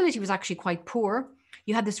your visibility was actually quite poor.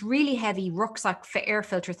 You had this really heavy rucksack air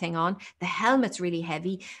filter thing on. The helmet's really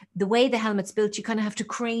heavy. The way the helmet's built, you kind of have to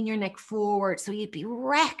crane your neck forward, so you'd be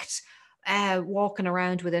wrecked walking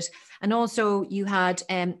around with it. And also you had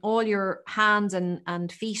all your hands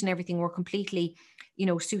and feet and everything were completely, you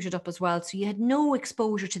know, suited up as well. So you had no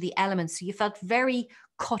exposure to the elements. So you felt very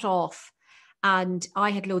cut off. And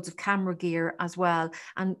I had loads of camera gear as well.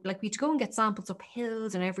 And like we'd go and get samples up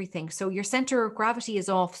hills and everything. So your center of gravity is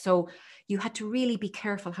off. So you had to really be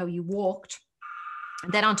careful how you walked.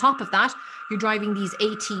 And then on top of that, you're driving these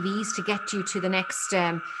ATVs to get you to the next,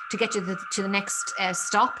 to the next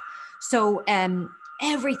stop. So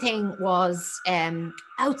everything was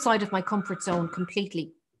outside of my comfort zone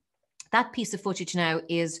completely. That piece of footage now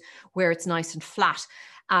is where it's nice and flat.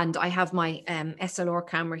 And I have my SLR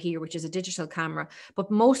camera here, which is a digital camera. But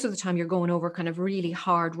most of the time you're going over kind of really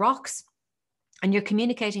hard rocks and you're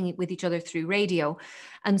communicating with each other through radio.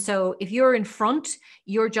 And so if you're in front,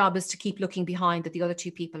 your job is to keep looking behind, that the other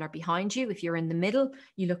two people are behind you. If you're in the middle,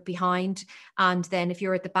 you look behind. And then if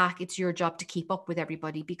you're at the back, it's your job to keep up with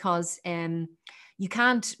everybody, because you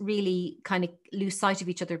can't really kind of lose sight of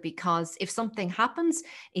each other, because if something happens,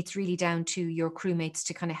 it's really down to your crewmates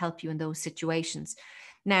to kind of help you in those situations.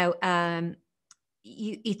 Now,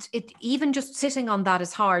 even just sitting on that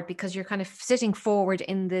is hard, because you're kind of sitting forward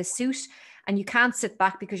in the suit and you can't sit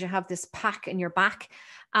back because you have this pack in your back,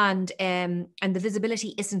 and the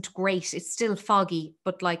visibility isn't great. It's still foggy,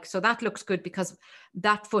 but like, so that looks good because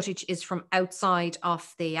that footage is from outside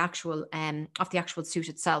of the actual suit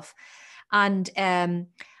itself. And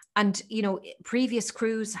you know, previous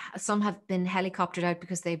crews, some have been helicoptered out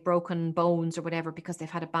because they've broken bones or whatever, because they've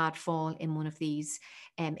had a bad fall in one of these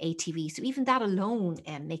ATVs. So even that alone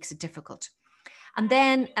makes it difficult. And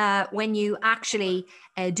then when you actually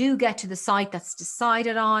do get to the site that's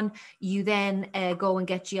decided on, you then go and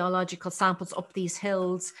get geological samples up these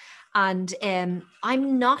hills. And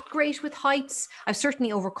I'm not great with heights. I've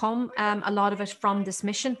certainly overcome a lot of it from this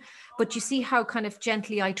mission, but you see how kind of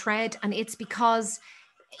gently I tread, and it's because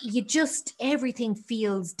everything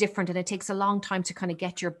feels different and it takes a long time to kind of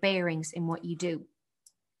get your bearings in what you do.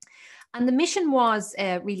 And the mission was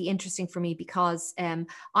really interesting for me because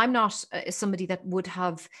I'm not somebody that would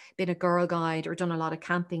have been a Girl Guide or done a lot of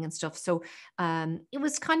camping and stuff. So it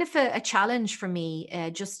was kind of a challenge for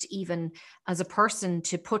me, just even as a person,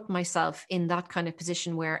 to put myself in that kind of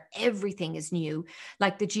position where everything is new.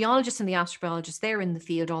 Like the geologists and the astrobiologists, they're in the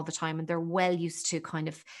field all the time and they're well used to kind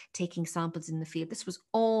of taking samples in the field. This was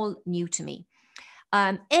all new to me.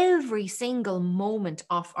 Every single moment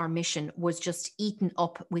of our mission was just eaten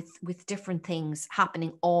up with different things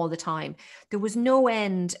happening all the time. There was no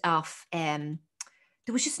end of the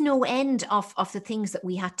things that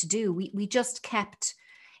we had to do. It just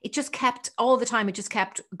kept all the time. It just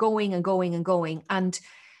kept going and going and going. And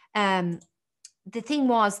the thing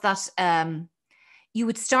was that you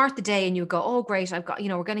would start the day and you would go, oh, great, I've got,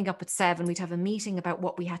 we're getting up at 7. We'd have a meeting about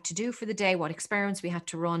what we had to do for the day, what experiments we had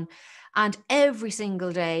to run. And every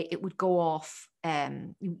single day it would go off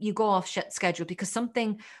you go off schedule because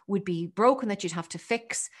something would be broken that you'd have to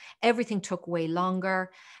fix. Everything took way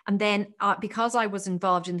longer. And then because I was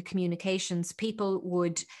involved in the communications, people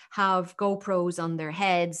would have GoPros on their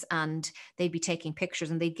heads and they'd be taking pictures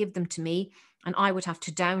and they'd give them to me. And I would have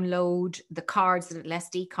to download the cards, the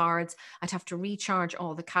SD cards. I'd have to recharge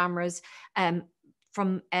all the cameras.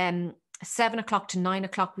 From 7 o'clock to 9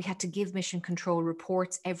 o'clock, we had to give mission control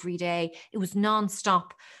reports every day. It was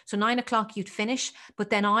non-stop. So 9 o'clock you'd finish,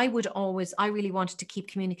 but then I really wanted to keep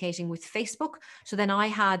communicating with Facebook. So then I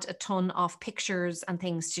had a ton of pictures and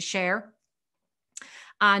things to share.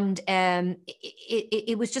 And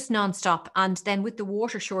it was just nonstop. And then with the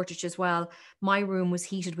water shortage as well, my room was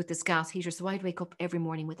heated with this gas heater. So I'd wake up every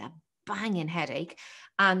morning with a banging headache.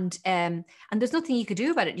 And there's nothing you could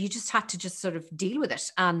do about it. You just had to just sort of deal with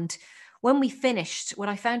it. And when we finished, what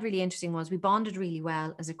I found really interesting was we bonded really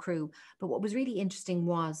well as a crew. But what was really interesting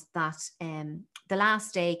was that the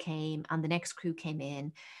last day came and the next crew came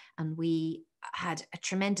in, and we had a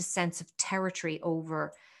tremendous sense of territory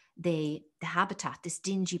over the habitat, this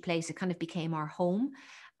dingy place. It kind of became our home.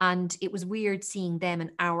 And it was weird seeing them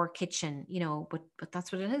in our kitchen, you know, but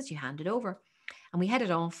that's what it is. You hand it over. And we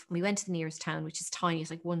headed off and we went to the nearest town, which is tiny.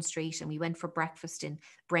 It's like one street. And we went for breakfast in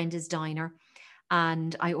Brenda's Diner.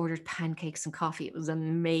 And I ordered pancakes and coffee. It was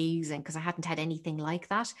amazing because I hadn't had anything like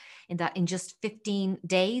that in just 15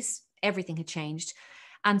 days. Everything had changed.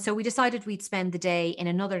 And so we decided we'd spend the day in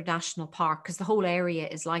another national park because the whole area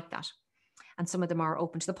is like that. And some of them are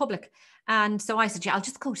open to the public. And so I said, yeah, I'll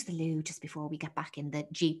just go to the loo just before we get back in the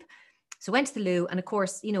Jeep. So I went to the loo. And of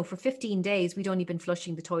course, you know, for 15 days, we'd only been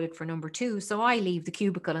flushing the toilet for number 2. So I leave the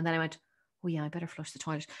cubicle and then I went, oh yeah, I better flush the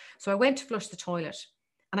toilet. So I went to flush the toilet.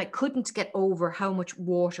 And I couldn't get over how much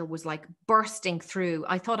water was like bursting through.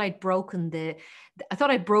 I thought I'd broken the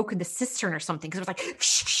cistern or something because it was like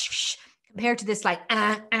compared to this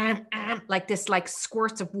like this like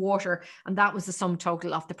squirts of water, and that was the sum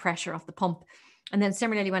total of the pressure of the pump. And then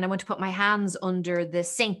similarly, when I went to put my hands under the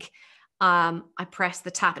sink, I pressed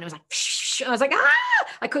the tap and it was like I was like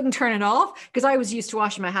I couldn't turn it off because I was used to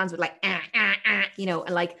washing my hands with like you know,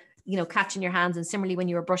 and like, you know, catching your hands. And similarly, when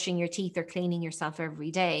you were brushing your teeth or cleaning yourself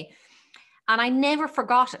every day. And I never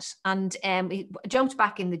forgot it. And we jumped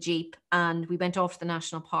back in the Jeep and we went off to the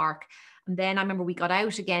national park. And then I remember we got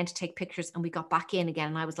out again to take pictures and we got back in again.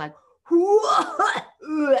 And I was like,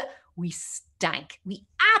 we stank. We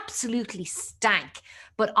absolutely stank.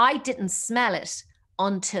 But I didn't smell it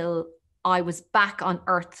until I was back on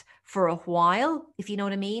Earth for a while, if you know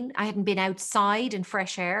what I mean. I hadn't been outside in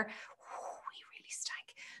fresh air.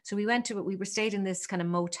 So we stayed in this kind of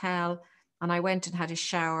motel, and I went and had a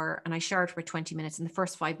shower, and I showered for 20 minutes. In the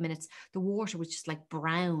first 5 minutes, the water was just like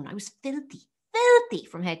brown. I was filthy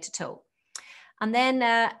from head to toe. And then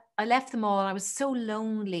I left them all. I was so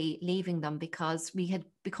lonely leaving them because we had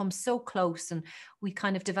become so close and we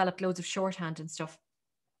kind of developed loads of shorthand and stuff.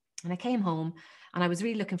 And I came home and I was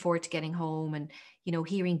really looking forward to getting home and, you know,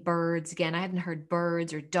 hearing birds again. I hadn't heard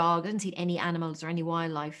birds or dogs. I hadn't seen any animals or any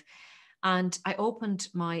wildlife. And I opened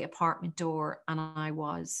my apartment door and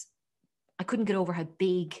I couldn't get over how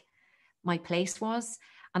big my place was.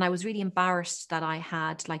 And I was really embarrassed that I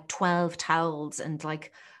had like 12 towels and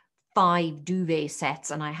like 5 duvet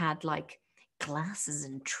sets. And I had like glasses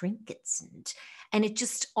and trinkets and it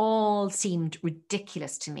just all seemed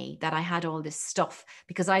ridiculous to me that I had all this stuff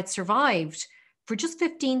because I'd survived for just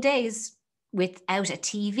 15 days without a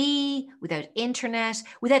TV, without internet,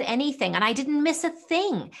 without anything. And I didn't miss a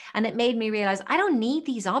thing. And it made me realize I don't need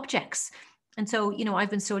these objects. And so, you know, I've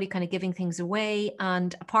been slowly kind of giving things away.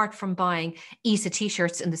 And apart from buying ESA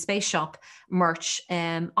t-shirts in the Space Shop merch,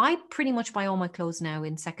 I pretty much buy all my clothes now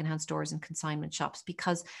in secondhand stores and consignment shops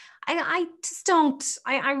because I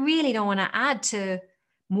really don't want to add to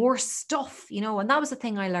more stuff, you know. And that was the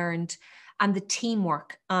thing I learned. And the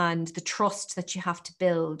teamwork and the trust that you have to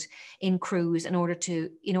build in crews in order to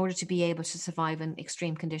be able to survive in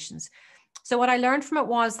extreme conditions. So what I learned from it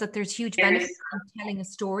was that there's huge benefits in telling a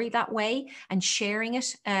story that way and sharing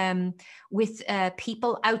it with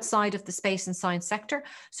people outside of the space and science sector.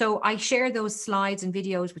 So I share those slides and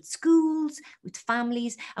videos with schools, with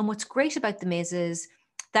families. And what's great about them is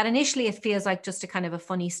that initially it feels like just a kind of a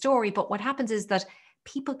funny story. But what happens is that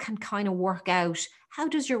people can kind of work out, how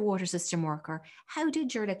does your water system work, or how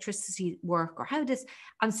did your electricity work, or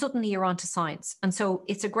and suddenly you're onto science. And so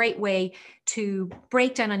it's a great way to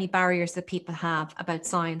break down any barriers that people have about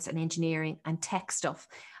science and engineering and tech stuff.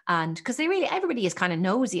 And because everybody is kind of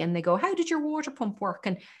nosy and they go, how did your water pump work?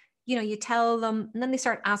 And, you know, you tell them, and then they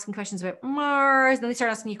start asking questions about Mars, and then they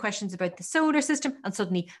start asking you questions about the solar system, and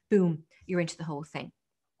suddenly, boom, you're into the whole thing.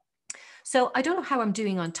 So I don't know how I'm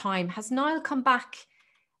doing on time. Has Niall come back?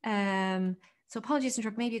 So apologies to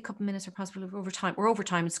interrupt, maybe a couple of minutes or possibly over time. We're over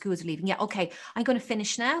time and schools are leaving. Yeah, okay. I'm going to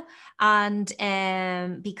finish now. And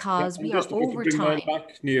because we are over time.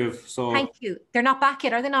 Back, Niamh, so. Thank you. They're not back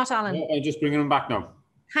yet, are they not, Alan? No, I'm just bringing them back now.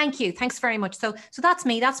 Thank you. Thanks very much. So that's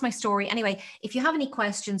me. That's my story. Anyway, if you have any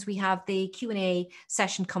questions, we have the Q&A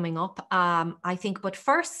session coming up, I think. But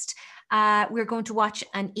first, we're going to watch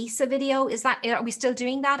an ESA video. Are we still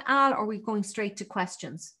doing that, Al, or are we going straight to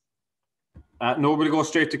questions? No, we'll go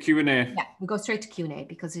straight to Q&A. Yeah, we'll go straight to Q&A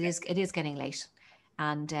because it is getting late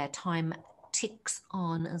and time ticks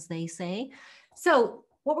on, as they say. So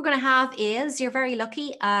what we're going to have is, you're very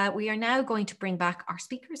lucky, we are now going to bring back our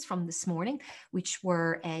speakers from this morning, which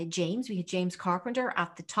were James. We had James Carpenter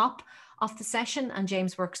at the top of the session, and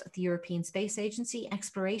James works at the European Space Agency,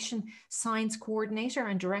 Exploration Science Coordinator,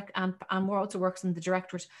 and also works in the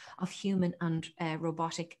Directorate of Human and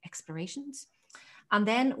Robotic Explorations. And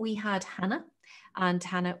then we had Hannah, and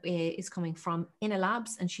Hannah is coming from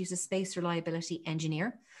ENELABS, and she's a space reliability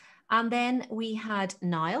engineer. And then we had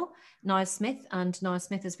Niall Smith, and Niall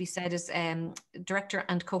Smith, as we said, is director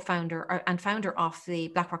and co-founder and founder of the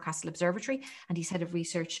Blackrock Castle Observatory, and he's head of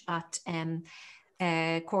research at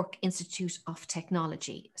Cork Institute of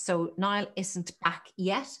Technology. So Niall isn't back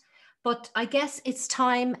yet, but I guess it's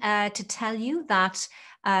time to tell you that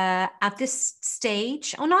at this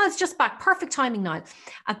stage, oh, Niall's just back. Perfect timing, Niall.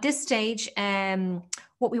 At this stage,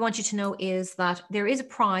 what we want you to know is that there is a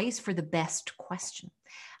prize for the best question.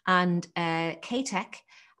 And KTech,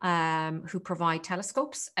 who provide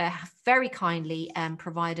telescopes, very kindly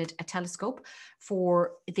provided a telescope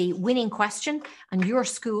for the winning question, and your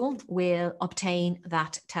school will obtain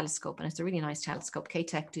that telescope. And it's a really nice telescope.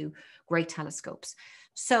 KTech do great telescopes.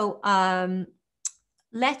 So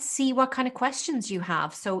let's see what kind of questions you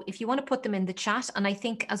have. So if you want to put them in the chat, and I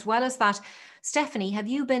think as well as that, Stephanie, have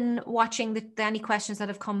you been watching any questions that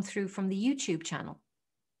have come through from the YouTube channel?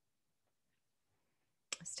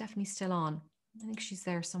 Stephanie's still on. I think she's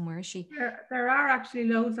there somewhere, is she? There are actually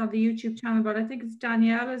loads on the YouTube channel, but I think it's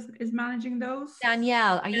Danielle is managing those.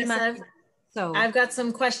 Danielle, are you managing? So I've got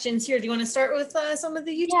some questions here. Do you want to start with some of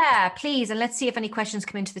the YouTube? Yeah, please. And let's see if any questions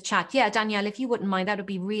come into the chat. Yeah, Danielle, if you wouldn't mind, that would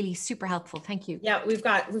be really super helpful. Thank you. Yeah, we've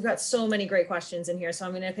got so many great questions in here. So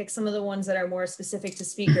I'm going to pick some of the ones that are more specific to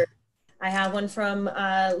speakers. I have one from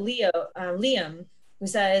Liam, who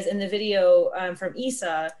says, in the video from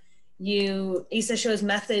ESA, ESA shows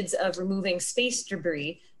methods of removing space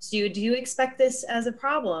debris. So do you expect this as a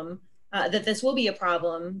problem, that this will be a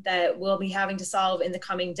problem that we'll be having to solve in the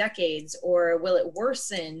coming decades, or will it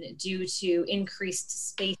worsen due to increased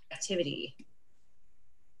space activity?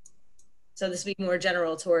 So this would be more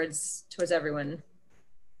general towards everyone.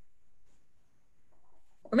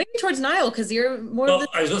 Or maybe towards Niall, because you're more. Well,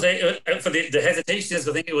 I was going to say, for the hesitation is,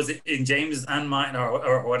 I think it was in James and mine,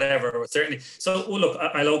 or whatever, or certainly. So, well, look,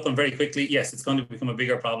 I'll open very quickly. Yes, it's going to become a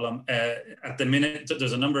bigger problem. At the minute,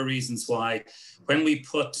 there's a number of reasons why. When we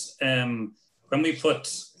put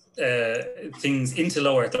things into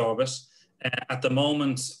low Earth orbit, at the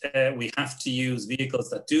moment, we have to use vehicles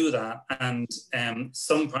that do that, and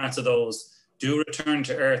some parts of those do return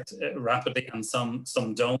to Earth rapidly, and some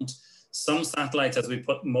don't. Some satellites, as we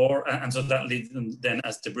put more, and so that leaves them then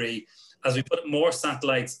as debris. As we put more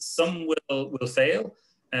satellites, some will fail,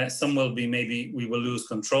 some will be, maybe we will lose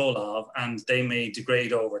control of, and they may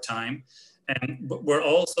degrade over time. But we're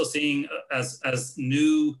also seeing as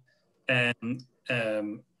new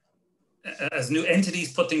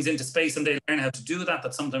entities put things into space and they learn how to do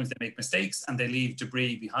that sometimes they make mistakes and they leave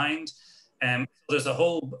debris behind. There's a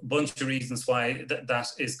whole bunch of reasons why that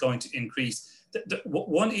is going to increase.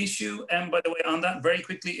 One issue, by the way, on that very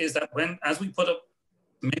quickly, is that as we put up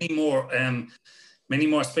many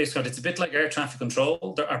more spacecraft, it's a bit like air traffic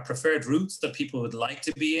control. There are preferred routes that people would like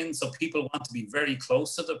to be in, so people want to be very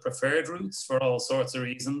close to the preferred routes for all sorts of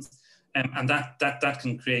reasons, and that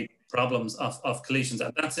can create problems of collisions.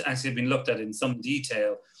 And that's actually been looked at in some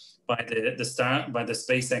detail by the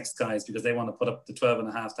SpaceX guys, because they want to put up the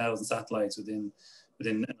 12,500 satellites within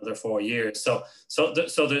another 4 years.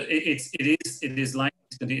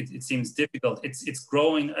 It seems difficult. It's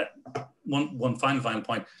growing. One final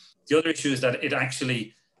point. The other issue is that it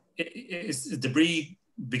actually is debris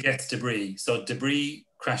begets debris. So debris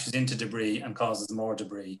crashes into debris and causes more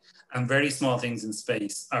debris. And very small things in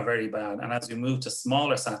space are very bad. And as we move to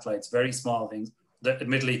smaller satellites, very small things,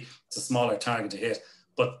 admittedly it's a smaller target to hit,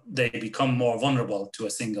 but they become more vulnerable to a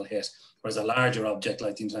single hit. Whereas a larger object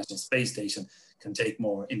like the International Space Station can take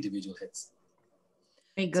more individual hits.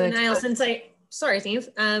 Very good. So Niall, sorry,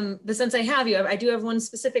 Niamh, but since I have you, I do have one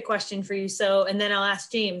specific question for you. So, and then I'll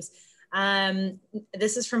ask James.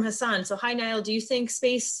 This is from Hassan. So hi, Niall, do you think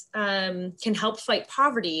space can help fight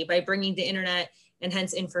poverty by bringing the internet and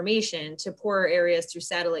hence information to poorer areas through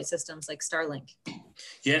satellite systems like Starlink?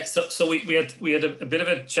 Yeah, so we had a bit of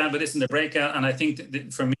a chat about this in the breakout, and I think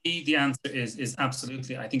that for me the answer is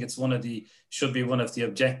absolutely. I think it's should be one of the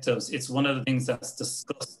objectives. It's one of the things that's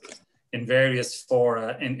discussed in various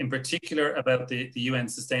fora, in particular about the UN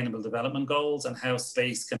Sustainable Development Goals and how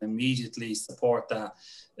space can immediately support that.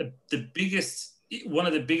 One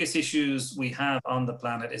of the biggest issues we have on the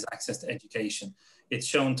planet is access to education. It's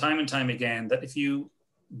shown time and time again that if you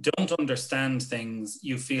don't understand things,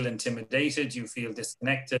 you feel intimidated, you feel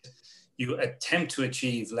disconnected, you attempt to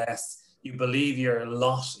achieve less, you believe your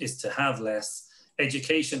lot is to have less.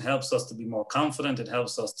 Education helps us to be more confident, it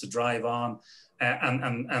helps us to drive on.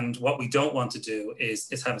 And what we don't want to do is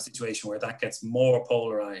have a situation where that gets more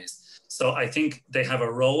polarized. So I think they have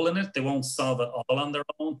a role in it. They won't solve it all on their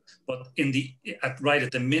own, but right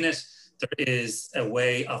at the minute, there is a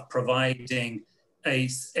way of providing a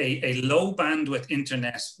low bandwidth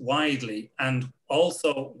internet widely. And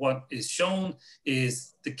also what is shown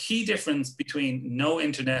is the key difference between no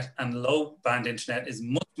internet and low band internet is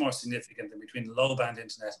much more significant than between low band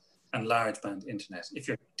internet and large band internet. If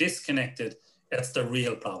you're disconnected, that's the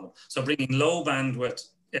real problem. So bringing low bandwidth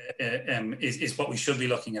is what we should be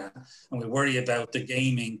looking at. And we worry about the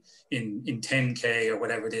gaming in 10K or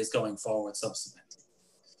whatever it is going forward subsequently.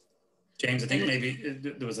 James, I think maybe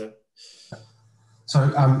there was a... So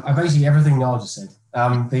basically everything Niall just said.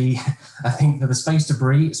 I think that the space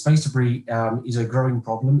debris is a growing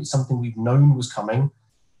problem. It's something we've known was coming.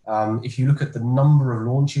 If you look at the number of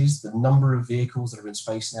launches, the number of vehicles that are in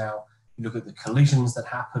space now, you look at the collisions that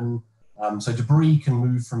happen. So debris can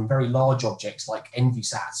move from very large objects like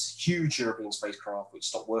ENVISATs, huge European spacecraft, which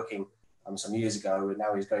stopped working some years ago, and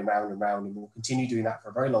now is going round and round, and will continue doing that for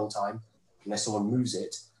a very long time unless someone moves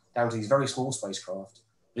it, down to these very small spacecraft,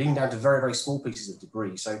 but even down to very, very small pieces of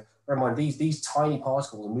debris. So bear in mind, these tiny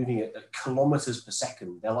particles are moving at kilometers per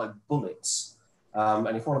second. They're like bullets.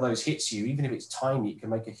 And if one of those hits you, even if it's tiny, it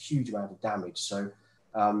can make a huge amount of damage. So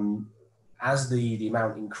as the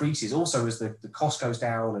amount increases, also as the cost goes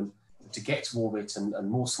down and to get to orbit and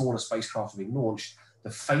more smaller spacecraft are being launched,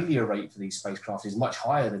 the failure rate for these spacecraft is much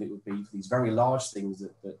higher than it would be for these very large things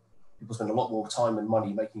that people spend a lot more time and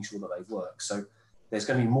money making sure that they work. So there's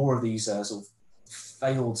going to be more of these sort of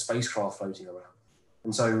failed spacecraft floating around.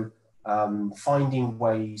 And so finding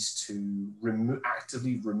ways to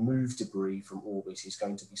actively remove debris from orbit is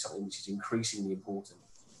going to be something which is increasingly important.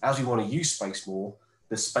 As we want to use space more,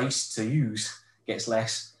 the space to use gets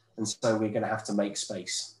less, and so we're going to have to make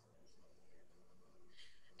space.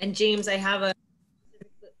 And James, I have a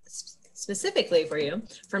specifically for you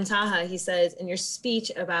from Taha. He says, in your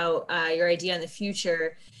speech about your idea in the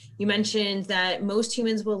future, you mentioned that most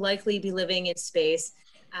humans will likely be living in space.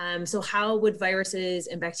 So how would viruses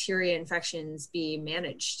and bacteria infections be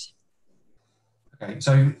managed? Okay,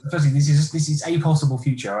 so firstly, this is a possible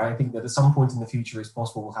future. I think that at some point in the future, it's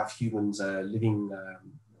possible we'll have humans living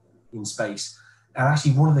in space. And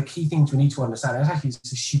actually, one of the key things we need to understand, and actually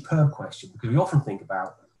it's a superb question, because we often think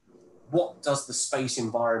about what does the space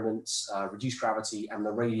environment, reduced gravity, and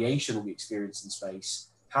the radiation that we experience in space,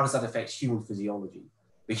 how does that affect human physiology?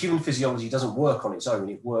 But human physiology doesn't work on its own.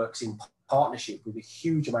 It works in partnership with a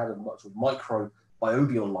huge amount of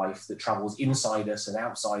microbial life that travels inside us and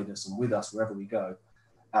outside us and with us wherever we go.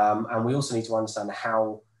 And we also need to understand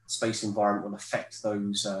how space environment will affect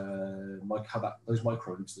those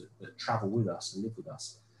microbes that travel with us and live with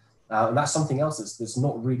us. And that's something else that's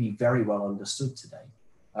not really very well understood today.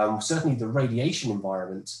 Certainly the radiation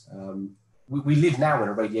environment, we live now in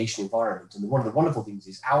a radiation environment, and one of the wonderful things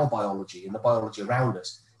is our biology and the biology around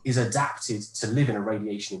us is adapted to live in a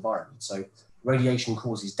radiation environment. So radiation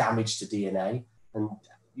causes damage to DNA, and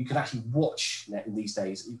you can actually watch these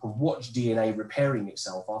days, you can watch DNA repairing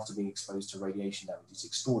itself after being exposed to radiation damage. It's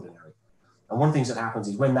extraordinary. And one of the things that happens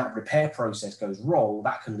is when that repair process goes wrong,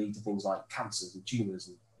 that can lead to things like cancers and tumors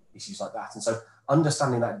and issues like that. And so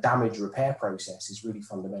understanding that damage repair process is really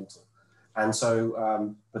fundamental. And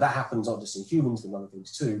so, but that happens not just in humans, but in other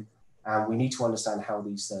things too. And we need to understand how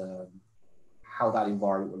how that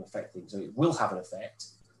environment will affect things. So it will have an effect.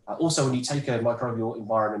 Also, when you take a microbial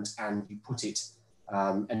environment and you put it,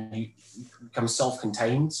 and you become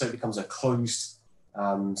self-contained, so it becomes a closed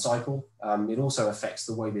cycle, it also affects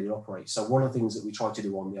the way that it operates. So one of the things that we try to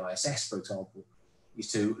do on the ISS, for example, is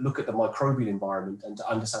to look at the microbial environment and to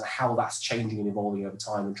understand how that's changing and evolving over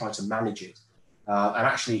time and try to manage it. And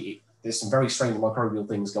actually, there's some very strange microbial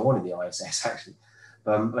things go on in the ISS, actually.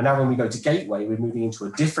 And now when we go to Gateway, we're moving into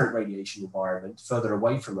a different radiation environment, further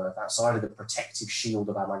away from Earth, outside of the protective shield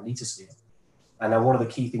of our magnetosphere. And now one of the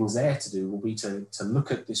key things there to do will be to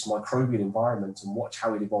look at this microbial environment and watch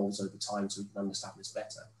how it evolves over time so we can understand this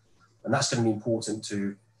better. And that's going to be important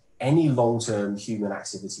to any long-term human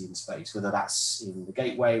activity in space, whether that's in the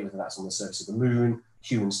Gateway, whether that's on the surface of the Moon,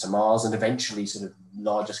 humans to Mars, and eventually sort of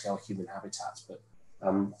larger scale human habitats. But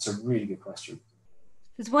it's a really good question.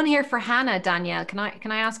 There's one here for Hannah, Danielle. Can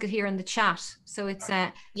I ask it here in the chat? So it's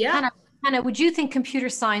Hannah, would you think computer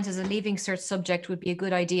science as a leaving cert subject would be a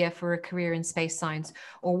good idea for a career in space science?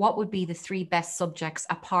 Or what would be the 3 best subjects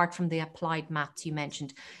apart from the applied maths you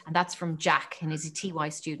mentioned? And that's from Jack, and he's a TY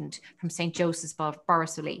student from St. Joseph's,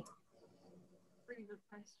 Borrisoleigh. Pretty good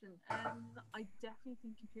question. I definitely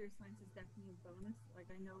think computer science is definitely a bonus.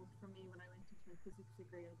 Like, I know for me, when I went into my physics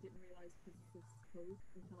degree, I didn't realize physicists code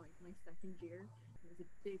until like my 2nd year. It was a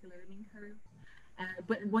big learning curve.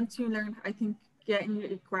 But once you learn, I think getting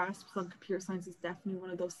a grasp on computer science is definitely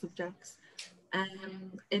one of those subjects.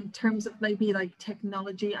 In terms of maybe like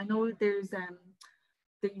technology, I know there's that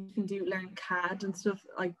you can learn CAD and stuff,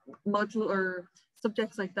 like module or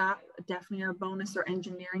subjects like that definitely are a bonus, or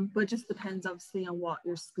engineering, but it just depends obviously on what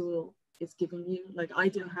your school is giving you. Like, I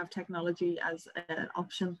didn't have technology as an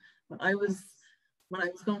option when I was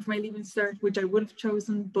going for my leaving cert, which I would have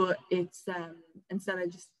chosen, but it's instead I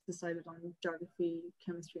just decided on geography,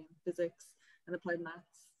 chemistry, and physics, and applied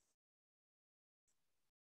maths.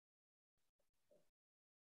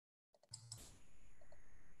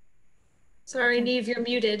 Sorry, Niamh, you're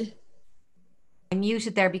muted. I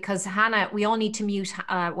muted there because Hannah, we all need to mute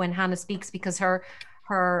when Hannah speaks, because her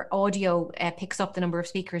audio picks up the number of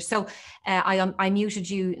speakers. So I muted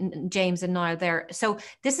you, James and Niall there. So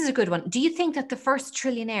this is a good one. Do you think that the first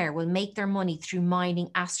trillionaire will make their money through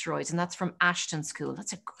mining asteroids? And that's from Ashton School.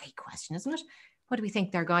 That's a great question, isn't it? What do we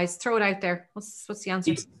think there, guys? Throw it out there. What's the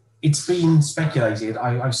answer? It's been speculated.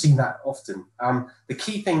 I've seen that often. The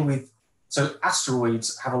key thing so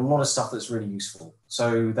asteroids have a lot of stuff that's really useful.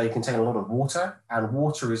 So they contain a lot of water, and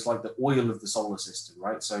water is like the oil of the solar system,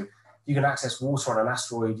 right? So you can access water on an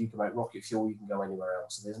asteroid, you can make rocket fuel, you can go anywhere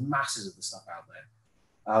else. So there's masses of the stuff out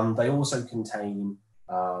there. They also contain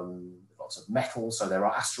lots of metal. So there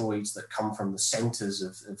are asteroids that come from the centers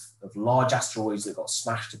of large asteroids that got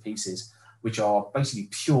smashed to pieces, which are basically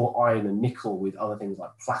pure iron and nickel with other things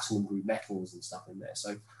like platinum group metals and stuff in there.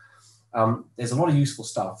 So there's a lot of useful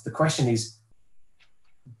stuff. The question is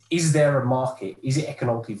there a market? Is it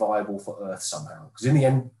economically viable for Earth somehow? Because in the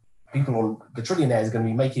end, the trillionaires are going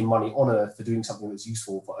to be making money on Earth for doing something that's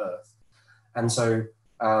useful for Earth. And so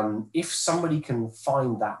if somebody can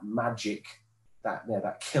find that magic,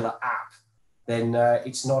 that killer app, then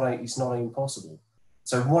it's not impossible.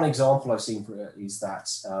 So one example I've seen for it is that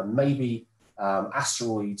maybe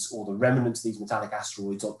asteroids, or the remnants of these metallic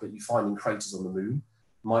asteroids that you find in craters on the Moon,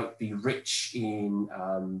 might be rich in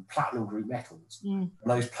platinum group metals. And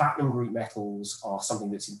those platinum group metals are something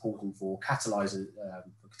that's important for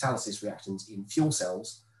catalysis reactions in fuel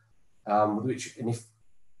cells,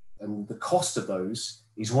 and the cost of those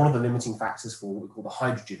is one of the limiting factors for what we call the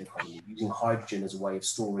hydrogen economy, using hydrogen as a way of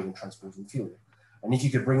storing and transporting fuel. And if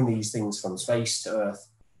you could bring these things from space to Earth,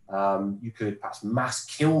 you could perhaps mass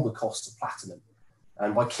kill the cost of platinum.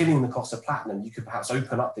 And by killing the cost of platinum, you could perhaps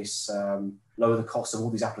open up this, lower the cost of all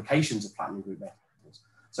these applications of platinum group metals.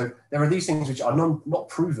 So there are these things which are not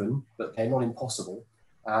proven, but they're not impossible.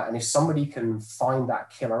 And if somebody can find that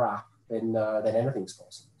killer app, then anything's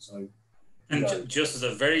possible. So, and just as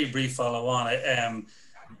a very brief follow-on,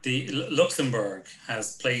 the Luxembourg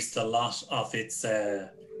has placed a lot of its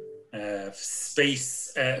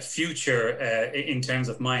space future in terms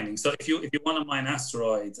of mining. So if you want to mine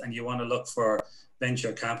asteroids and you want to look for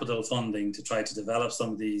venture capital funding to try to develop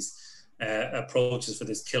some of these approaches for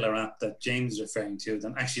this killer app that James is referring to,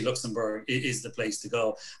 then actually Luxembourg is the place to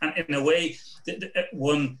go. And in a way,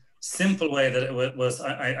 one simple way that it was,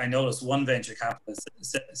 I noticed one venture capitalist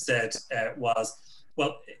said was,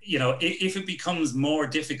 well, you know, if it becomes more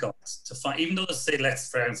difficult to find, even though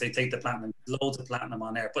let's say take the platinum, loads of platinum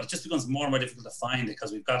on there, but it just becomes more and more difficult to find it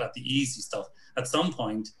because we've got at the easy stuff. At some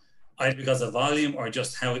point, either because of volume or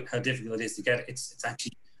just how difficult it is to get it,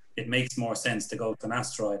 it makes more sense to go to an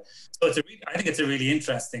asteroid. So I think it's a really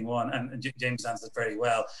interesting one, and James answered very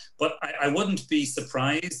well. But I wouldn't be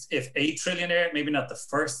surprised if a trillionaire, maybe not the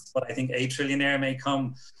first, but I think a trillionaire may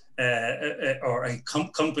come,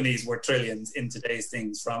 companies worth trillions in today's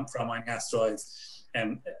things from mining asteroids.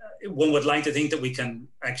 One would like to think that we can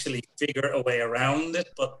actually figure a way around it,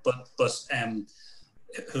 but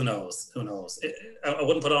who knows? Who knows? I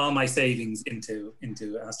wouldn't put all my savings into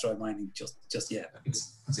asteroid mining just yet.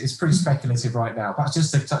 It's pretty speculative right now. But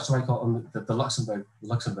just to touch on the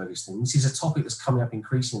Luxembourgish thing, this is a topic that's coming up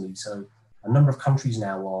increasingly. So a number of countries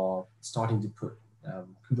now are starting to put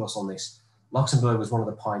kudos on this. Luxembourg was one of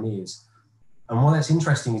the pioneers. And what that's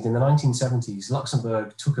interesting is in the 1970s,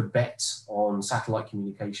 Luxembourg took a bet on satellite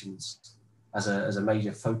communications as a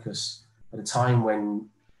major focus at a time when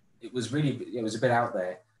it was a bit out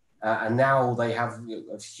there. And now they have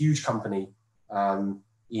a huge company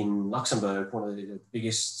in Luxembourg, one of the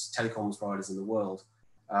biggest telecoms providers in the world.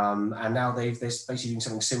 And now they're basically doing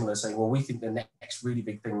something similar, saying, well, we think the next really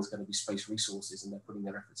big thing is going to be space resources, and they're putting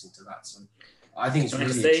their efforts into that. So I think it's really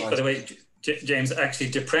exciting. By the way, James, actually,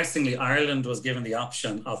 depressingly, Ireland was given the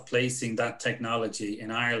option of placing that technology in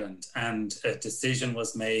Ireland, and a decision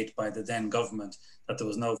was made by the then government that there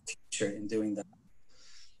was no future in doing that.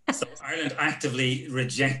 So Ireland actively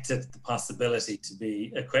rejected the possibility to be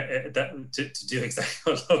to do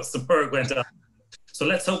exactly what Luxembourg went on. So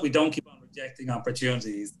let's hope we don't keep on rejecting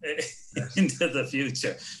opportunities into the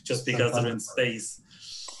future just because they're in space.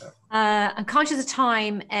 I'm conscious of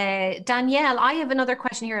time. Danielle, I have another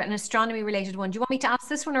question here, an astronomy related one. Do you want me to ask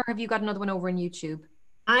this one, or have you got another one over on YouTube?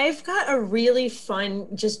 I've got a really fun,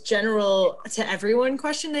 just general to everyone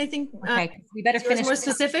question. I think we better finish more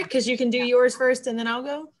specific, because you can do yours first and then I'll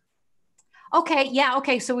go. Okay, yeah,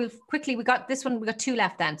 okay. So we got this one, we got two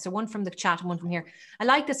left then. So one from the chat and one from here. I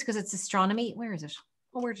like this because it's astronomy. Where is it?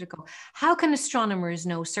 Oh, where did it go? How can astronomers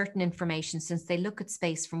know certain information since they look at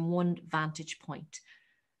space from one vantage point?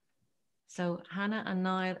 So Hannah and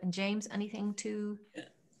Niall and James, anything to?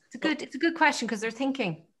 It's a good question because they're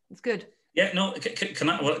thinking. It's good. Yeah, no. Can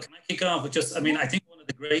I kick off with just? I mean, I think one of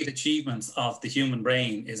the great achievements of the human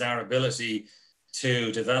brain is our ability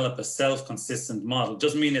to develop a self-consistent model.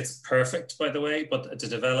 Doesn't mean it's perfect, by the way, but to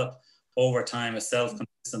develop over time a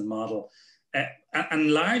self-consistent model.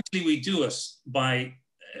 And largely we do it by,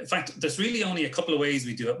 in fact, there's really only a couple of ways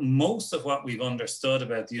we do it. Most of what we've understood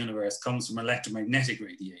about the universe comes from electromagnetic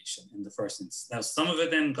radiation in the first instance. Now, some of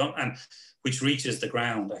it then which reaches the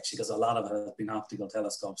ground, actually, because a lot of it has been optical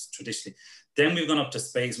telescopes traditionally. Then we've gone up to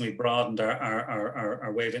space and we've broadened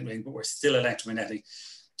our wavelength range, but we're still electromagnetic.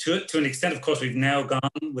 To an extent, of course, we've now gone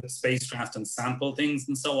with spacecraft and sample things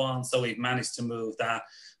and so on. So we've managed to move that.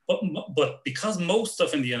 But because most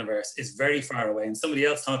stuff in the universe is very far away, and somebody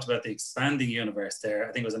else talked about the expanding universe there,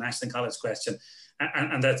 I think it was an Ashton College question,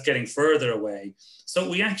 and that's getting further away.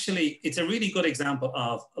 So it's a really good example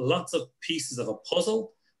of lots of pieces of a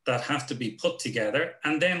puzzle that have to be put together.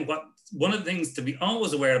 And then one of the things to be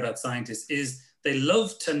always aware about scientists is they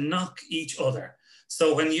love to knock each other.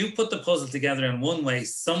 So when you put the puzzle together in one way,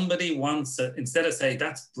 somebody wants to, instead of saying,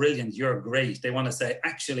 that's brilliant, you're great, they want to say,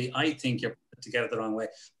 actually, I think you're put together the wrong way.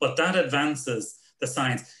 But that advances the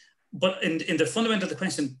science. But in the fundamental of the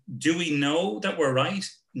question, do we know that we're right?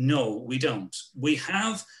 No, we don't. We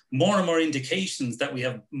have more and more indications that we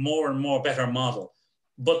have more and more better model.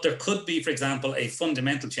 But there could be, for example, a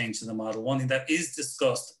fundamental change in the model. One thing that is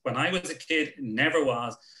discussed when I was a kid, never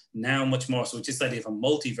was, now much more so, which is the idea of a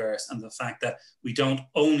multiverse and the fact that we don't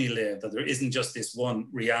only live, that there isn't just this one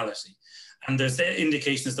reality. And there's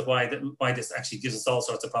indication as to why this actually gives us all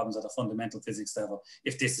sorts of problems at a fundamental physics level,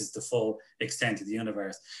 if this is the full extent of the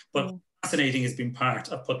universe. But fascinating has been part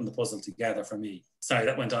of putting the puzzle together for me. Sorry,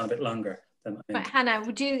 that went on a bit longer than I think. But Hannah,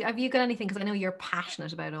 have you got anything? Because I know you're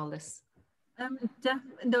passionate about all this.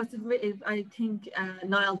 No, I think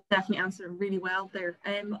Niall definitely answered really well there.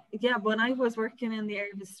 Yeah, when I was working in the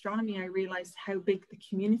area of astronomy, I realized how big the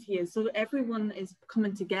community is. So everyone is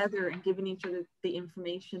coming together and giving each other the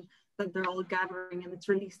information that they're all gathering, and it's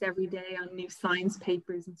released every day on new science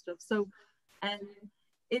papers and stuff. So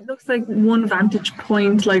it looks like one vantage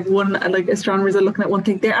point, like astronomers are looking at one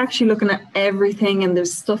thing. They're actually looking at everything, and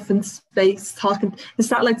there's stuff in space the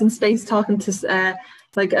satellites in space talking to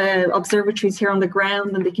observatories here on the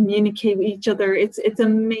ground, and they communicate with each other. It's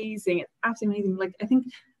amazing. It's absolutely amazing. Like, I think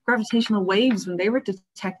gravitational waves, when they were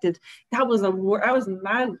detected, that was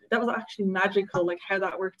actually magical, like how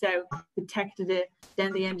that worked out. Detected it,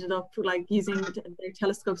 then they ended up like using their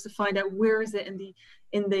telescopes to find out where is it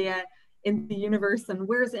in the universe, and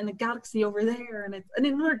where is it in a galaxy over there, and it's in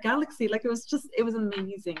another galaxy. Like, it was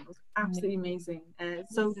amazing. It was absolutely amazing.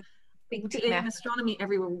 So in astronomy,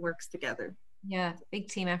 everyone works together. Yeah, big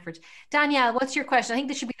team effort. Danielle, what's your question? I think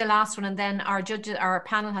this should be the last one, and then our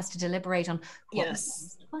panel has to deliberate on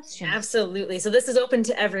yes question. Absolutely. So this is open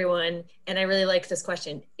to everyone, and I really like this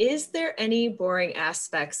question. Is there any boring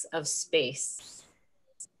aspects of space?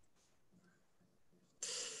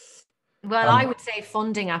 Well, I would say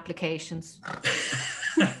funding applications.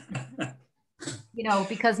 You know,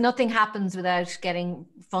 because nothing happens without getting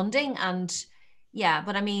funding. And yeah,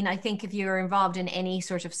 but I mean, I think if you're involved in any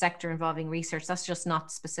sort of sector involving research, that's just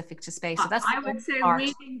not specific to space. So that's I would say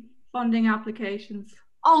reading funding applications.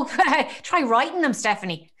 Oh, try writing them,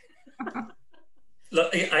 Stephanie.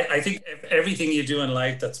 Look, I think everything you do in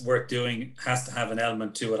life that's worth doing has to have an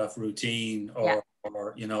element to it of routine, or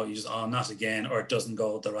you know, you just, oh, not again, or it doesn't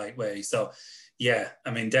go the right way. So yeah,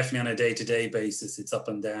 I mean, definitely on a day-to-day basis, it's up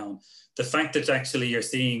and down. The fact that actually you're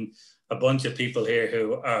seeing a bunch of people here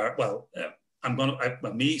who are, well,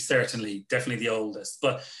 me certainly, definitely the oldest,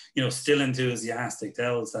 but you know, still enthusiastic,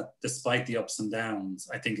 tells that despite the ups and downs,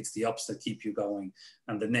 I think it's the ups that keep you going,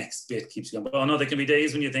 and the next bit keeps you going. But oh no, there can be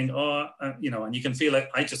days when you think, oh, you know, and you can feel like,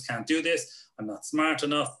 I just can't do this, I'm not smart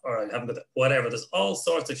enough, or I haven't got the, whatever. There's all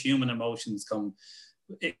sorts of human emotions come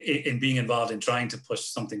in being involved in trying to push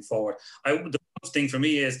something forward. The thing for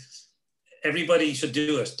me is, everybody should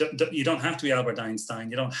do it. You don't have to be Albert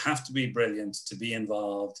Einstein, you don't have to be brilliant to be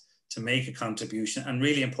involved, to make a contribution, and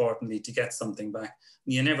really importantly, to get something back.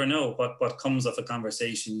 You never know what comes of a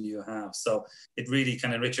conversation you have. So it really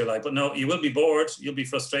can enrich your life. But no, you will be bored, you'll be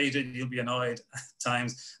frustrated, you'll be annoyed at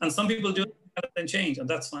times. And some people do it and change, and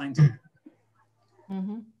that's fine too.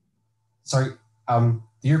 Mm-hmm. So the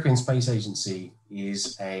European Space Agency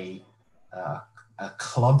is a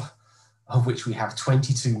club of which we have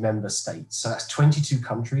 22 member states. So that's 22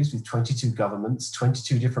 countries with 22 governments,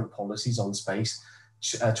 22 different policies on space,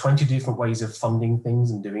 20 different ways of funding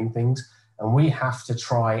things and doing things. And we have to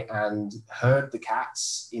try and herd the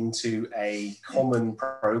cats into a common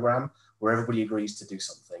program where everybody agrees to do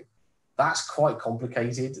something. That's quite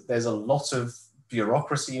complicated. There's a lot of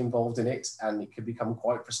bureaucracy involved in it, and it can become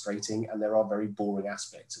quite frustrating, and there are very boring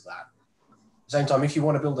aspects of that. At the same time, if you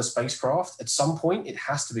want to build a spacecraft, at some point it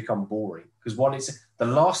has to become boring, because the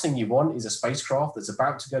last thing you want is a spacecraft that's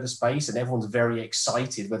about to go to space and everyone's very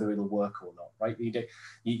excited whether it'll work or not, right?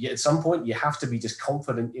 At some point you have to be just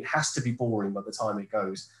confident. It has to be boring by the time it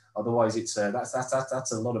goes, otherwise it's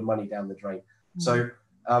that's a lot of money down the drain.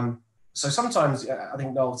 Mm-hmm. So sometimes, I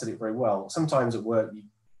think Niamh said it very well, sometimes at work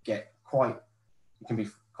it can be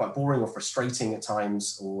quite boring or frustrating at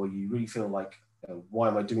times, or you really feel like, why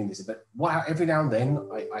am I doing this? But every now and then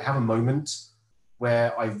I have a moment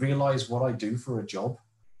where I realize what I do for a job,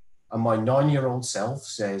 and my 9-year-old self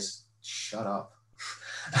says, shut up.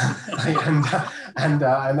 and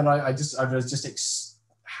then I was just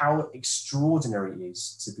how extraordinary it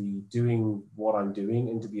is to be doing what I'm doing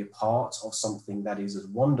and to be a part of something that is as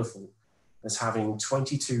wonderful as having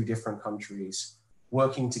 22 different countries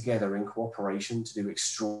working together in cooperation to do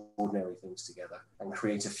extraordinary things together and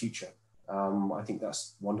create a future. I think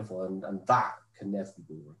that's wonderful, and that can never be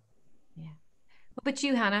boring. Yeah. What about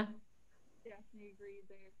you, Hannah? Definitely agree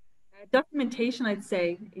there. Documentation, I'd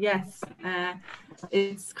say, yes.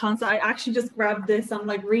 It's constant. I actually just grabbed this. I'm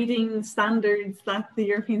like reading standards that the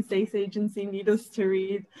European Space Agency need us to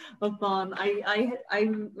read up on.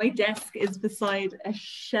 My desk is beside a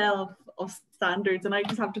shelf of standards, and I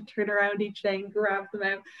just have to turn around each day and grab them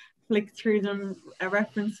out, flick through them,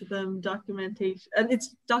 reference to them, documentation. And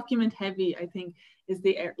it's document heavy, I think, is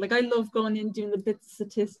the air. Like, I love going in, doing the bits of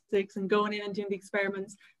statistics and going in and doing the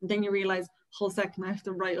experiments. And then you realize, whole second, I have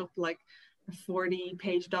to write up like a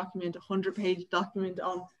 40-page document, 100-page document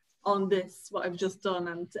on this, what I've just done.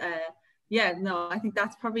 And yeah, no, I think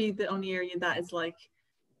that's probably the only area that is like,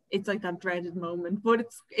 it's like that dreaded moment, but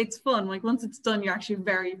it's fun. Like, once it's done, you're actually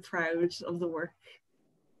very proud of the work.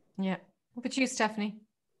 Yeah. What about you, Stephanie?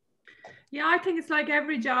 Yeah, I think it's like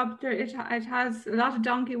every job, it has a lot of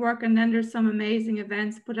donkey work, and then there's some amazing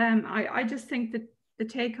events. But I just think that the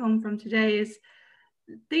take home from today is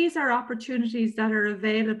these are opportunities that are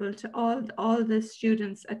available to all the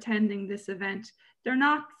students attending this event. They're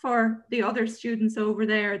not for the other students over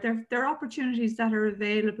there. They're opportunities that are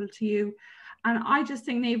available to you. And I just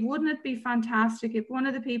think, Niamh, wouldn't it be fantastic if one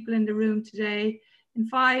of the people in the room today, in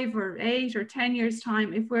 5 or 8 or 10 years'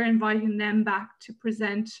 time, if we're inviting them back to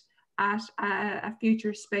present at a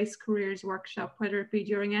future Space Careers workshop, whether it be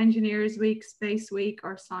during Engineers Week, Space Week,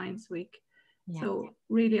 or Science Week. Yeah. So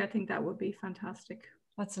really, I think that would be fantastic.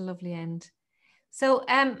 That's a lovely end. So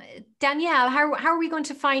Danielle, how are we going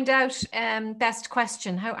to find out best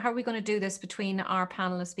question? How are we going to do this between our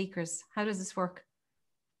panel of speakers? How does this work?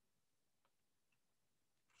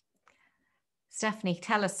 Stephanie,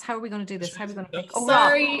 tell us, how are we going to do this? How are we going to pick? Oh,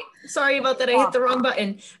 sorry about that. I hit the wrong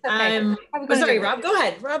button. Sorry, Rob, go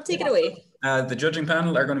ahead. Rob, take it away. The judging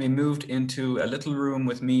panel are going to be moved into a little room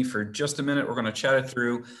with me for just a minute. We're going to chat it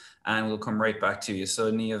through and we'll come right back to you.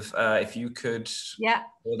 So Niamh, if you could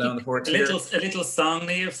go down the porch a little song,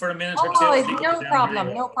 Niamh, for a minute or two. Oh, no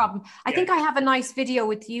problem, no problem. I think I have a nice video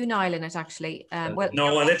with you, Niall, in it, actually. Well,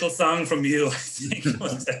 no, a little song from you, I think.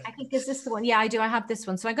 I think, is this the one? Yeah, I do. I have this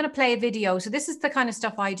one. So I'm going to play a video. So this is the kind of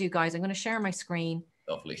stuff I do, guys. I'm going to share my screen.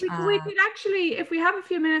 Lovely. We could actually, if we have a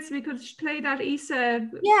few minutes, we could play that ESA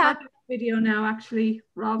video now, actually,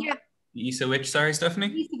 Rob. Yeah. ESA which, sorry, Stephanie?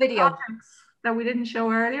 ESA video. Projects that we didn't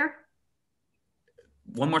show earlier.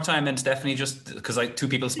 One more time then, Stephanie, just because two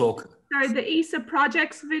people spoke. Sorry, the ESA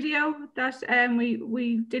projects video that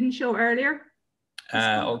we didn't show earlier.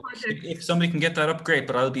 If somebody can get that up, great,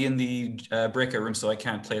 but I'll be in the breakout room, so I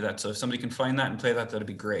can't play that. So if somebody can find that and play that, that'd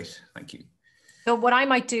be great. Thank you. So what I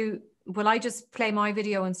might do, will I just play my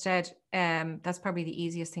video instead? That's probably the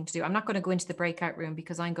easiest thing to do. I'm not going to go into the breakout room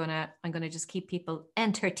because I'm gonna just keep people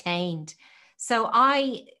entertained. So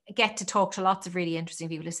I get to talk to lots of really interesting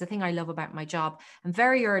people. It's the thing I love about my job. And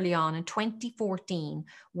very early on in 2014,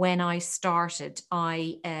 when I started,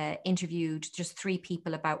 I interviewed just 3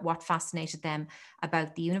 people about what fascinated them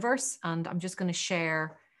about the universe. And I'm just going to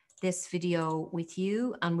share this video with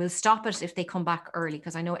you, and we'll stop it if they come back early,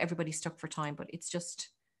 because I know everybody's stuck for time, but it's just...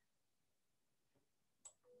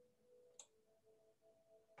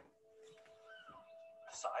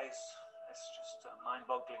 Size is just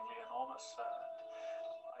mind-bogglingly enormous.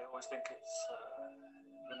 I always think it's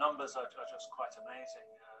the numbers are just quite amazing.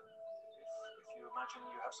 If you imagine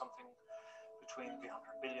you have something between 300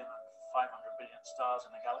 billion and 500 billion stars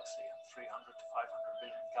in a galaxy, and 300 to 500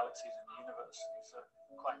 billion galaxies in the universe, these are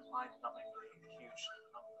quite mind-numbingly huge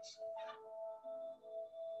numbers.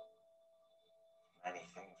 Many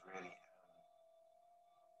things, really.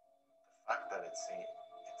 The fact that it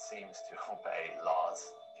seems to obey laws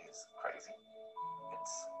is crazy.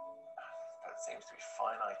 That it seems to be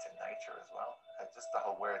finite in nature as well. Just the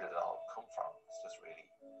whole, where did it all come from? It's just really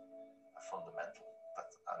a fundamental.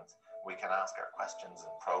 And we can ask our questions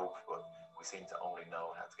and probe, but we seem to only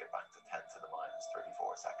know how to get back to 10 to the minus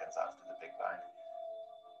 34 seconds after the Big Bang.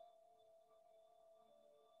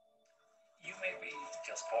 You may be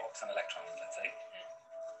just quarks and electrons, let's say.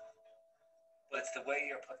 But it's the way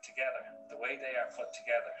you're put together. The way they are put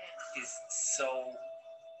together is so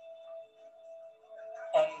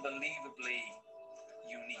unbelievably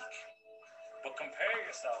unique. But compare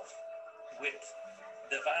yourself with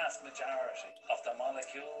the vast majority of the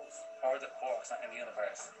molecules or the quarks in the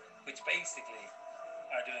universe, which basically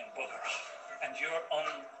are doing bugger all. And you're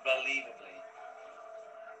unbelievably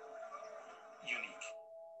unique.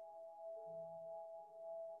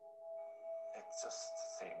 It just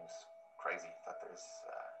seems crazy that there's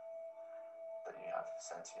that you have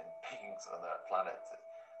sentient beings on a planet,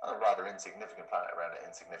 on a rather insignificant planet around an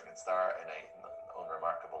insignificant star in an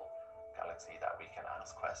unremarkable galaxy, that we can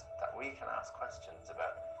ask questions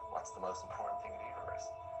about what's the most important thing in the universe.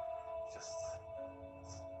 It's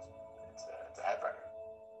a headbreaker.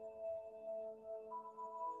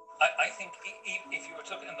 I think if you were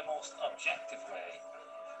to look in the most objective way,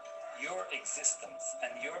 your existence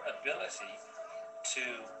and your ability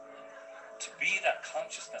to be that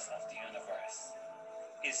consciousness of the universe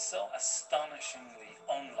is so astonishingly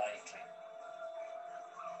unlikely.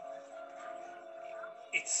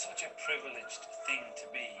 It's such a privileged thing to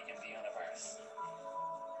be in the universe.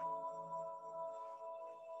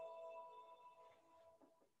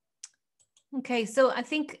 Okay, so I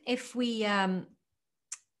think if we,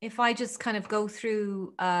 if I just kind of go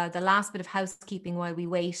through the last bit of housekeeping while we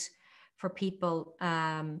wait for people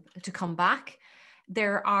to come back.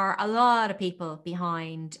 There are a lot of people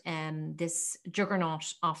behind this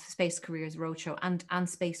juggernaut of Space Careers Roadshow and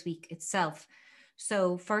Space Week itself.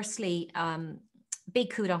 So firstly,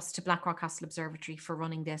 big kudos to Blackrock Castle Observatory for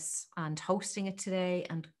running this and hosting it today,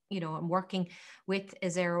 and I'm working with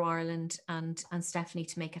ESERO Ireland and Stephanie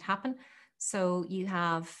to make it happen. So you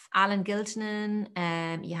have Alan Giltonen,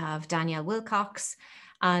 you have Danielle Wilcox,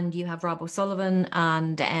 and you have Rob O'Sullivan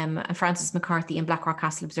and Francis McCarthy in Blackrock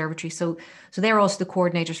Castle Observatory. So they're also the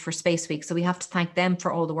coordinators for Space Week. So we have to thank them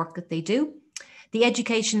for all the work that they do. The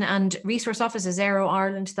Education and Resource Office, ESERO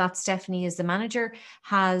Ireland, that Stephanie is the manager,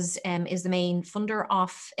 is the main funder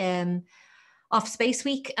of Space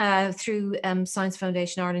Week through Science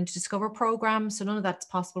Foundation Ireland to Discover programme. So none of that's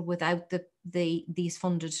possible without these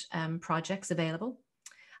funded projects available.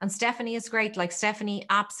 And Stephanie is great. Like Stephanie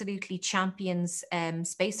absolutely champions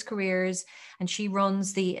space careers, and she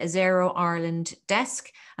runs the ESERO Ireland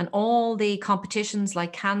desk and all the competitions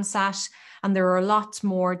like CANSAT. And there are lots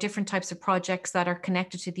more different types of projects that are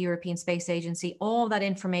connected to the European Space Agency. All that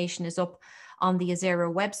information is up on the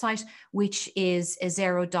ESERO website, which is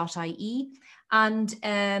esero.ie. And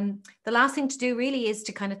the last thing to do really is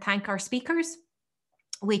to kind of thank our speakers,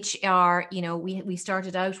 which are, you know, we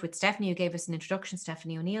started out with Stephanie, who gave us an introduction,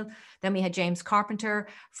 Stephanie O'Neill. Then we had James Carpenter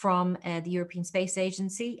from the European Space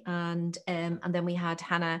Agency, and then we had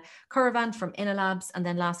Hannah Curavan from InnoLabs, and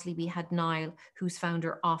then lastly we had Niall, who's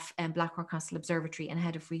founder of Blackrock Castle Observatory and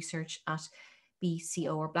head of research at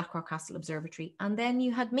BCO, or Blackrock Castle Observatory. And then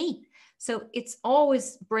you had me. So it's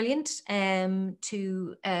always brilliant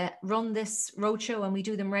to run this roadshow, and we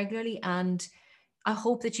do them regularly. And I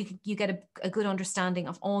hope that you get a good understanding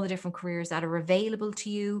of all the different careers that are available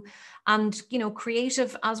to you, and, you know,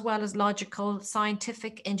 creative as well as logical,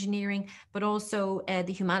 scientific, engineering, but also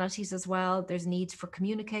the humanities as well. There's needs for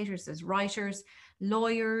communicators, there's writers,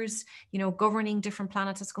 lawyers, you know, governing different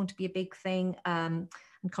planets is going to be a big thing, and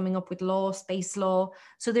coming up with law, space law.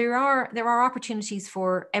 So there are opportunities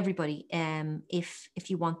for everybody if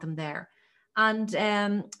you want them there.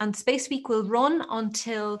 And Space Week will run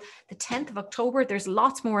until the 10th of October. There's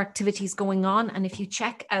lots more activities going on. And if you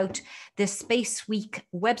check out the Space Week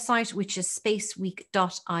website, which is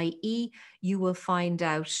spaceweek.ie, you will find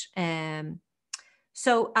out.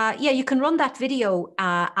 Yeah, you can run that video,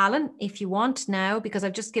 Alan, if you want now, because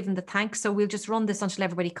I've just given the thanks. So we'll just run this until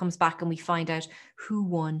everybody comes back and we find out who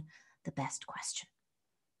won the best question.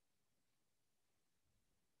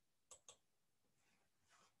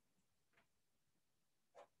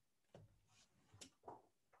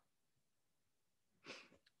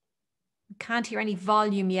 Can't hear any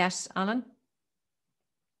volume yet, Alan.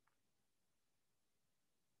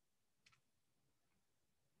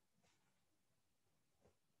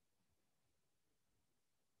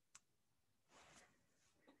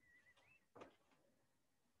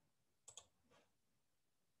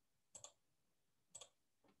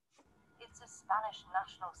 It's a Spanish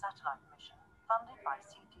national satellite mission funded by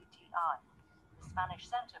CTTI, the Spanish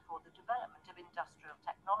Center for the Development of Industrial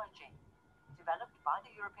Technology, developed by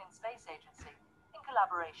the European Space Agency in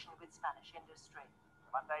collaboration with Spanish industry.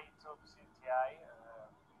 The mandate of CTI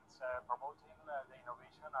is promoting the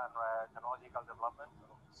innovation and technological development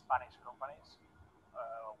of Spanish companies.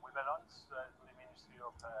 We belong to the Ministry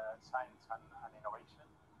of Science and Innovation,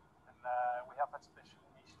 and we have a special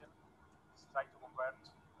mission to try to convert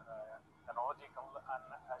technological and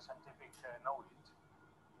scientific knowledge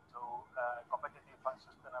to competitive and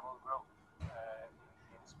sustainable growth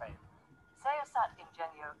in Spain. SEOSat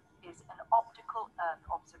Ingenio is an optical Earth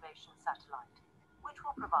observation satellite, which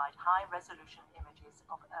will provide high-resolution images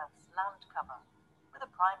of Earth's land cover, with a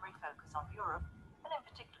primary focus on Europe, and in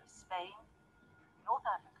particular Spain, North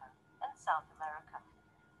Africa, and South America.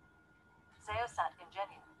 SEOSat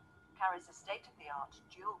Ingenio carries a state-of-the-art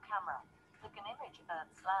dual camera that can image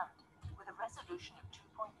Earth's land with a resolution of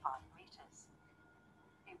 2.5 meters.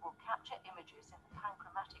 It will capture images in the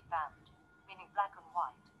panchromatic band, meaning black and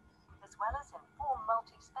white, as well as in 4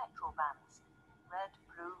 multispectral bands, red,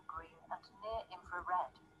 blue, green, and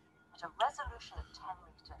near-infrared, at a resolution of 10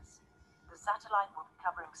 meters. The satellite will be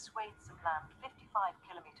covering swathes of land 55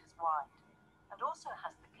 kilometers wide, and also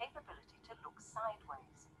has the capability to look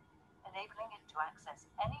sideways, enabling it to access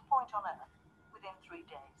any point on Earth within 3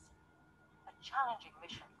 days. A challenging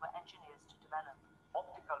mission for engineers to develop.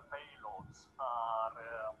 Optical payloads are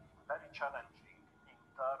very challenging in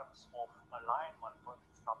terms of alignment and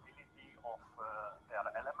stability of their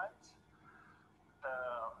elements. The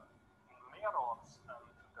mirrors and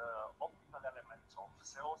the optical elements of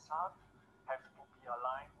SEOSat have to be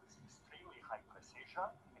aligned with extremely high precision,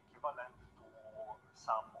 equivalent to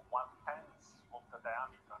some 1/10 of the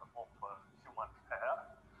diameter of human hair,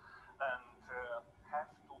 and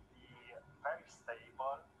have to be very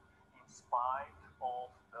stable in spite of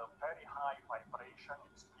the very high vibration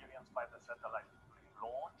experienced by the satellite during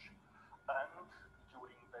launch and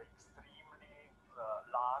during the extremely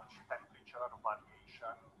large temperature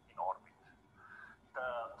variation in orbit. The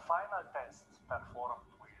final tests performed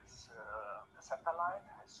with the satellite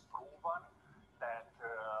has proven that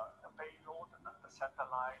the payload and the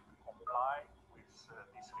satellite comply with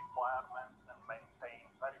this requirement and maintain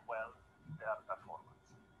very well their performance.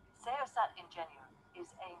 SEOSat Ingenio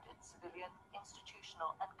is aimed at civilian,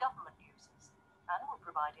 institutional, and government users, and will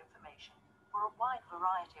provide information for a wide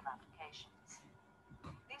variety of applications.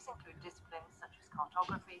 These include disciplines such as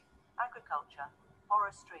cartography, agriculture,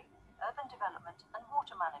 forestry, urban development, and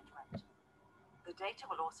water management. The data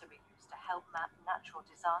will also be used to help map natural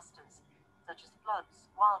disasters, such as floods,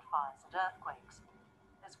 wildfires, and earthquakes,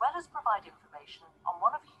 as well as provide information on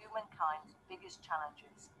one of humankind's biggest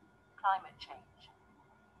challenges, climate change.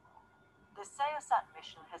 The SEOSAT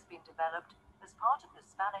mission has been developed as part of the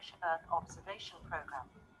Spanish Earth Observation Program,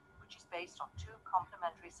 which is based on two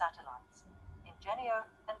complementary satellites, Ingenio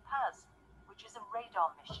and PAS, which is a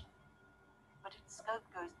radar mission. But its scope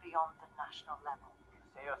goes beyond the national level.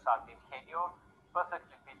 SEOSAT Ingenio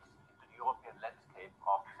perfectly fits into the European landscape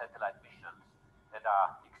of satellite missions that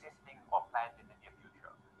are existing or planned in the near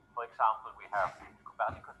future. For example, we have the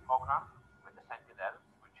Copernicus program with the Sentinels,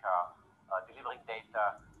 which are delivering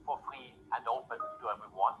data for free and open to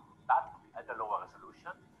everyone, but at a lower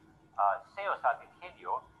resolution. SEOSAT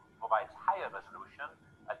Ingenio provides higher resolution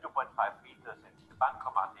at 2.5 meters in the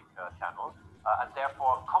panchromatic channel, and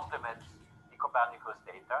therefore complements the Copernicus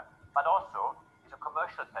data, but also is a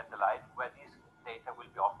commercial satellite where these data will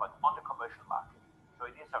be offered on the commercial market. So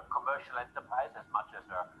it is a commercial enterprise as much as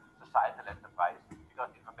a societal enterprise, because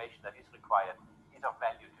the information that is required is of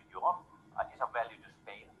value to Europe, is of value to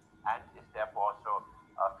Spain, and is therefore also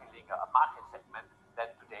filling a market segment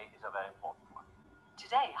that today is a very important one.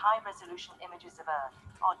 Today, high-resolution images of Earth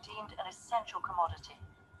are deemed an essential commodity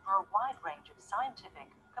for a wide range of scientific,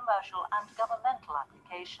 commercial, and governmental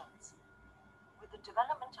applications. With the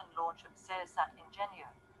development and launch of SEOSAT Ingenio,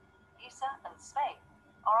 ESA and Spain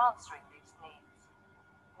are answering these needs.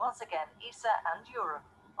 Once again, ESA and Europe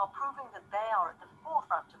are proving that they are at the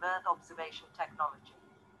forefront of Earth observation technology,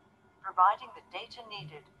 providing the data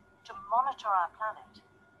needed to monitor our planet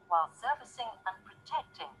while servicing and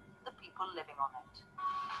protecting the people living on it.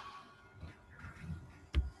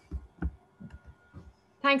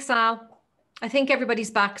 Thanks, Al. I think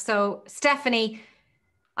everybody's back. So, Stephanie,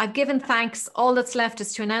 I've given thanks. All that's left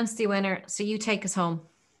is to announce the winner. So you take us home.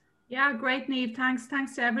 Yeah, great, Niamh. Thanks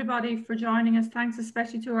to everybody for joining us. Thanks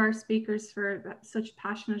especially to our speakers for such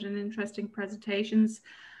passionate and interesting presentations.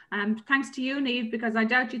 Thanks to you, Niamh, because I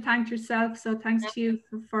doubt you thanked yourself. So thanks to you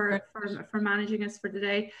for managing us for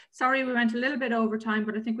today. Sorry we went a little bit over time,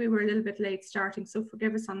 but I think we were a little bit late starting, so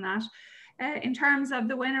forgive us on that. In terms of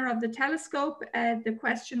the winner of the telescope, the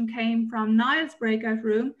question came from Niall's breakout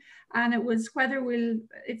room, and it was whether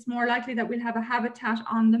it's more likely that we'll have a habitat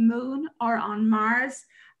on the moon or on Mars.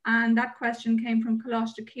 And that question came from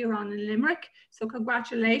Coláiste Ciarán in Limerick. So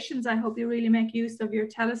congratulations. I hope you really make use of your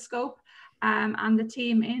telescope. And the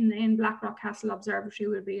team in Blackrock Castle Observatory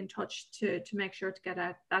will be in touch to make sure to get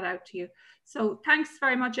that out to you. So thanks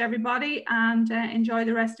very much, everybody, and enjoy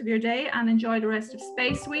the rest of your day and enjoy the rest of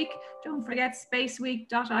Space Week. Don't forget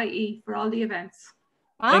spaceweek.ie for all the events.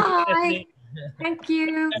 Bye. Thank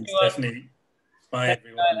you. Thanks, Stephanie. Bye,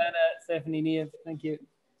 everyone. Hannah, Stephanie, Niamh. Thank you.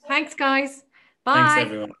 Thanks, guys. Bye. Thanks,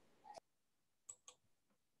 everyone.